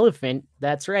woolly elephant.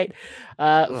 That's right.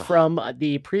 From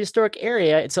the prehistoric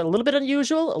area. It's a little bit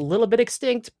unusual, a little bit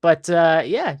extinct, but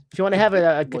yeah, if you want to have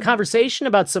a conversation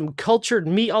about some cultured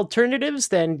meat alternatives,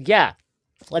 then yeah,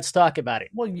 let's talk about it.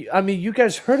 Well, I mean, you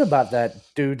guys heard about that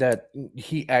dude that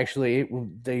he actually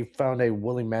they found a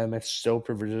woolly mammoth so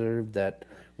preserved that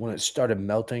when it started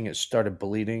melting, it started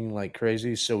bleeding like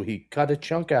crazy. So he cut a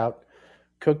chunk out,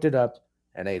 cooked it up,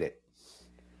 and ate it.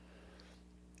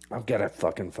 I've got to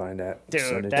fucking find that.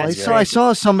 Dude, I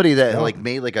saw somebody that like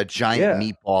made like a giant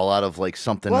meatball out of like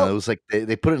something. It was like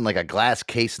they put it in like a glass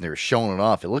case and they were showing it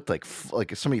off. It looked like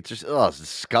somebody just it's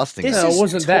disgusting. This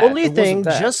is totally a thing,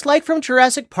 just like from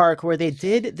Jurassic Park, where they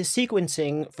did the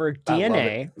sequencing for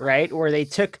DNA, right? Where they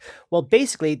took,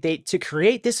 basically to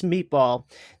create this meatball,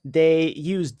 they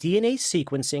used DNA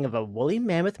sequencing of a woolly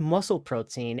mammoth muscle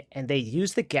protein, and they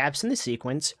used the gaps in the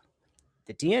sequence,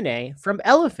 the DNA from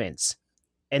elephants.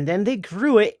 And then they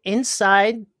grew it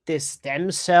inside this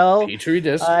stem cell petri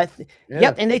dish.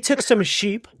 Yep, and they took some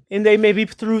sheep and they maybe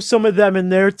threw some of them in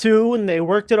there too, and they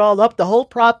worked it all up. The whole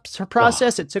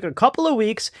process. It took a couple of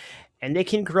weeks, and they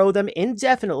can grow them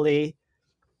indefinitely.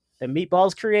 The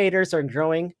Meatballs creators are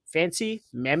growing fancy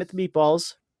mammoth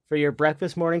meatballs for your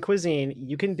breakfast morning cuisine.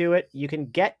 You can do it. You can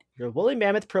get your woolly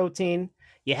mammoth protein.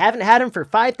 You haven't had them for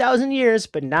 5,000 years,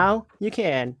 but now you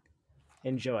can.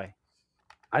 Enjoy.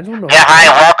 I don't know. Yeah,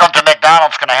 hi, welcome to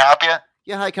McDonald's. Can I help you?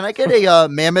 Yeah, hi. Can I get a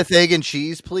mammoth egg and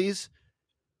cheese, please?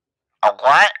 A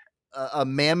what? A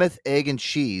mammoth egg and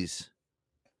cheese.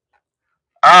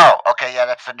 Oh, okay. Yeah,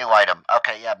 that's the new item.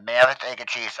 Okay, yeah, mammoth egg and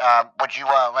cheese. Would you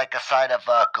like a side of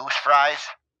goose fries?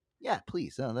 Yeah,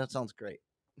 please. Oh, that sounds great.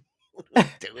 Do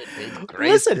it, babe.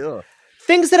 Great. Listen, deal.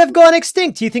 Things that have gone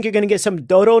extinct. Do you think you're going to get some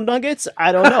dodo nuggets?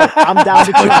 I don't know. I'm down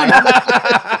to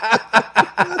try.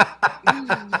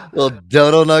 Little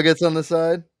dodo nuggets on the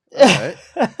side. All right.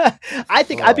 I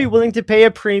think I'd be willing to pay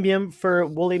a premium for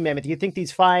woolly mammoth. You think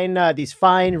these fine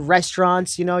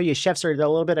restaurants, your chefs are a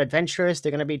little bit adventurous.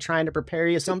 They're going to be trying to prepare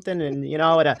you something, and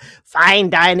at a fine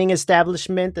dining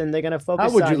establishment, and they're going to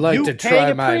focus. How would you on like to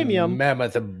try my premium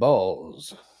mammoth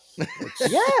balls?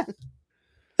 Yeah,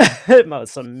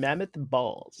 some mammoth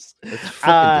balls. It's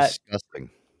fucking disgusting.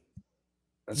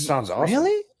 That sounds awesome.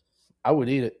 Really? I would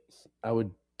eat it. I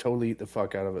would totally eat the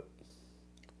fuck out of it.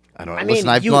 I don't know. Listen,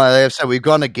 I've said we've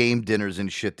gone to game dinners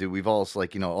and shit, dude. We've all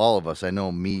all of us. I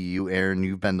know me, you, Aaron.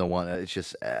 You've been the one. It's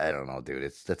just I don't know,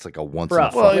 dude. That's like a once.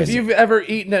 Well, if you've ever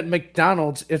eaten at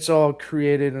McDonald's, it's all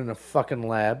created in a fucking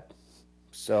lab.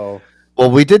 So. Well,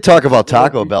 we did talk about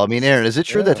Taco Bell. I mean, Aaron, is it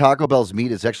true that Taco Bell's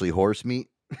meat is actually horse meat?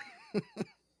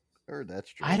 Heard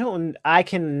that's true. I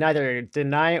can neither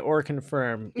deny or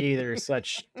confirm either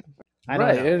such. I don't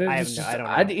know. I don't know.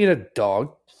 I'd eat a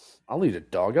dog. I'll eat a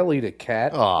dog. I'll eat a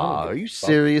cat. Oh, are you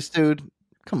serious, dude?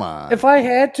 Come on. If I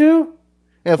had to.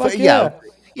 Yeah,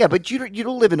 but you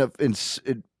don't live in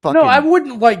fucking. No, I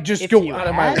wouldn't just go out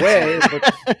of my way.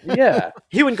 But yeah,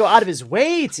 he wouldn't go out of his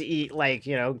way to eat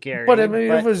Gary. But I mean,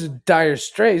 if it was dire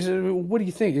straits, what do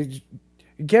you think?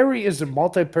 Gary is a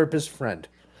multi-purpose friend.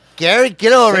 Gary,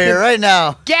 get over here right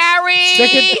now.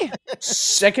 Gary!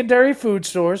 Secondary food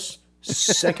source,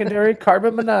 secondary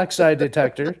carbon monoxide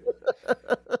detector.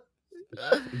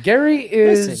 Gary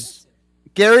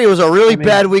was a really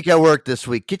bad week at work this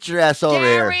week. Get your ass over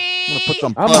here. I'm gonna put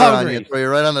some butter on you and throw you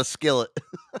right on the skillet.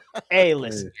 Hey,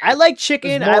 listen, I like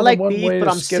chicken, I like beef, but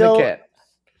I'm still.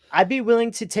 I'd be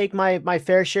willing to take my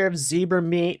fair share of zebra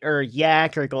meat or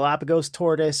yak or Galapagos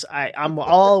tortoise. I'm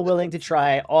all willing to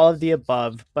try all of the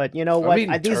above. But you know what?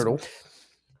 Turtle.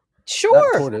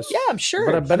 Sure. Yeah, I'm sure.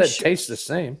 But I bet it tastes the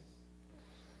same.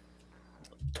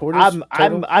 Tortoise,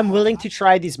 I'm willing to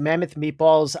try these mammoth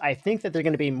meatballs. I think that they're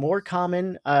going to be more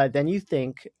common than you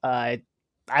think. I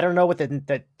don't know what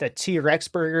the T-Rex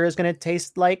burger is going to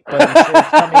taste like, but I'm sure it's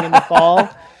coming in the fall.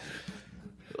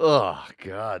 Oh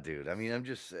God, dude. I mean,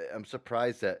 I'm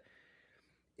surprised that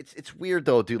it's weird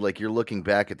though, dude. Like you're looking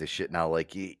back at this shit now,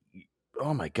 like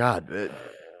oh my God.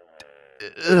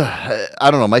 I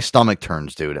don't know. My stomach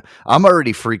turns, dude. I'm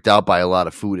already freaked out by a lot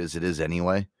of food as it is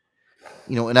anyway.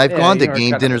 And I've gone to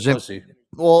game dinners.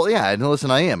 Well, yeah, and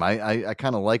listen, I am. I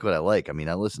kind of like what I like. I mean,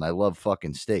 I love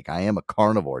fucking steak. I am a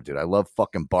carnivore, dude. I love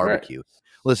fucking barbecue. Right.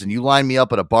 Listen, you line me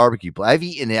up at a barbecue place. I've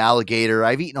eaten alligator.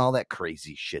 I've eaten all that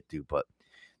crazy shit, dude. But,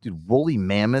 dude, woolly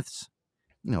mammoths,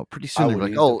 you know, pretty soon they're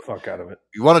like, oh, the fuck out of it.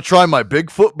 You want to try my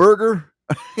Bigfoot burger?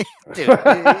 Dude, you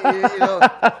know,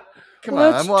 come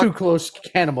on. That's too close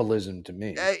cannibalism to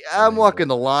me. I'm walking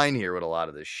the line here with a lot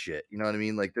of this shit. You know what I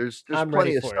mean? Like, there's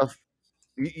plenty of stuff.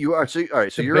 You are. So, all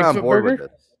right, so you're Bigfoot on board burger?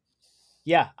 With it.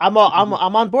 Yeah, I'm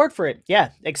on board for it.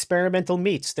 Yeah, experimental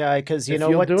meats, because you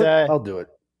know what? I'll do it.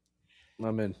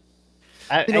 I'm in.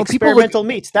 Experimental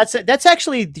meats. That's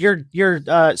actually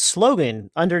your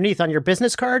slogan underneath on your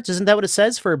business cards. Isn't that what it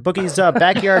says for Boogie's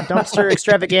backyard dumpster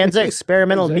extravaganza?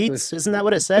 Experimental meats. Isn't that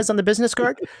what it says on the business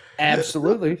card?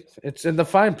 Absolutely, it's in the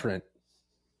fine print.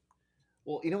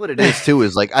 Well, you know what it is too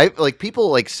is like people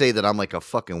like say that I'm like a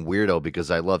fucking weirdo because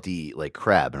I love to eat like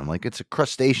crab, and I'm like, it's a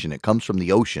crustacean. It comes from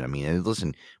the ocean. I mean,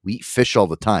 listen, we eat fish all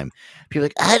the time. People are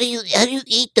like, how do you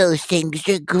eat those things?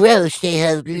 They're gross. They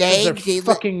have legs. They're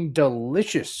fucking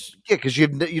delicious. Yeah, because you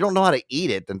don't know how to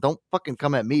eat it. Then don't fucking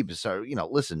come at me. So, you know,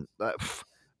 listen.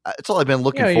 It's all I've been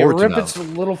looking forward to. You rip its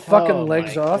little fucking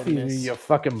legs off, you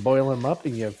fucking boil them up,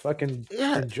 and you fucking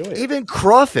enjoy it. Even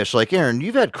crawfish, like Aaron,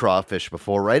 you've had crawfish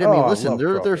before, right? I mean, listen,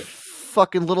 they're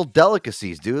fucking little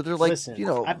delicacies, dude. They're like, you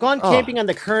know. I've gone camping on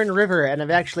the Kern River, and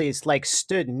I've actually like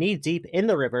stood knee deep in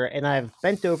the river, and I've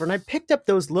bent over and I picked up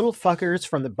those little fuckers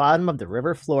from the bottom of the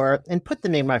river floor and put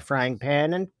them in my frying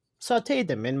pan and sauteed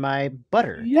them in my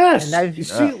butter. Yes, and you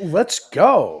see, let's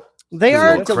go. They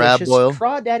are delicious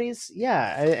crawdaddies,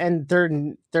 yeah, and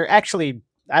they're actually.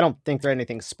 I don't think they're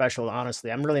anything special,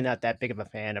 honestly. I'm really not that big of a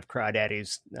fan of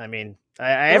crawdaddies. I mean,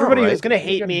 everybody who's gonna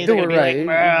hate me, they're gonna be like,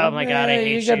 "Oh my god, I hate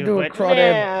you." You gotta do a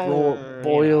crawdad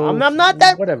boil. I'm not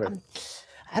that. Whatever.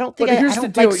 I don't think. But here's the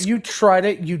deal: you tried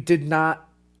it. You did not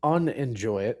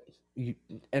unenjoy it.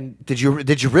 Did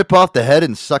you rip off the head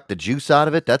and suck the juice out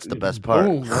of it? That's the best part.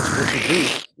 Boom, that's what you do.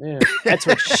 Yeah, that's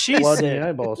what she Blood said. in the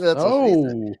eyeballs.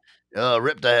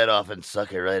 Rip the head off and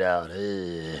suck it right out.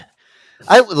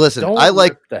 I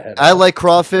like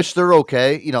crawfish. They're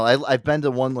okay. You know, I've been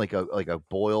to one like a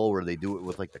boil where they do it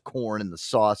with like the corn and the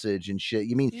sausage and shit.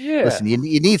 You mean, listen, you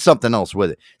need something else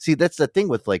with it. See, that's the thing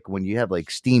with like when you have like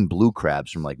steamed blue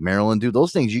crabs from like Maryland, dude.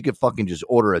 Those things you could fucking just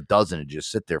order a dozen and just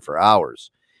sit there for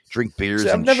hours, drink beers.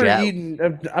 I've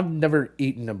never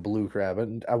eaten a blue crab,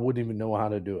 and I wouldn't even know how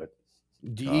to do it.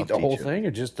 Do you eat the whole thing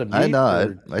or just the meat? I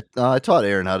know. I taught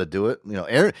Aaron how to do it. You know,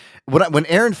 Aaron. When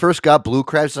Aaron first got blue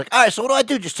crabs, he's like, all right, so what do I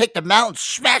do? Just take them out and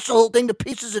smash the whole thing to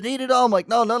pieces and eat it all? I'm like,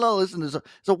 no. Listen, there's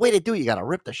a way to do it. You got to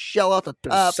rip the shell off the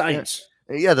top. There's science.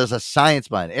 Yeah, there's a science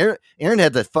behind it. Aaron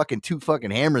had the fucking 2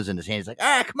 fucking hammers in his hand. He's like,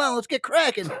 all right, come on, let's get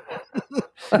cracking.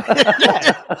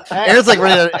 Aaron's like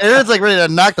ready to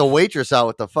knock the waitress out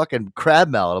with the fucking crab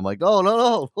mallet. I'm like,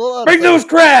 no, hold on. Bring those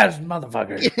crabs,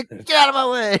 motherfucker. Get out of my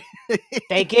way.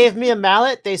 They gave me a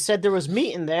mallet. They said there was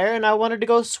meat in there, and I wanted to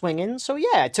go swinging. So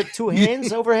yeah, I took 2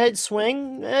 hands, overhead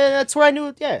swing. That's where I knew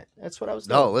it. Yeah, that's what I was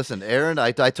doing. No, listen, Aaron,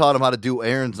 I taught him how to do.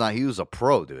 He was a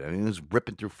pro, dude. I mean, he was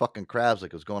ripping through fucking crabs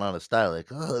like it was going on a style. Like,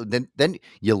 then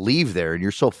you leave there and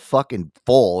you're so fucking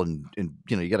full, and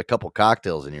you know you got a couple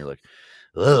cocktails and you're like,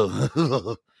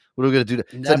 oh, what are we gonna do?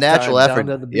 It's a natural effort.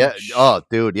 Yeah. Oh,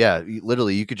 dude. Yeah.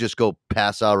 Literally, you could just go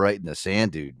pass out right in the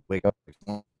sand, dude. Wake up.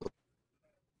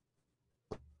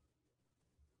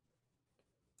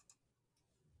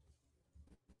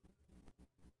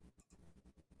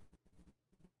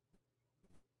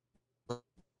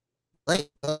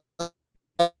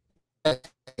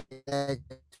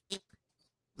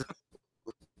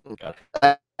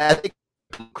 I think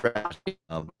crabs, you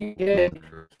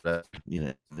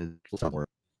know, somewhere.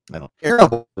 I don't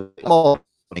know.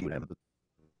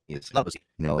 It's not,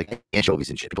 you know, like anchovies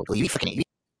and shit. People go, you eat fucking.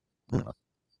 I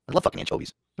love fucking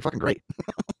anchovies. They're fucking great.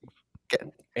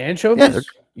 Anchovies? Yeah,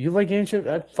 you like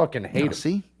anchovies? I fucking hate them.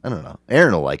 See, I don't know.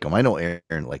 Aaron will like them. I know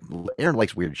Aaron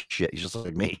likes weird shit. He's just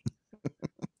like me.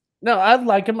 No, I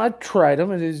like them. I tried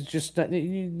them. It is just they're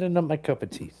not my cup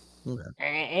of tea. Okay.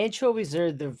 Anchovies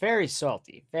they're very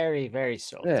salty, very very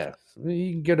salty. Yeah,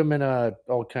 you can get them in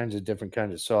all kinds of different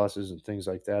kinds of sauces and things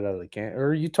like that out of the can. Or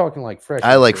are you talking like fresh?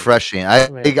 I like fresh.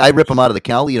 I rip them out of the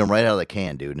can. I'll eat them right out of the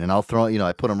can, dude. And I'll throw. You know,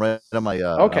 I put them right on my.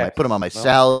 I put them on my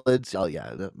salads. Oh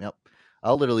yeah, yep.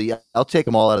 I'll take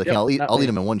them all out of the can. I'll eat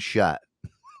them in one shot.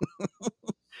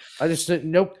 I just said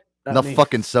nope. Enough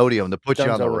fucking sodium to put you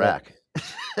on the rack.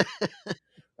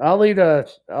 I'll eat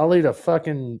a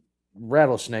fucking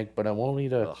rattlesnake, but I won't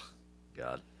eat a. Oh,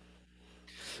 God.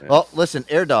 Well, listen,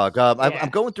 Air Dog. I'm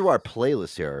going through our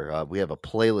playlist here. We have a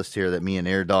playlist here that me and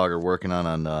Air Dog are working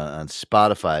on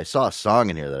Spotify. I saw a song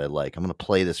in here that I like. I'm going to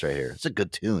play this right here. It's a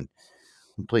good tune.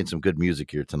 I'm playing some good music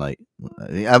here tonight.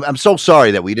 I'm so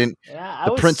sorry that we didn't.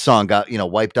 The Prince song got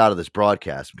wiped out of this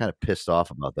broadcast. I'm kind of pissed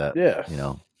off about that. Yeah.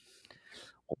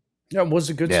 Yeah, it was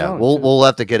a good song. We'll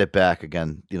have to get it back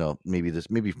again.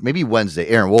 Maybe Wednesday.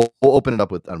 Aaron, we'll open it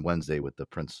up on Wednesday with the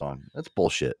Prince song. That's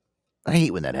bullshit. I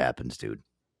hate when that happens, dude.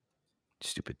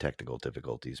 Stupid technical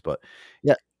difficulties, but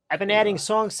yeah. I've been adding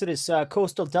songs to this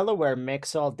coastal Delaware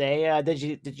mix all day. Did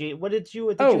you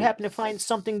happen to find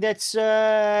something that's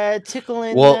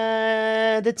tickling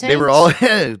the taint? They were all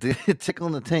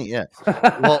tickling the taint. Yeah.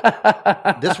 Well,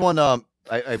 this one,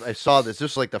 I saw this.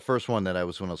 This is like the first one that I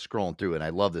was when I was scrolling through, and I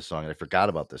love this song. And I forgot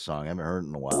about this song. I haven't heard it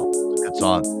in a while. It's a good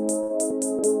song.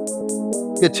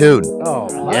 Good tune.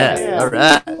 Oh, yeah. All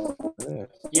right.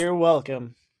 You're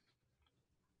welcome.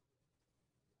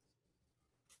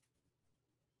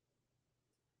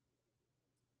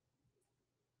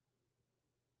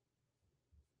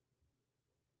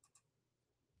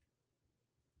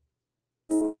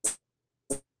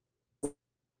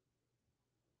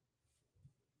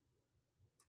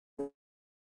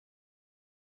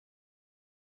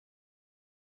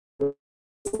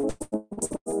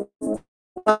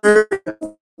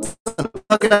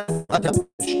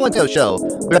 Show.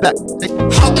 Be right back.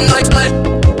 Hopping like blood,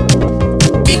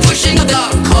 be pushing the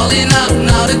dark, calling out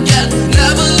now to get.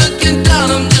 Never looking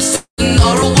down, I'm just an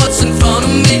aura what's in front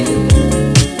of me.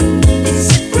 Is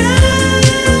it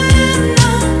right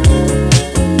now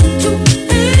to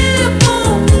be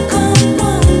born? Come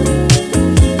on,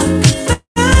 I can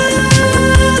feel love to be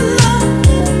born.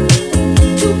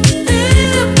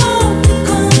 Come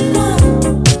on.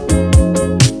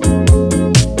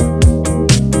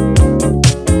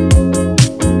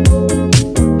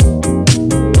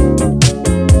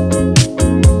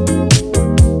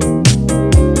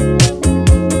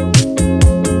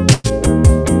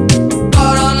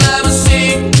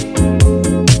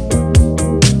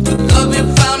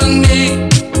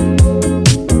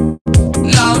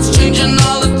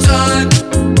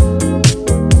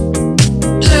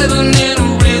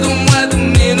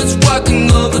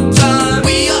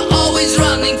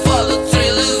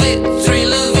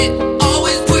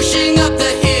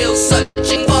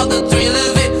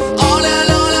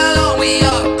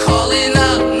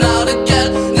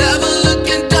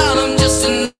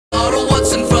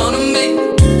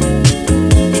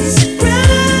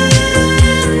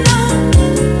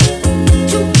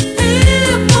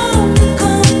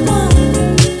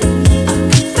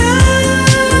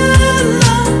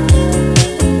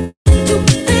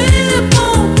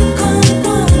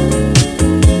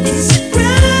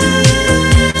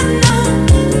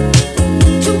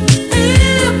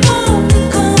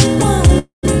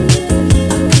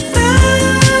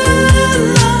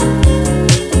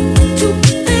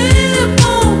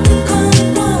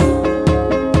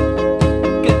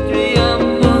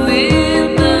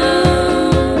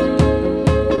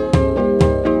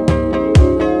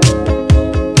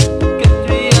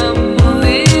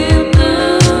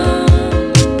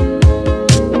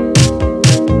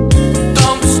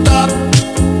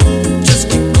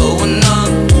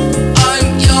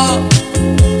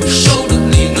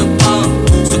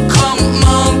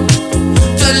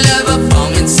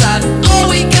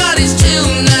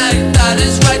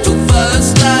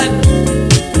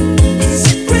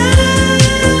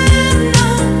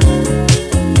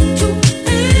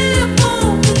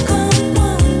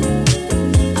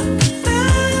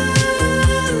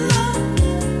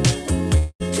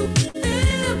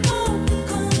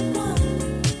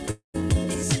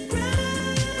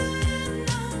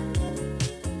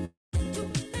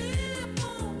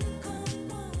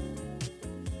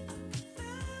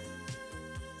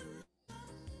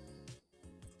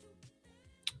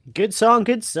 Good song,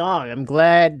 good song. I'm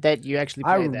glad that you actually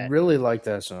played that. I really like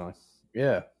that song.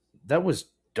 Yeah, that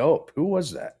was dope. Who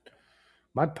was that?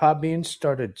 My pop beans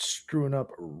started screwing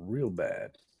up real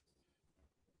bad.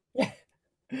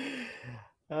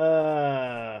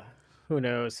 Who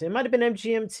knows? It might have been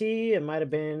MGMT. It might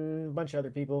have been a bunch of other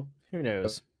people. Who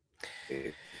knows?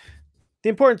 The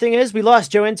important thing is we lost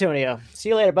Joe Antonio. See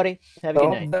you later, buddy. Have a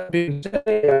good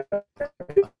night.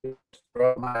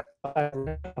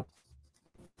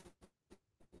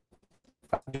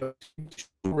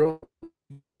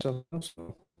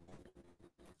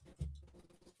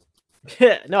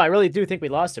 No, I really do think we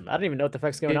lost him. I don't even know what the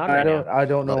fuck's going on right now. I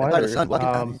don't know either.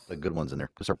 The good ones in there.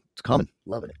 It's coming.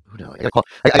 Loving it. Who knows? I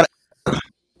got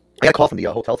a call from the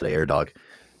hotel today, Air Dog.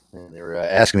 And they were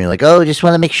asking me like, "Oh, just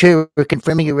want to make sure we're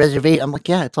confirming your reservation." I'm like,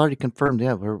 "Yeah, it's already confirmed.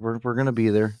 Yeah, we're gonna be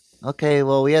there." Okay,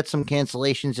 well, we had some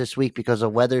cancellations this week because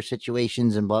of weather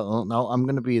situations and blah. Well, no, I'm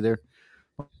gonna be there.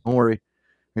 Don't worry.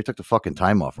 We took the fucking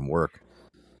time off from work.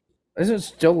 Isn't it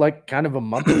still like kind of a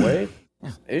month away?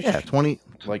 Yeah, 20.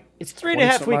 Like it's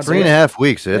 3.5 weeks. 3.5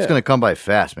 weeks. It's gonna come by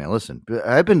fast, man. Listen,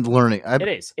 I've been learning. It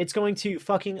is. It's going to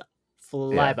fucking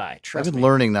fly by. Trust I've been me.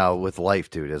 learning now with life,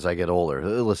 dude. As I get older,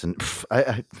 listen,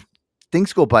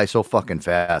 things go by so fucking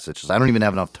fast. It's just I don't even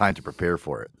have enough time to prepare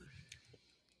for it.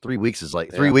 3 weeks is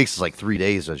like 3 weeks is like 3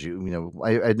 days. As you know,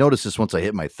 I noticed this once I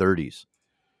hit my 30s.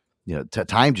 You know,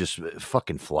 time just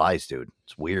fucking flies, dude.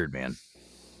 It's weird, man.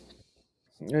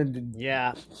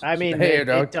 Yeah, I mean, Hey, it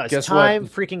dog, does. guess Time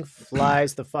what? freaking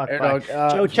flies the fuck Hey, by. dog,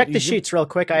 Joe, check the sheets real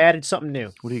quick. I added something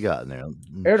new. What do you got in there?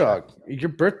 Air Dog, your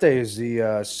birthday is the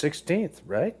 16th,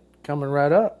 right? Coming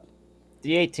right up.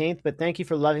 The 18th, but thank you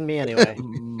for loving me anyway.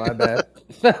 My bad.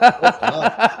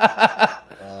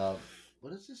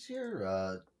 What is this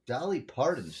here? Dolly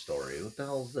Parton story. What the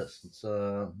hell is this?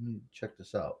 Let me check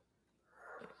this out.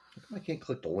 I can't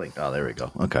click the link. Oh, there we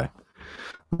go. Okay.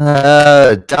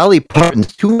 Dolly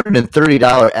Parton's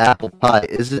 $230 apple pie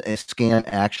isn't a scam,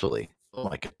 actually. Oh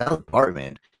my god, Dolly Parton,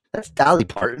 man. That's Dolly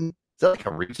Parton? Is that like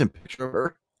a recent picture of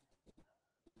her?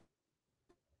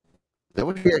 Is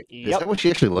that what she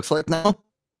actually looks like now?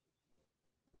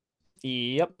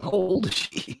 Yep. How old is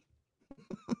she?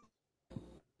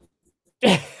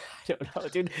 I don't know,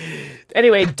 dude.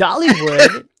 Anyway,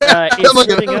 Dollywood is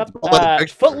serving up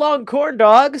foot-long corn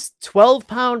dogs,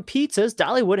 12-pound pizzas.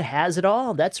 Dollywood has it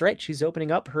all. That's right. She's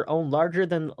opening up her own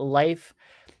larger-than-life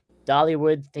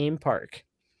Dollywood theme park.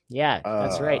 Yeah,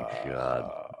 that's right. God,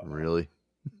 really?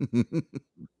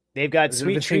 They've got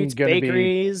sweet treats,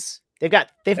 bakeries.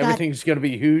 Everything's going to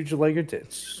be huge like your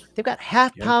tits. They've got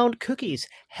half-pound cookies,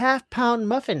 half-pound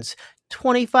muffins,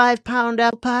 25-pound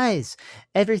apple pies.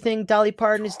 Everything Dolly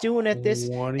Parton is doing at this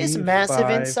is massive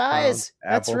in size.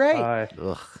 That's right.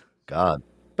 Ugh, God.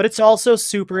 But it's also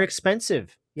super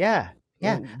expensive. Yeah.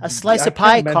 A slice of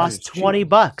pie costs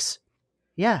 $20.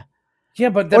 Yeah. Yeah,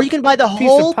 but or you can buy the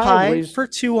whole pie weighs... for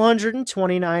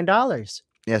 $229.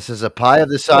 Yeah, it says a pie of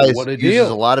this size what a uses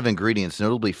deal. a lot of ingredients,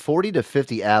 notably 40 to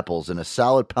 50 apples and a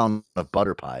solid pound of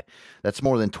butter pie. That's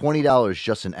more than $20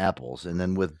 just in apples. And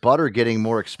then with butter getting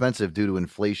more expensive due to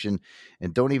inflation,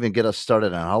 and don't even get us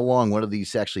started on how long one of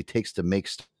these actually takes to make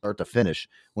start to finish.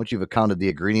 Once you've accounted the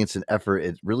ingredients and effort,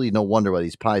 it's really no wonder why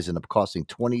these pies end up costing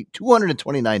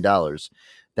 $229.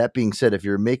 That being said, if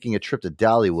you're making a trip to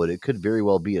Dollywood, it could very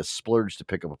well be a splurge to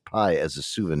pick up a pie as a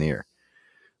souvenir.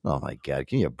 Oh my God!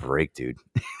 Give me a break, dude.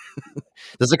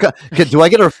 Do I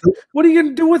get a? What are you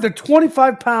gonna do with a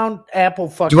 25-pound apple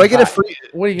fucking? Do I get pie? a free?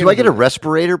 What are you do I get a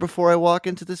respirator before I walk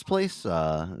into this place?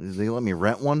 They let me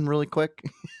rent one really quick.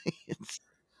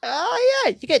 Oh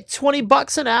yeah, you get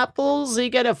 $20 in apples.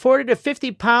 You get a 40 to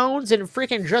 50 pounds and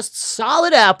freaking just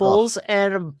solid apples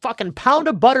and a fucking pound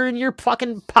of butter in your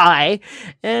fucking pie.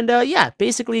 And yeah,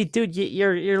 basically, dude,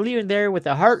 you're leaving there with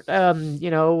a heart.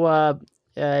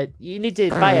 You need to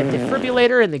buy a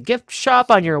defibrillator in the gift shop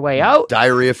on your way out.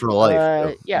 Diarrhea for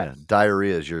life. Yeah,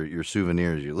 diarrhea is your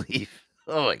souvenir as you leave.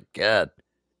 Oh my God.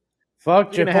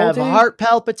 Fuck, you're gonna have heart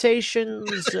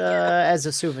palpitations as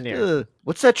a souvenir.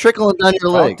 What's that trickling down your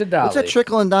leg? to What's that Dolly.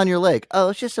 trickling down your leg? Oh,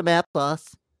 it's just some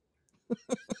applesauce.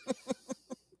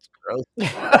 Gross.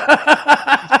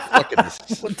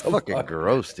 fucking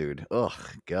gross, dude. Oh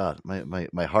God,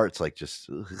 my heart's like just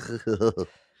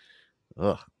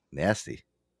ugh, nasty.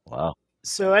 Wow.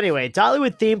 So anyway,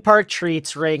 Dollywood theme park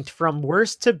treats ranked from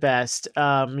worst to best.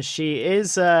 She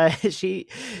is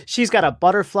she's got a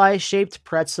butterfly shaped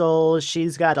pretzel.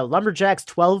 She's got a lumberjack's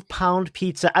 12-pound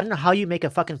pizza. I don't know how you make a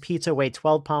fucking pizza weigh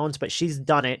 12 pounds, but she's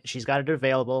done it. She's got it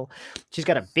available. She's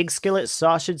got a big skillet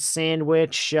sausage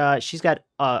sandwich. She's got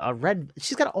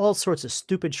she's got all sorts of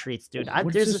stupid treats, dude.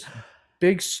 There's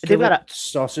big skillet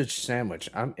sausage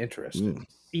sandwich. I'm interested.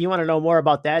 You want to know more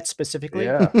about that specifically?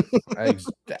 Yeah,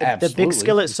 the big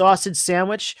skillet sausage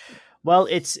sandwich. Well,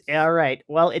 it's all right.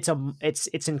 Well, it's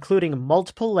including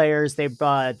multiple layers. They've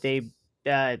got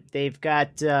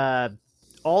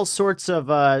all sorts of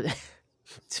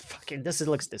fucking. This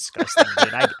looks disgusting,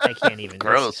 dude. I can't even.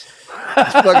 Gross.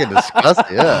 It's fucking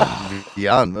disgusting. Yeah,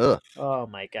 beyond. Ugh. Oh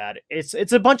my God!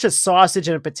 It's a bunch of sausage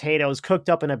and potatoes cooked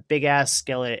up in a big ass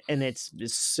skillet, and it's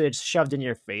shoved in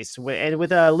your face. And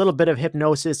with a little bit of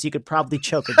hypnosis, you could probably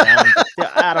choke it down.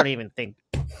 I don't even think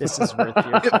this is worth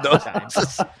your time.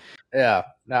 Yeah,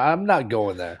 no, I'm not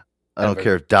going there. I don't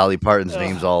care if Dolly Parton's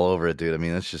name's all over it, dude. I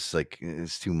mean, it's just like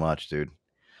it's too much, dude.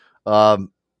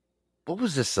 What what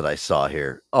was this that I saw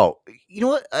here? Oh, you know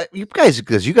what? You guys,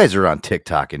 because you guys are on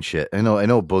TikTok and shit. I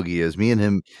know Boogie is. Me and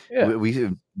him, Yeah. we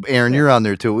Aaron, you're on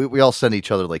there too. We all send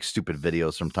each other like stupid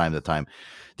videos from time to time.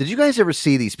 Did you guys ever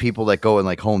see these people that go in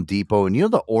like Home Depot and you know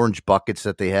the orange buckets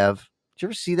that they have? Did you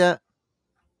ever see that?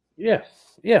 Yeah.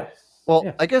 Yeah.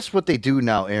 Well, I guess what they do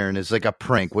now, Aaron, is like a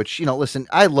prank, which, listen,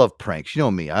 I love pranks. You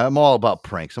know me. I'm all about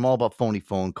pranks. I'm all about phony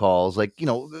phone calls, like,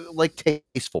 like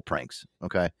tasteful pranks.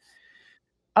 Okay.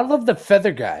 I love the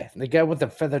feather guy, the guy with the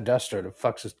feather duster that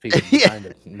fucks his people behind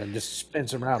it and then just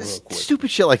spins him around real quick. Stupid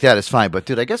shit like that is fine. But,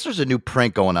 dude, I guess there's a new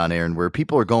prank going on, Aaron, where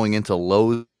people are going into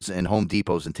Lowe's and Home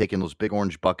Depots and taking those big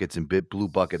orange buckets and big blue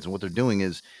buckets. And what they're doing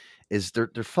is they're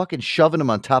fucking shoving them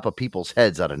on top of people's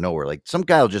heads out of nowhere. Like some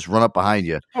guy will just run up behind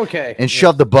you and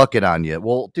shove the bucket on you.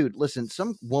 Well, dude, listen,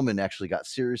 some woman actually got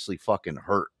seriously fucking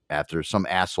hurt after some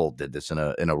asshole did this in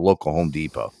a local Home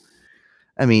Depot.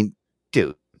 I mean,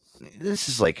 dude, this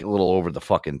is like a little over the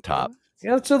fucking top.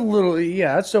 Yeah, it's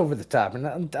it's over the top.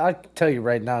 And I tell you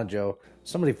right now, Joe,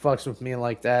 somebody fucks with me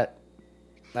like that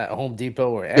at Home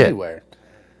Depot or anywhere.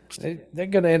 They're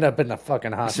gonna end up in the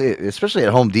fucking hospital, especially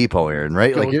at Home Depot, Aaron.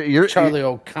 Right? Like you're Charlie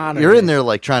O'Connor. You're in there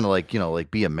like trying to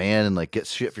like be a man and like get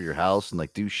shit for your house and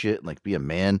like do shit and like be a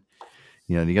man.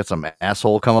 And you got some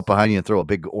asshole come up behind you and throw a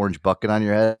big orange bucket on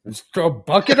your head. Just throw a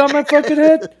bucket on my fucking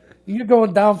head? You're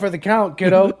going down for the count,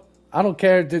 kiddo. I don't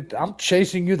care. Dude, I'm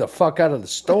chasing you the fuck out of the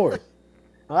store.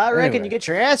 Well, I reckon you get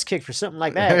your ass kicked for something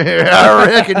like that. I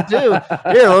reckon too.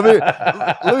 Here,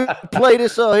 let me play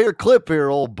this here clip here,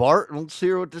 old Bart, and let's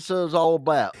hear what this is all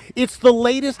about. It's the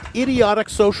latest idiotic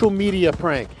social media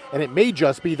prank, and it may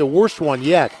just be the worst one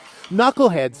yet.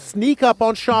 Knuckleheads sneak up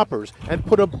on shoppers and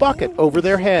put a bucket over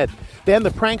their head. Then the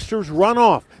pranksters run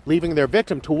off, leaving their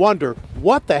victim to wonder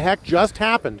what the heck just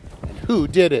happened and who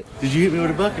did it. Did you hit me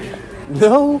with a bucket?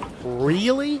 No,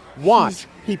 really? Watch,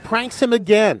 he pranks him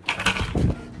again.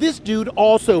 This dude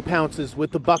also pounces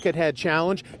with the bucket head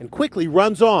challenge and quickly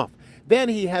runs off. Then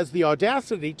he has the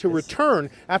audacity to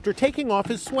return after taking off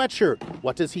his sweatshirt.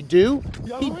 What does he do?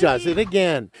 He does it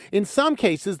again. In some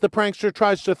cases, the prankster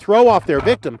tries to throw off their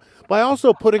victim by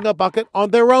also putting a bucket on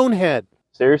their own head.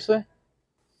 Seriously?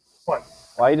 What?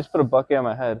 Why you just put a bucket on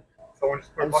my head? Someone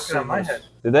just put a bucket on my head.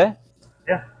 Did they?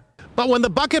 Yeah. But when the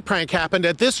bucket prank happened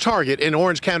at this Target in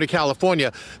Orange County,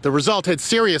 California, the result had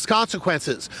serious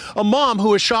consequences. A mom who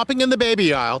was shopping in the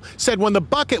baby aisle said when the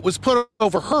bucket was put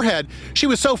over her head, she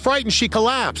was so frightened she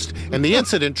collapsed, and the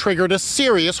incident triggered a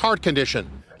serious heart condition.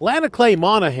 Lana Clay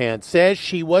Monahan says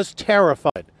she was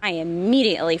terrified. I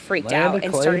immediately freaked out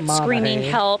and started screaming,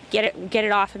 "Help, get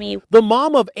it off of me." The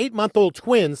mom of 8-month-old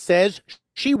twins says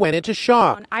she went into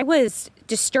shock. I was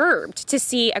disturbed to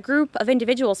see a group of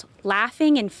individuals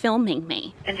laughing and filming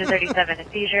me. Engine 37, a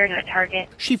seizure at Target.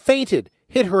 She fainted,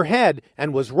 hit her head,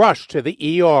 and was rushed to the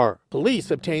ER.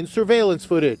 Police obtained surveillance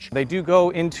footage. They do go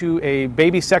into a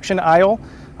baby section aisle.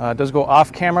 It does go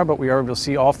off camera, but we are able to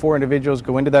see all 4 individuals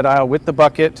go into that aisle with the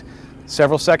bucket.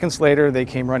 Several seconds later, they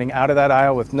came running out of that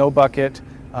aisle with no bucket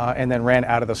and then ran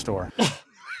out of the store.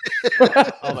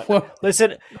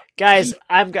 Listen, guys,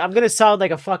 I'm gonna sound like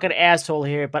a fucking asshole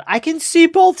here, but I can see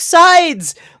both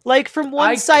sides. Like from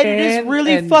one side, it is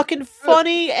really fucking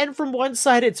funny, and from one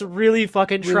side, it's really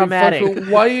fucking traumatic.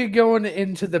 Why are you going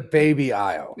into the baby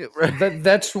aisle?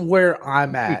 That's where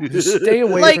I'm at. Just stay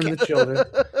away from the children.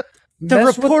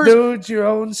 Mess with dudes your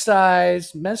own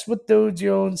size. Mess with dudes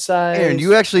your own size. Aaron,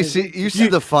 you actually see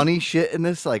the funny shit in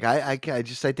this? Like I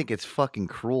think it's fucking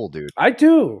cruel, dude. I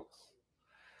do.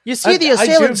 You see the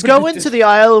assailants go into the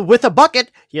aisle with a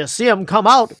bucket. You see them come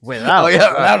out without.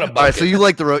 Without a bucket. All right, so you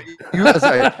like sorry,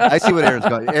 I see what Aaron's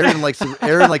going. Aaron likes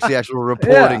the actual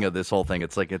reporting of this whole thing.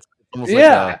 It's like it's almost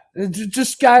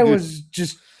this guy was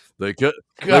just. They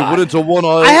went into one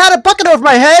eye. I had a bucket over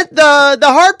my head. The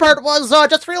hard part was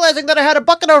just realizing that I had a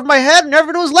bucket over my head and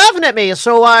everyone was laughing at me,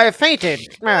 so I fainted.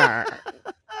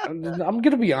 I'm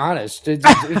gonna be honest.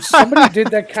 If somebody did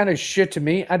that kind of shit to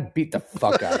me, I'd beat the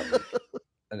fuck out of them.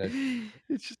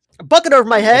 A bucket over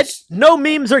my head. No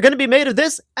memes are going to be made of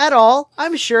this at all.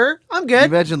 I'm sure. I'm good. Can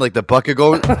you imagine like the bucket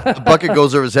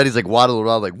goes over his head. He's like waddling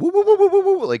around like woo woo woo woo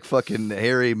woo woo like fucking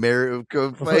Harry Mary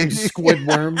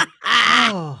Squidworm.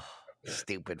 Oh,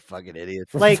 stupid fucking idiot.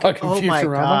 Like fucking oh my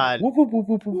god.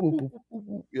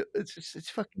 It's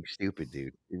fucking stupid,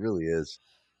 dude. It really is.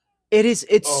 It is.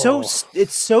 It's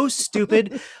so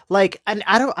stupid. Like, and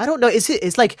I don't know.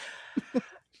 It's like.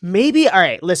 Maybe all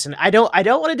right. Listen, I don't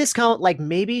want to discount. Like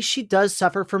maybe she does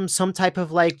suffer from some type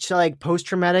of like post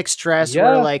traumatic stress,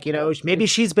 where like maybe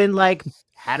she's been like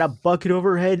had a bucket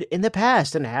over her head in the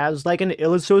past and has like an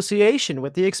ill association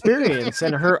with the experience,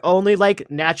 and her only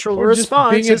like natural Or just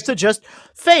response being is to just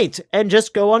faint and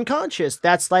just go unconscious.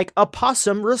 That's like a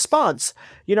possum response.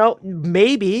 You know,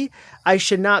 maybe I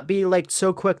should not be like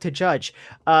so quick to judge.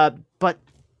 But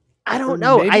I don't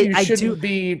know. Maybe you I shouldn't do.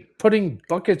 be putting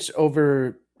buckets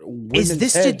over women's Is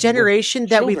this the heads with generation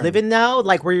that we live children. in now?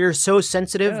 Like where you're so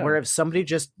sensitive, Yeah. where if somebody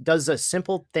just does a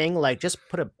simple thing, like just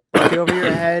put a bucket over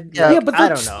your head. Yeah, like, but I don't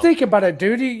let's know. think about it,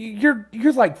 dude.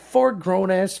 You're like 4 grown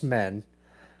ass men,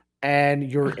 and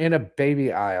you're in a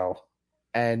baby aisle,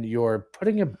 and you're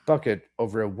putting a bucket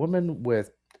over a woman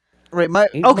with. Right,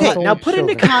 Okay, now put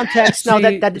into context. Now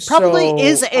that probably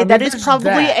is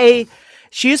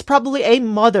she is probably a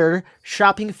mother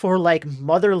shopping for like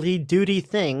motherly duty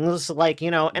things, like, you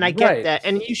know, and I get Right. that,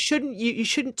 and you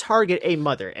shouldn't target a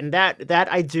mother, and that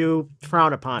I do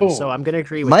frown upon. Boom. So I'm gonna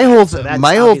agree with My that. whole So that's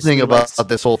my whole obviously, thing like, about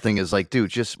this whole thing is like, dude,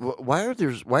 just why are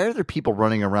there people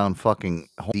running around fucking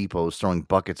Home Depots throwing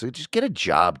buckets? Just get a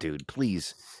job, dude,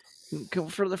 please.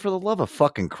 For the love of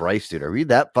fucking Christ, dude, are we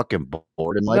that fucking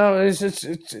bored in life? No, it's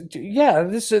yeah.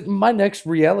 This is my next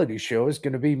reality show is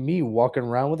going to be me walking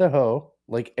around with a hoe,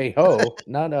 like a hoe,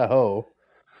 not a hoe,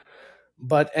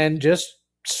 and just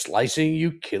slicing you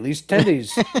Achilles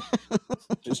tendies.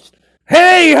 Just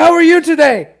hey, how are you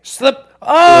today? Slip.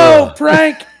 Oh,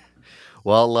 prank.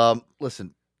 Well,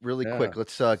 listen, really quick,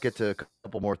 let's get to a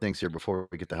couple more things here before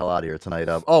we get the hell out of here tonight.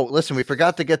 Oh, listen, we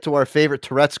forgot to get to our favorite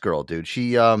Tourette's girl, dude.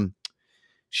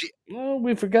 Well,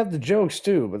 we forgot the jokes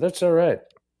too, but that's all right.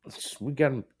 We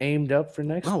got them aimed up for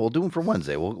next. No, we'll do them for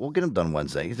Wednesday. We'll get them done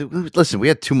Wednesday. Listen, we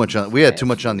had too much on the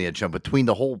agenda between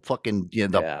the whole fucking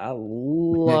I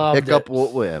loved hiccup.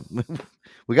 it.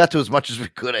 We got to as much as we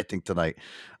could, I think, tonight.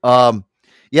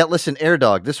 Yeah, listen, Air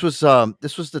Dog. This was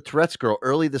the Tourette's girl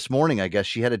early this morning. I guess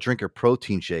she had to drink her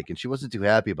protein shake, and she wasn't too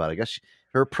happy about it. I guess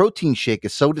her protein shake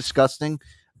is so disgusting.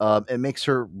 It makes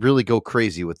her really go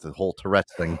crazy with the whole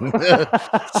Tourette's thing.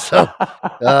 So,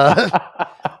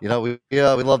 you know, we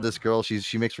love this girl.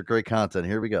 She makes for great content.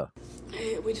 Here we go.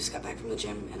 We just got back from the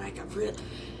gym, and I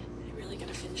really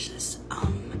gotta finish this.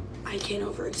 I can't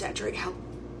over exaggerate how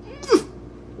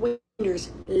wieners,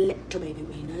 little baby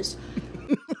wieners.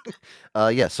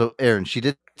 Yeah. So, Aaron, she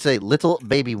did say little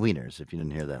baby wieners. If you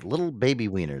didn't hear that, little baby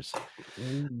wieners.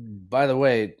 By the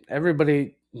way,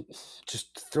 everybody,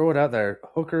 just throw it out there.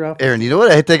 Hook her up. Aaron, you know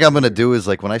what I think I'm gonna do is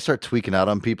like when I start tweaking out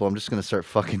on people, I'm just gonna start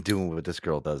fucking doing what this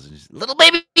girl does. Just, little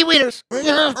baby wieners.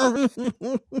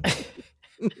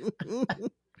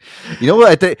 You know what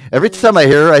I think? Every time I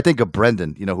hear her, I think of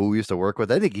Brendan. You know who we used to work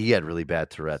with. I think he had really bad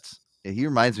Tourette's. He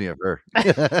reminds me of her. How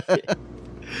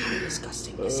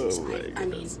disgusting this is. I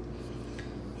mean,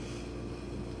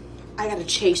 I got a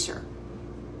chaser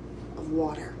of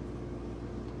water.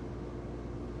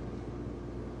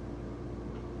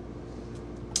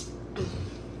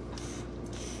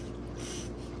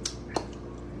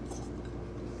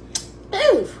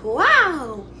 Ooh,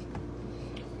 wow.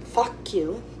 Fuck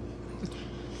you.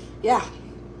 Yeah.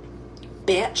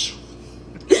 Bitch.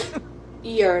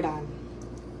 You're done.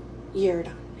 You're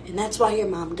done. And that's why your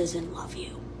mom doesn't love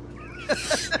you.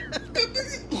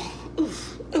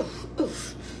 Oof, oof,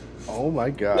 oof. Oh my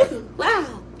god.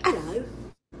 Wow. Hello.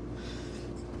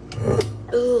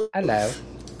 Ooh. Hello.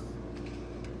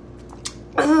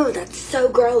 Oh, that's so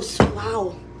gross.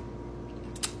 Wow.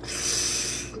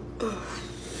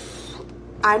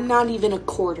 I'm not even a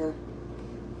quarter.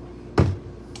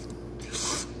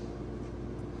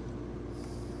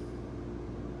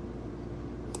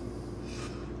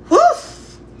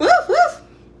 Woof! Woof, woof!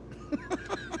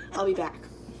 I'll be back.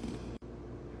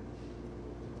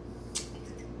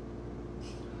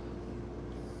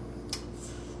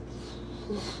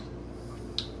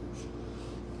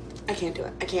 I can't do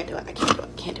it. I can't do it. I can't do it.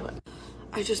 I can't do it.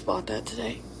 I just bought that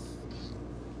today.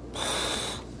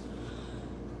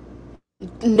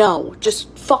 No,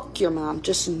 just fuck your mom.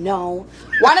 Just no.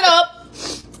 Wind it up.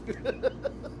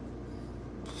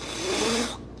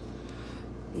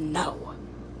 No.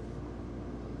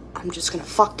 I'm just gonna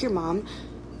fuck your mom.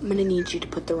 I'm gonna need you to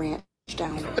put the ranch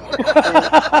down.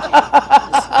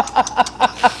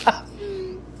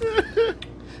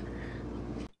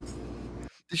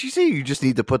 Did she say you just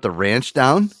need to put the ranch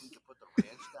down?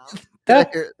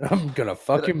 I'm gonna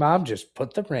fuck your mom. Just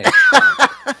put the ranch.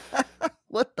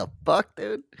 What the fuck,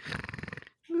 dude?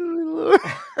 I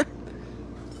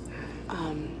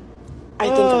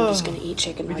think I'm just gonna eat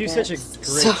chicken We nuggets. do such a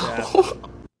great job.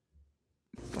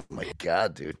 Oh my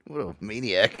god, dude! What a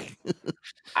maniac!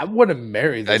 I want to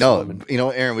marry this I know. woman. You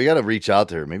know, Aaron, we got to reach out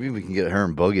to her. Maybe we can get her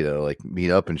and Boogie to like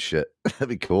meet up and shit. That'd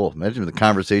be cool. Imagine the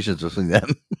conversations between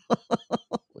them.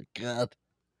 God.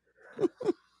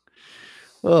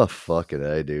 Oh, fucking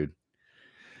A, dude.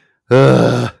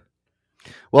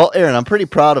 Well, Aaron, I'm pretty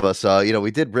proud of us.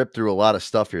 We did rip through a lot of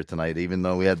stuff here tonight, even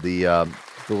though we had the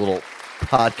little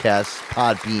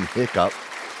Podbean hiccup.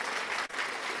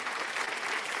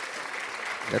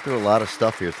 Got through a lot of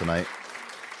stuff here tonight.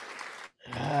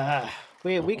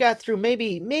 We got through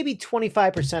maybe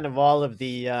 25% of all of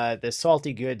the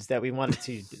salty goods that we wanted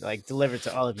to like deliver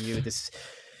to all of you this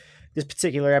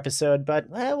particular episode, but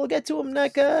we'll get to them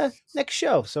next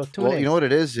show. So tune in. You know what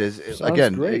it is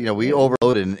again, great. We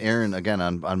overloaded, and Aaron again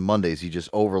on Mondays he just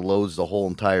overloads the whole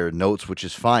entire notes, which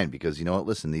is fine because you know what?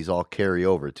 Listen, these all carry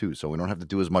over too, so we don't have to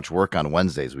do as much work on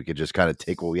Wednesdays. We could just kind of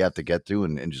take what we have to get through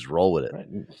and just roll with it. Right.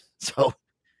 So.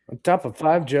 On top of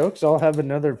 5 jokes, I'll have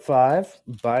another 5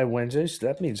 by Wednesday. So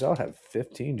that means I'll have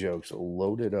 15 jokes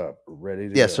loaded up, ready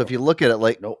to go. So if you look at it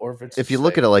like look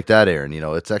at it like that, Aaron,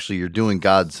 it's actually you're doing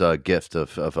God's gift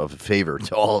of a favor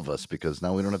to all of us because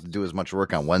now we don't have to do as much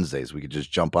work on Wednesdays. We could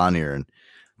just jump on here and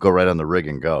go right on the rig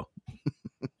and go.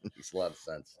 Makes a lot of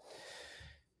sense.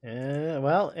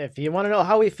 Well, if you want to know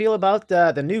how we feel about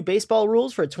the new baseball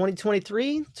rules for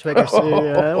 2023,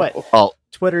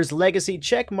 Twitter's legacy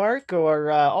check mark,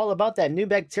 or all about that new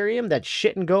bacterium, that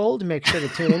shit and gold, make sure to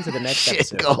tune into the next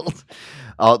shit episode.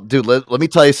 Gold. Dude, let me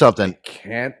tell you something.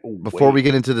 Before wait. we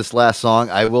get into this last song,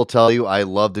 I will tell you I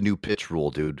love the new pitch rule,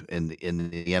 dude, in the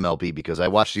MLB because I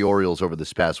watched the Orioles over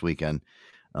this past weekend.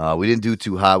 We didn't do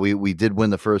too hot. We did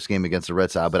win the first game against the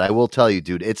Red Sox, but I will tell you,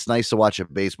 dude, it's nice to watch a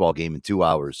baseball game in 2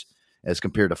 hours as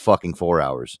compared to fucking 4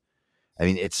 hours. I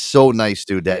mean, it's so nice,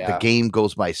 dude, that the game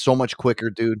goes by so much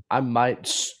quicker, dude. I might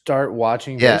start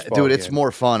watching baseball dude, again. it's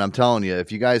more fun. I'm telling you,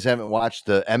 if you guys haven't watched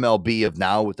the MLB of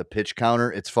now with the pitch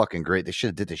counter, it's fucking great. They should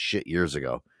have did this shit years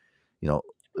ago. Well,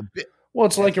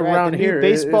 it's like around the here. New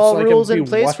baseball it's rules like in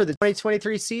place for the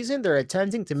 2023 season. They're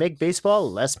attempting to make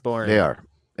baseball less boring. They are.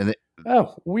 And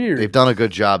weird. They've done a good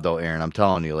job, though, Aaron. I'm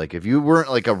telling you. Like, if you weren't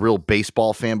like a real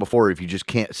baseball fan before, if you just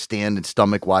can't stand and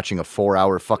stomach watching a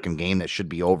 4-hour fucking game that should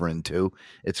be over in 2,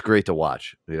 it's great to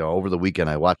watch. Over the weekend,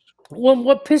 I watched. Well,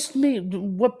 what pissed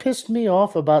me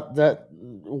off about that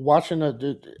watching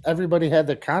everybody had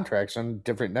their contracts on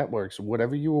different networks.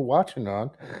 Whatever you were watching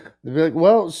on, they'd be like,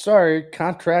 "Well, sorry,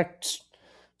 contracts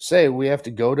say we have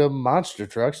to go to Monster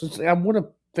Trucks." It's like, I want to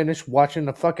finish watching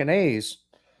the fucking A's.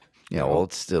 Yeah, well,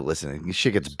 it's still, listen, this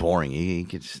shit gets boring. You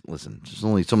can just, listen, there's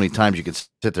only so many times you can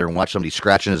sit there and watch somebody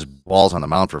scratching his balls on the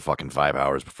mound for fucking 5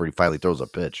 hours before he finally throws a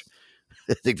pitch.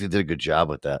 I think they did a good job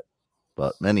with that.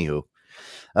 But, anywho.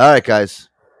 All right, guys.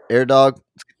 Air Dog.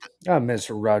 I miss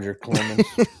Roger Clemens.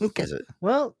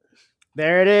 Well,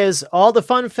 there it is. All the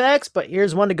fun facts, but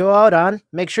here's one to go out on.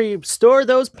 Make sure you store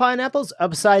those pineapples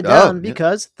upside down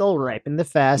because they'll ripen the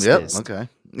fastest. Yep, okay.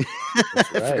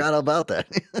 I forgot about that.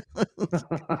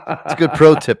 It's a good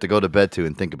pro tip to go to bed to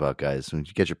and think about, guys, when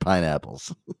you get your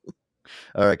pineapples.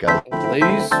 All right, guys.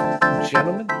 Ladies and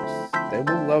gentlemen, they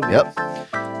will love you. Yep.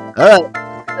 All right.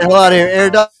 Get the hell out of here, Air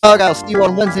Dog. I'll see you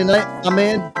on Wednesday night, my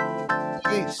man.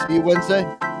 Okay, see you Wednesday.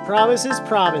 Promises,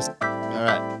 promise. All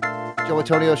right. Joe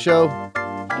Antonio Show.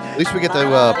 At least we get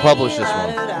to publish this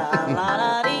one.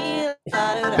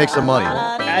 Make some money.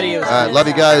 Adios. All right, love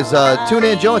you guys. Tune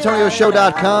in,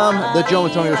 JoeAntonioShow.com,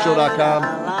 theJoeAntonioShow.com.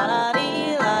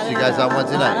 See you guys on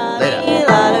Wednesday night. Later.